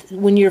enjoy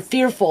when you're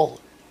fearful.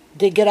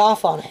 They get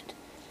off on it.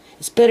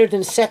 It's better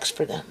than sex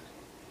for them.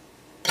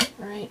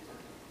 Right?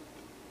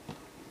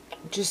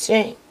 Just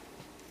saying.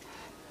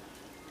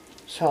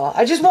 So,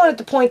 I just wanted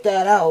to point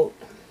that out.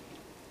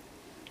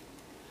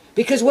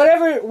 Because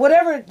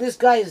whatever this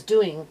guy is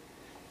doing,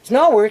 it's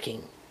not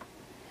working.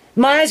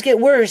 My eyes get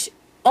worse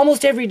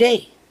almost every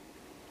day.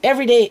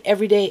 Every day,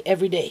 every day,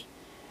 every day.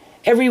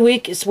 Every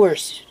week it's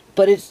worse.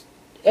 But it's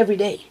every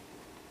day.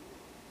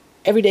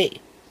 Every day.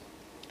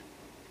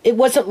 It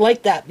wasn't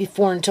like that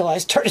before until I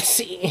started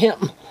seeing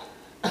him.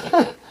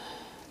 I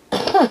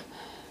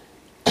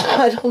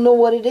don't know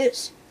what it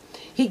is.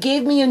 He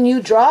gave me a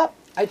new drop.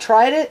 I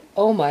tried it.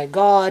 Oh my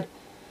God.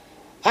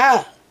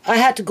 I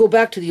had to go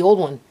back to the old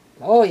one.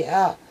 Oh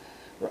yeah.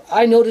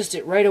 I noticed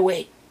it right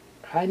away.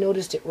 I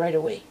noticed it right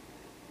away.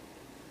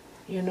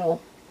 You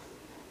know.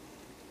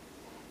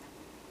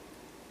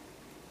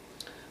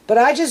 But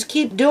I just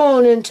keep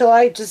doing until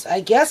I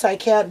guess I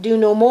can't do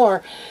no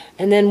more.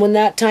 And then when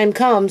that time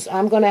comes,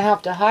 I'm going to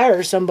have to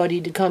hire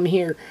somebody to come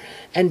here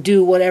and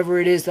do whatever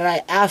it is that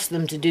I ask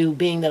them to do,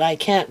 being that I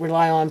can't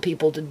rely on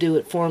people to do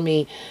it for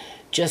me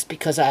just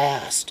because I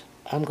asked.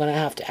 I'm going to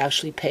have to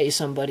actually pay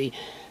somebody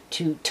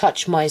to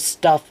touch my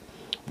stuff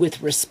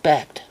with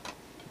respect.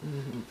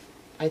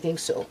 I think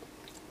so.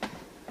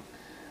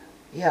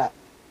 Yeah.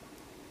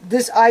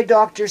 This eye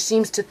doctor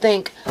seems to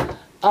think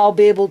I'll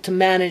be able to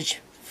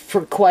manage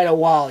for quite a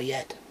while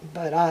yet.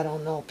 But I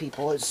don't know,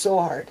 people. It's so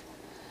hard.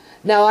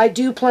 Now, I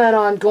do plan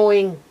on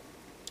going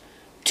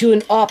to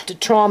an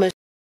optometrist,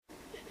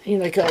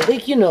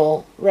 like you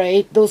know,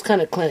 right? Those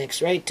kind of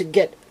clinics, right? To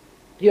get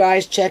your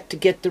eyes checked, to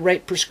get the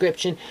right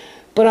prescription.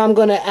 But I'm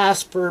going to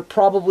ask for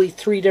probably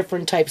 3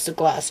 different types of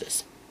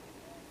glasses.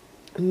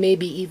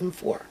 Maybe even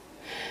 4.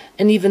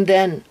 And even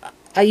then,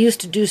 I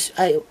used to do,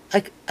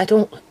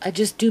 I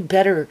just do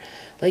better.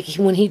 Like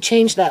when he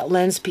changed that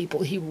lens,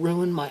 people, he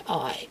ruined my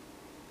eye.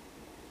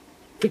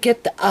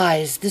 Forget the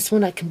eyes. This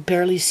one I can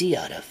barely see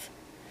out of.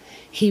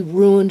 He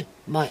ruined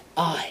my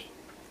eye.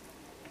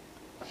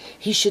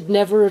 He should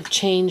never have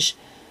changed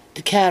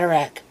the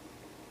cataract.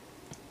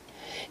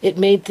 It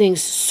made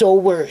things so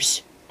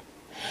worse.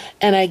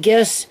 And I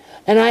guess,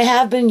 and I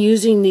have been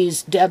using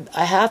these,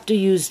 I have to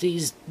use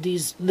these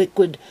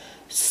liquid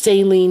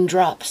saline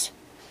drops.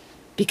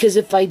 Because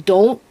if I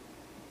don't,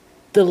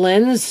 the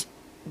lens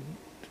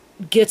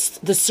gets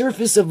the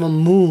surface of a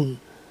moon.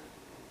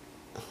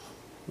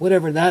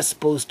 Whatever that's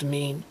supposed to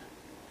mean.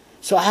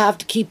 So I have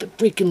to keep it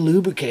freaking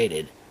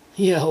lubricated.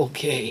 Yeah,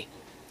 okay.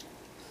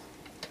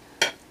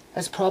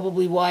 That's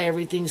probably why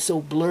everything's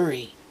so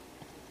blurry.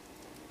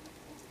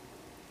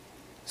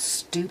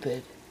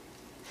 stupid.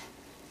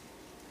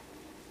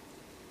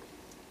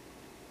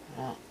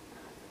 Yeah.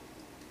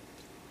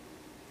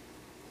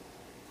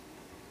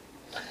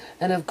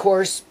 And of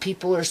course,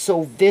 people are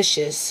so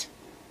vicious.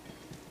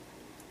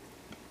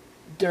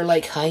 They're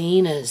like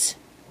hyenas.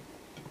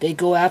 They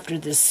go after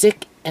the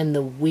sick and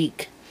the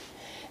weak,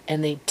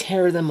 and they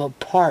tear them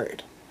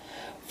apart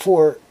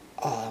for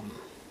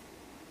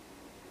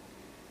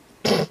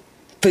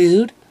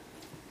food.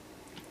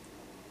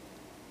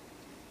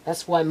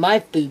 That's why my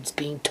food's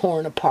being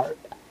torn apart.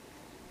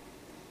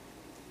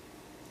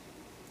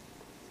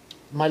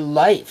 My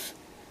life.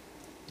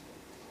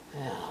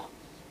 Yeah.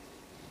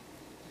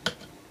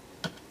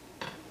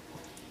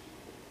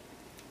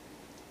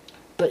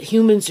 But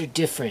humans are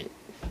different.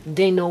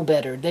 They know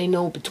better. They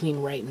know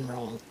between right and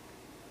wrong.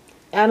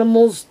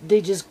 Animals, they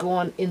just go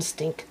on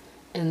instinct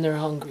and they're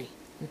hungry.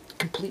 It's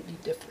completely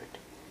different.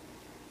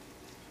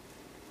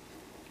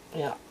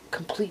 Yeah,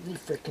 completely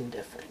freaking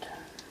different.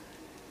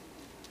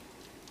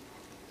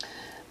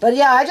 But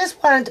yeah, I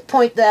just wanted to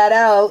point that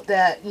out,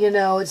 that, you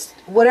know, it's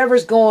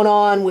whatever's going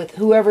on with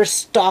whoever's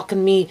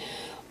stalking me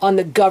on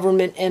the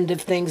government end of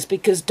things,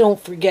 because don't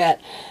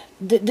forget,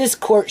 this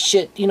court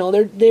shit, you know,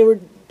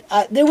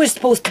 there was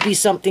supposed to be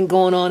something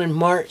going on in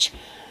March,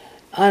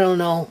 I don't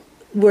know,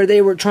 where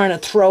they were trying to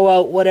throw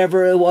out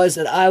whatever it was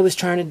that I was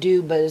trying to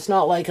do, but it's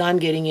not like I'm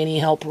getting any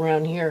help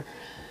around here.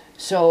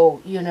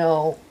 So, you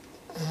know,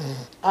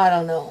 I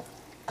don't know.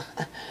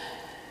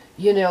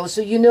 You know, so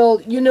you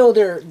know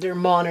they're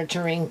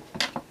monitoring,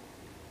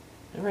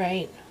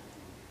 right?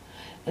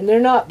 And they're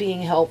not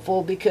being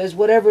helpful because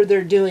whatever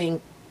they're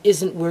doing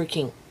isn't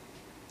working.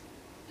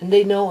 And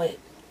they know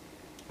it.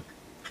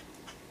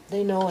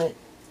 They know it.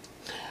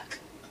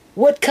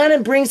 What kind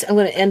of brings, I'm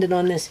going to end it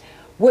on this.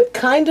 What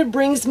kind of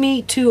brings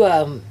me to,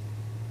 I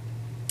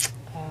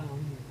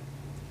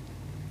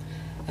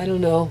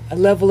don't know, a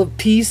level of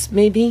peace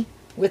maybe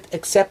with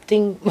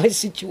accepting my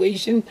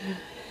situation.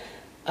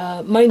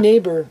 My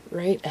neighbor,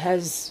 right,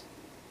 has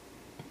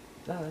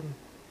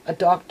a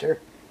doctor,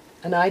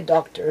 an eye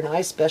doctor, an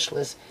eye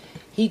specialist.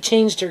 He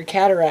changed her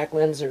cataract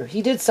lens, or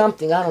he did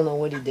something. I don't know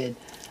what he did.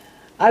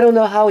 I don't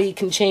know how he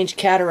can change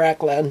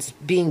cataract lens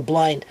being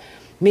blind.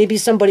 Maybe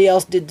somebody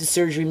else did the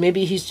surgery.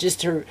 Maybe he's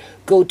just her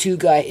go-to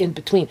guy in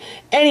between.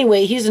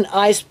 Anyway, he's an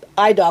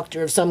eye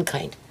doctor of some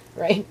kind,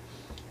 right?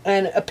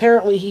 And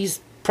apparently he's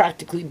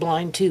practically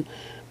blind too.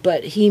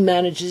 But he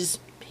manages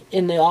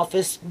in the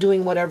office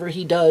doing whatever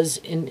he does.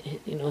 You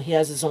know, he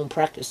has his own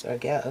practice, I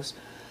guess.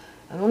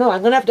 I don't know.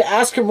 I'm going to have to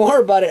ask her more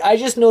about it. I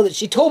just know that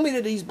she told me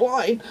that he's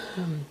blind.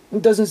 He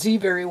doesn't see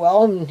very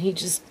well, and he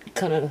just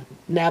kind of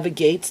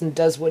navigates and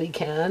does what he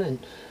can, and,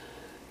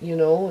 you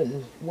know,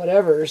 and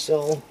whatever.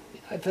 So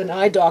if an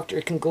eye doctor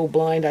can go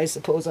blind, I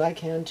suppose I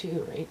can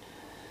too, right?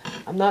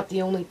 I'm not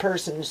the only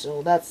person,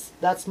 so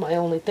that's my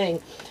only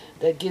thing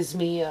that gives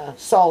me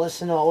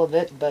solace in all of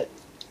it. But,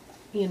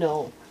 you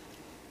know,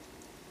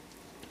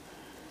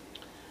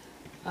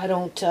 I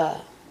don't,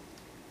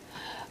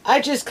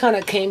 I just kind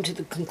of came to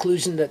the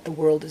conclusion that the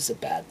world is a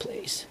bad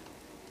place.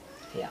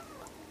 Yeah.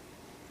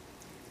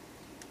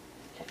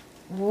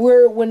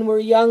 When we're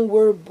young,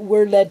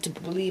 we're led to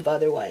believe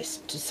otherwise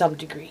to some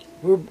degree.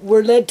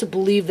 We're led to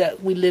believe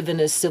that we live in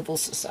a civil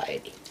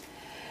society,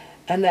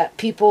 and that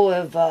people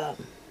have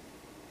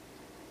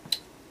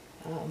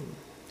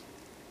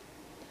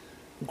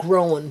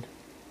grown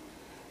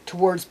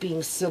towards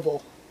being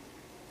civil,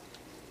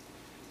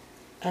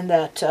 and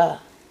that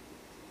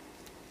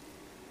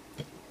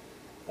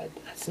but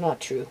that's not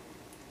true.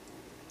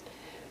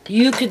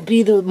 You could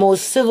be the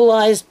most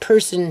civilized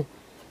person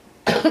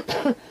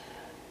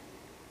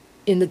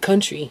in the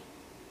country,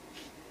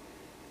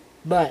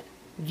 but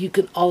you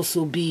can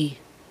also be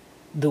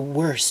the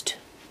worst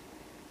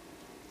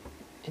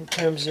in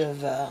terms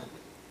of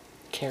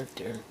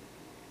character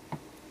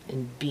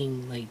and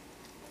being like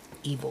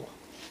evil,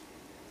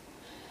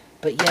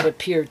 but yet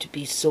appear to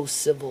be so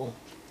civil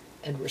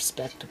and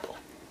respectable.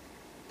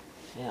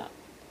 Yeah,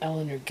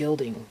 Eleanor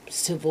Gilding,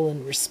 civil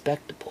and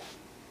respectable.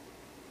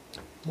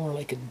 More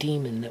like a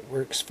demon that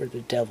works for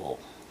the devil.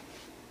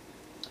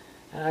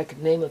 And I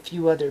could name a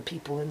few other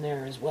people in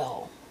there as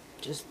well.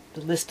 Just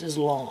the list is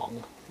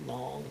long,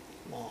 long,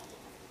 long.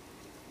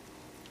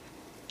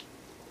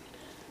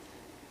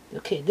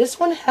 Okay, this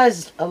one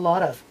has a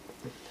lot of,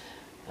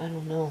 I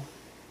don't know.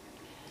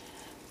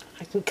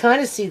 I can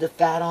kind of see the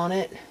fat on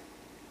it.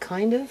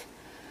 Kind of.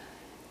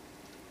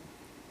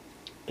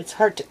 It's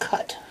hard to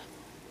cut.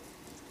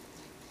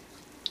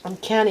 I'm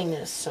canning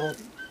this, so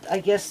I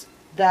guess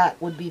that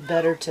would be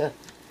better to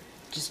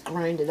just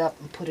grind it up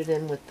and put it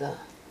in with the...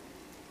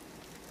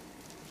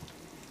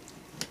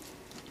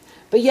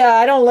 But yeah,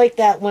 I don't like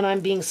that when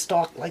I'm being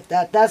stalked like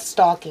that. That's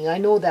stalking. I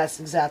know that's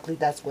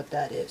what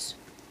that is.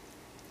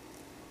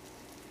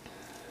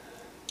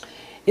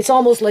 It's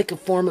almost like a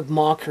form of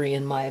mockery,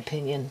 in my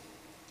opinion.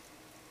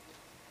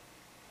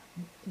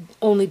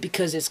 Only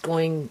because it's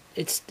going,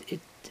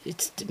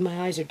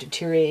 my eyes are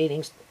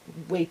deteriorating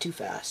way too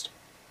fast.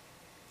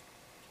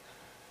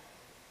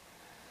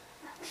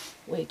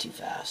 Way too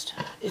fast.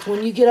 If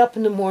when you get up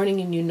in the morning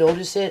and you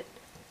notice it,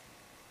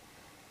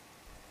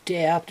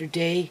 day after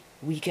day,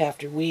 week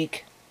after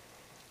week,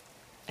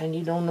 and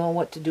you don't know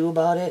what to do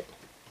about it,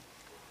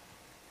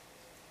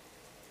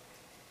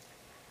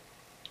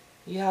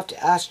 you have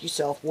to ask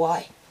yourself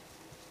why.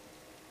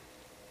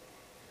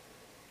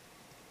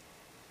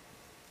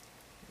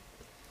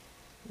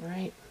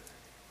 Right?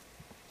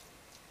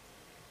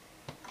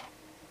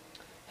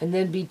 And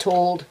then be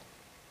told,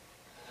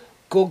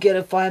 go get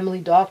a family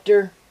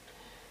doctor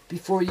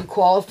before you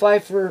qualify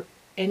for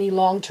any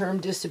long-term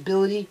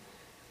disability.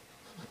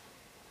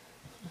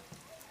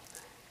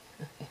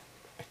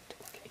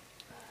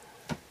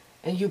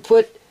 And you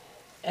put,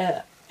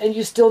 and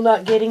you're still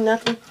not getting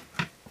nothing?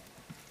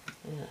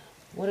 Yeah,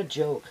 what a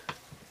joke.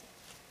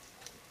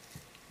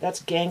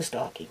 That's gang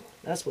stalking.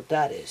 That's what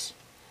that is.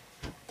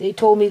 They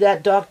told me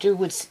that doctor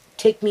would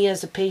take me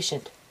as a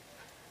patient.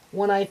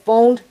 When I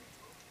phoned,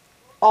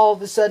 all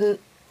of a sudden,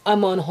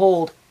 I'm on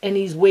hold, and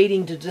he's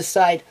waiting to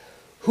decide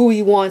who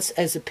he wants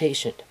as a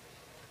patient.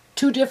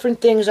 Two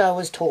different things I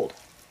was told.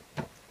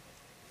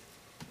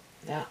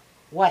 Yeah.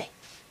 Why?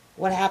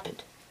 What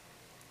happened?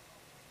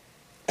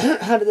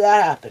 How did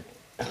that happen?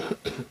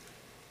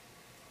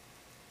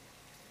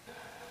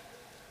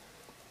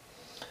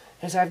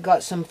 As I've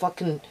got some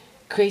fucking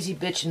crazy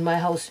bitch in my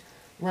house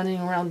running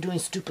around doing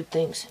stupid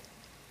things.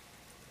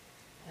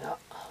 Yeah.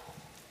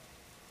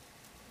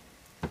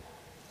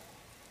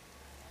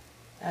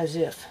 As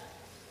if.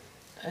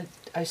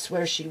 I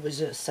swear she was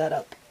a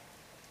setup.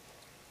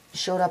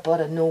 Showed up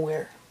out of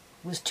nowhere.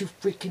 Was too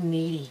freaking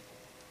needy.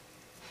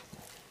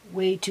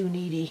 Way too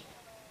needy.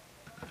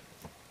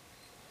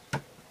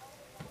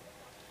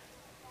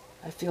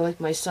 I feel like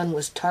my son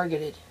was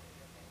targeted.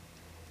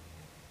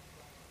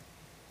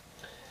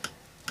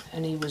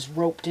 And he was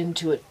roped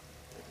into it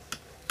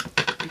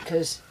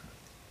because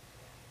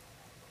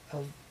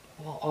of,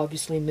 well,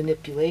 obviously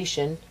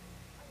manipulation.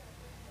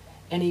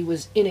 And he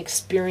was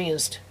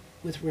inexperienced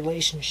with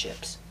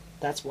relationships.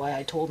 That's why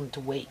I told him to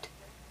wait.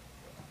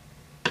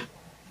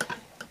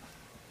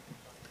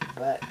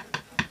 But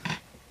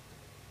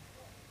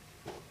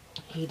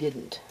he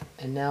didn't.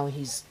 And now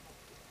he's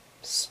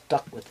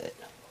stuck with it.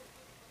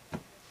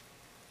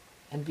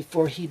 And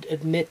before he'd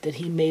admit that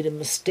he made a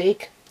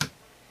mistake,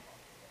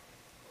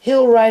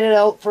 he'll ride it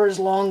out for as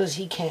long as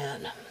he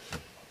can.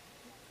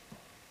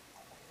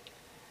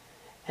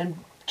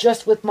 And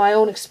just with my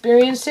own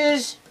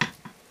experiences,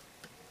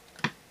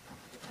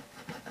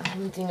 the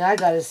only thing I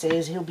gotta say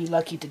is he'll be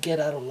lucky to get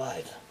out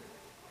alive.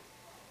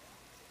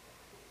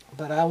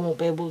 But I won't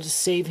be able to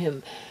save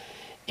him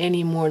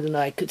any more than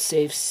I could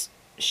save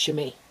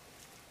Shimei.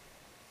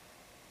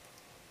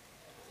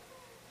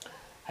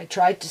 I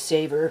tried to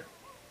save her,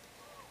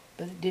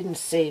 but it didn't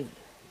save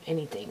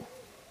anything.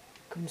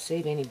 Couldn't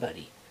save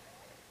anybody.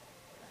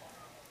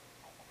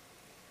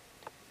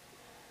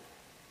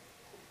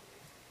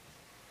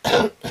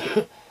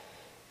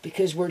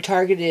 Because we're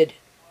targeted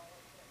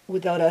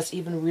without us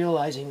even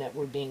realizing that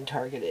we're being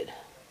targeted.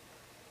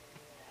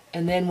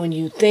 And then when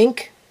you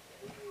think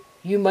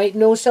you might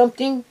know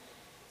something,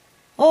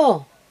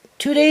 oh,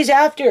 2 days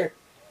after,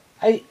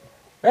 I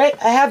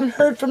haven't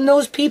heard from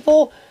those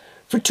people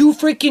for 2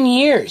 freaking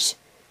years.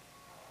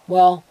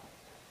 Well,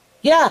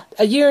 yeah,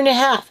 a year and a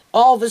half.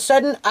 All of a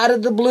sudden, out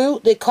of the blue,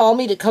 they call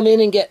me to come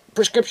in and get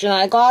prescription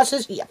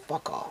eyeglasses. Yeah,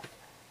 fuck off.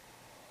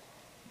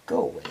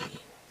 Go away.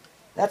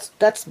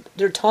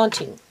 They're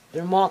taunting.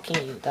 They're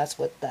mocking you. That's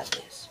what that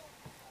is.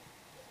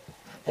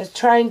 They're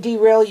trying to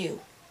derail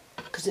you.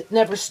 Because it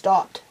never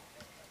stopped.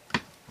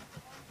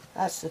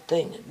 That's the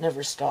thing. It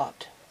never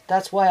stopped.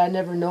 That's why I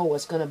never know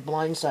what's going to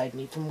blindside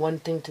me from one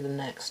thing to the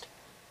next.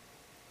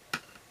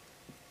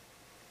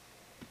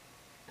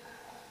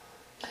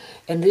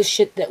 And this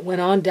shit that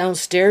went on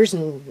downstairs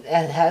and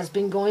has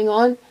been going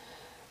on,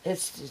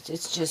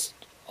 it's just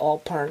all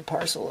part and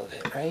parcel of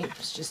it, right?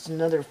 It's just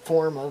another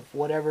form of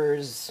whatever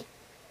is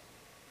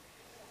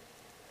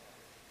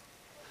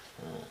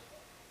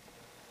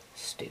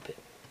stupid.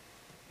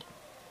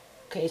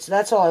 Okay, so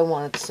that's all I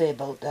wanted to say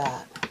about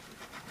that.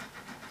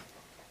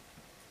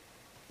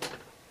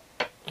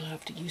 I'll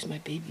have to use my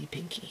baby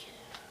pinky.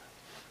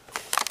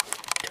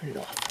 Turn it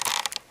off.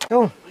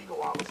 So,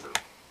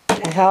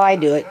 that's how I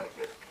do it.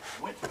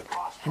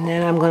 And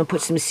then I'm going to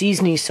put some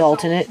seasoning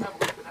salt in it.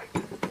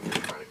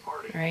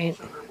 Right?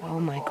 Oh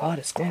my god,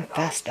 it's going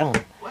fast down.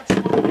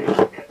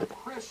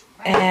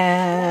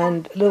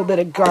 And a little bit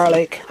of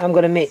garlic. I'm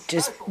going to make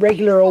just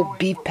regular old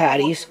beef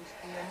patties.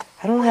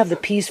 I don't have the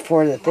piece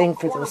for the thing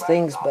for those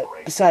things, but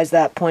besides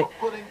that point,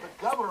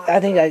 I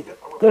think I'm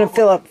going to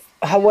fill up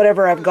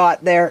whatever I've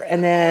got there,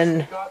 and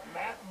then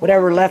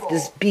whatever left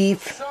is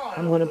beef.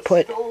 I'm going to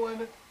put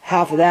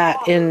half of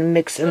that in,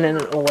 mix, and then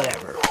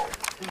whatever.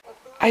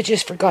 I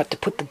just forgot to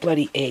put the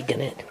bloody egg in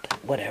it,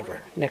 but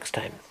whatever, next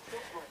time.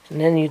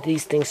 And then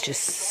these things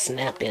just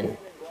snap in.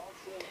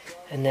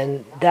 And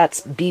then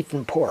that's beef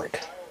and pork.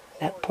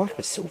 That pork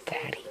was so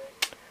fatty,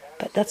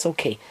 but that's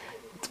okay.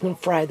 I'm going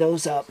to fry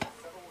those up.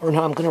 Or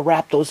no, I'm going to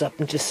wrap those up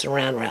and just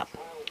saran wrap.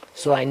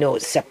 so I know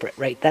it's separate,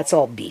 right? That's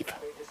all beef.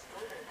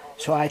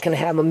 So I can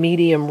have a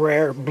medium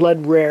rare,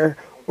 blood rare,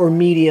 or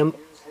medium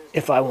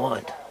if I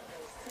want.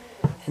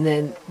 And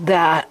then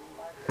that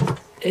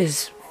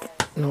is,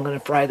 I'm going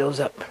to fry those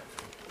up.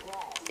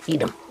 Eat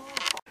them.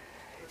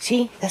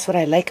 See, that's what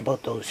I like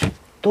about those.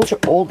 Those are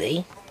old,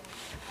 eh?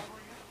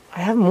 I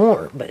have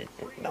more, but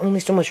only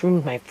so much room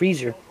in my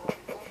freezer.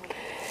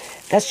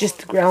 That's just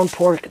the ground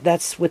pork.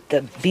 That's with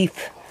the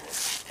beef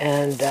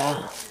and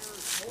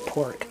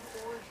pork.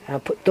 I'll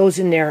put those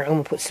in there. I'm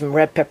going to put some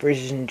red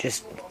peppers and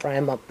just fry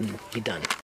them up and be done.